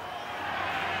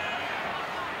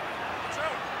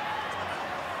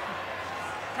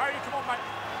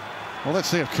 Well, let's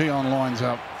see if Keon lines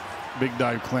up Big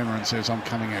Dave Clemmer and says, I'm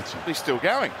coming at you. He's still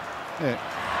going. Yeah.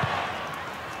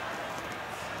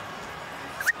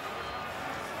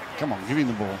 Come on, give him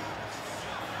the ball.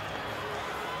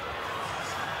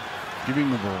 Give him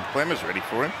the ball. Clemmer's ready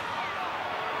for him.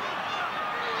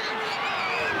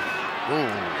 Oh,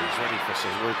 he's ready for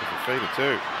Suzuka for feeder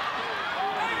too.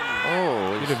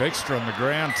 Oh, bit of extra on the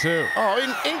ground too. Oh,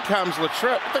 in comes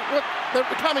Latrell. They're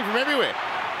coming from everywhere.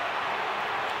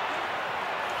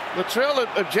 Latrell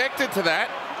objected to that,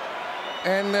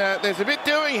 and there's a bit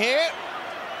doing here.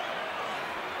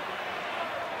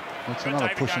 That's another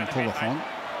push and pull off on.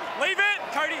 Leave it,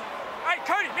 Cody. Hey,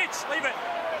 Cody, Mitch, leave it.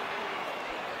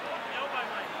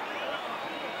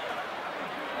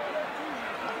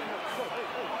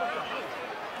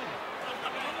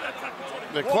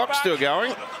 The clock's still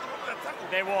going.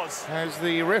 There was. Has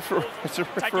the referee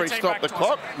stopped the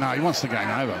clock? No, he wants the game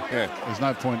over. Yeah. There's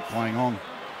no point playing on.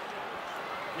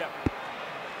 Yep.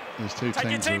 There's two Take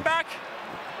your teams team back.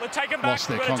 Let's take them back. lost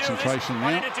their concentration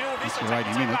now. It's for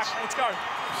 80 minutes. Let's go.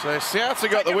 So Souths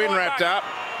have got the win wrapped up.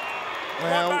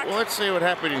 Well, let's see what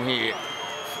happened in here.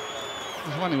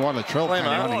 There's wondering why Latrell came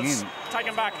running in. Take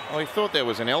him back. Oh, he thought there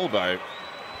was an elbow.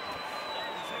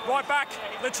 Right back.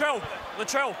 Latrell.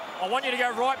 Latrell, I want you to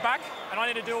go right back, and I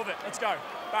need to deal with it. Let's go.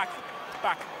 Back.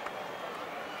 Back.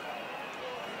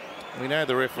 We know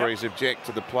the referees object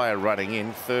to the player running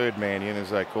in, third man in as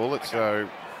they call it, so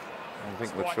I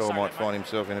think Latrell might find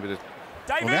himself in a bit of...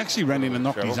 Well, he actually ran in and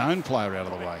knocked his own player out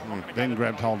of the way, then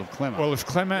grabbed hold of Clemmer. Well, if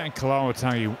Clemmer and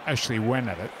Koloamatangi actually went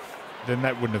at it, then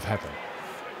that wouldn't have happened.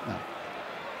 No.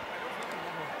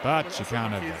 But you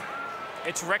can't have that.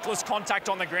 It's reckless contact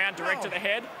on the ground, direct to the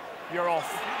head. You're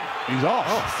off. He's off.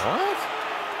 What?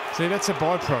 See, that's a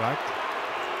byproduct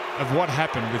of what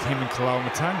happened with him and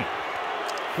Koloamatangi.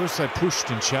 Of course, they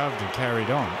pushed and shoved and carried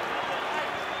on.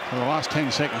 For the last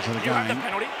 10 seconds of the game,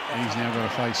 penalty. he's now got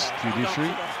to face judiciary.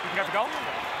 You can go for goal.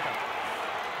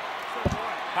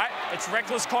 Hey, it's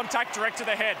reckless contact direct to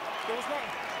the head.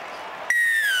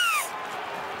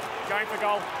 Going for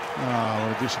goal. Oh,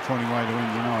 what a disappointing way to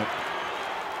end your night.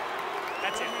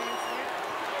 That's it.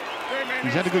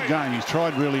 He's had a good game. He's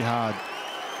tried really hard.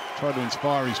 Tried to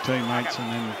inspire his teammates and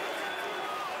then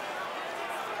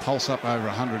pulse up over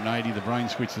 180. The brain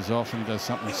switches off and he does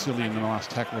something silly in the last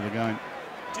tackle of the game.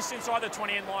 Just inside the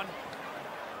 20-in line.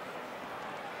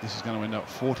 This is going to end up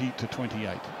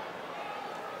 40-28.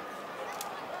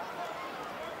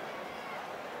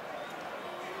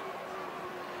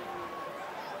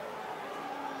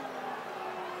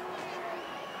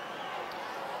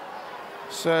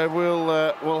 So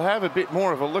we'll have a bit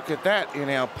more of a look at that in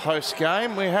our post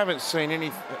game. We haven't seen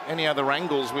any other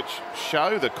angles which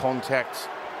show the contact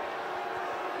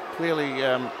clearly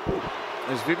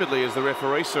as vividly as the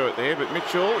referee saw it there. But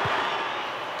Mitchell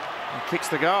kicks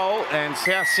the goal, and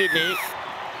South Sydney.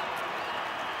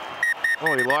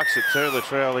 Oh, he likes it too,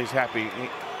 Latrell. He's happy.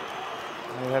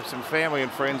 He'll have some family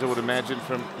and friends, I would imagine,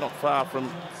 from not far from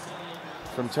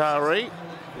Taree,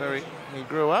 where he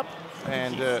grew up.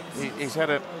 And he's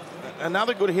had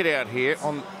another good hit out here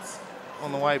on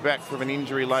the way back from an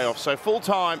injury layoff. So full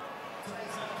time,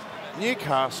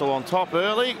 Newcastle on top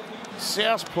early.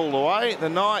 South pulled away. The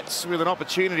Knights with an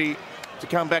opportunity to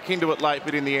come back into it late,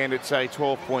 but in the end it's a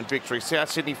 12-point victory.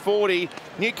 South Sydney 40,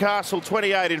 Newcastle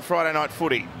 28 in Friday night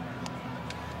footy.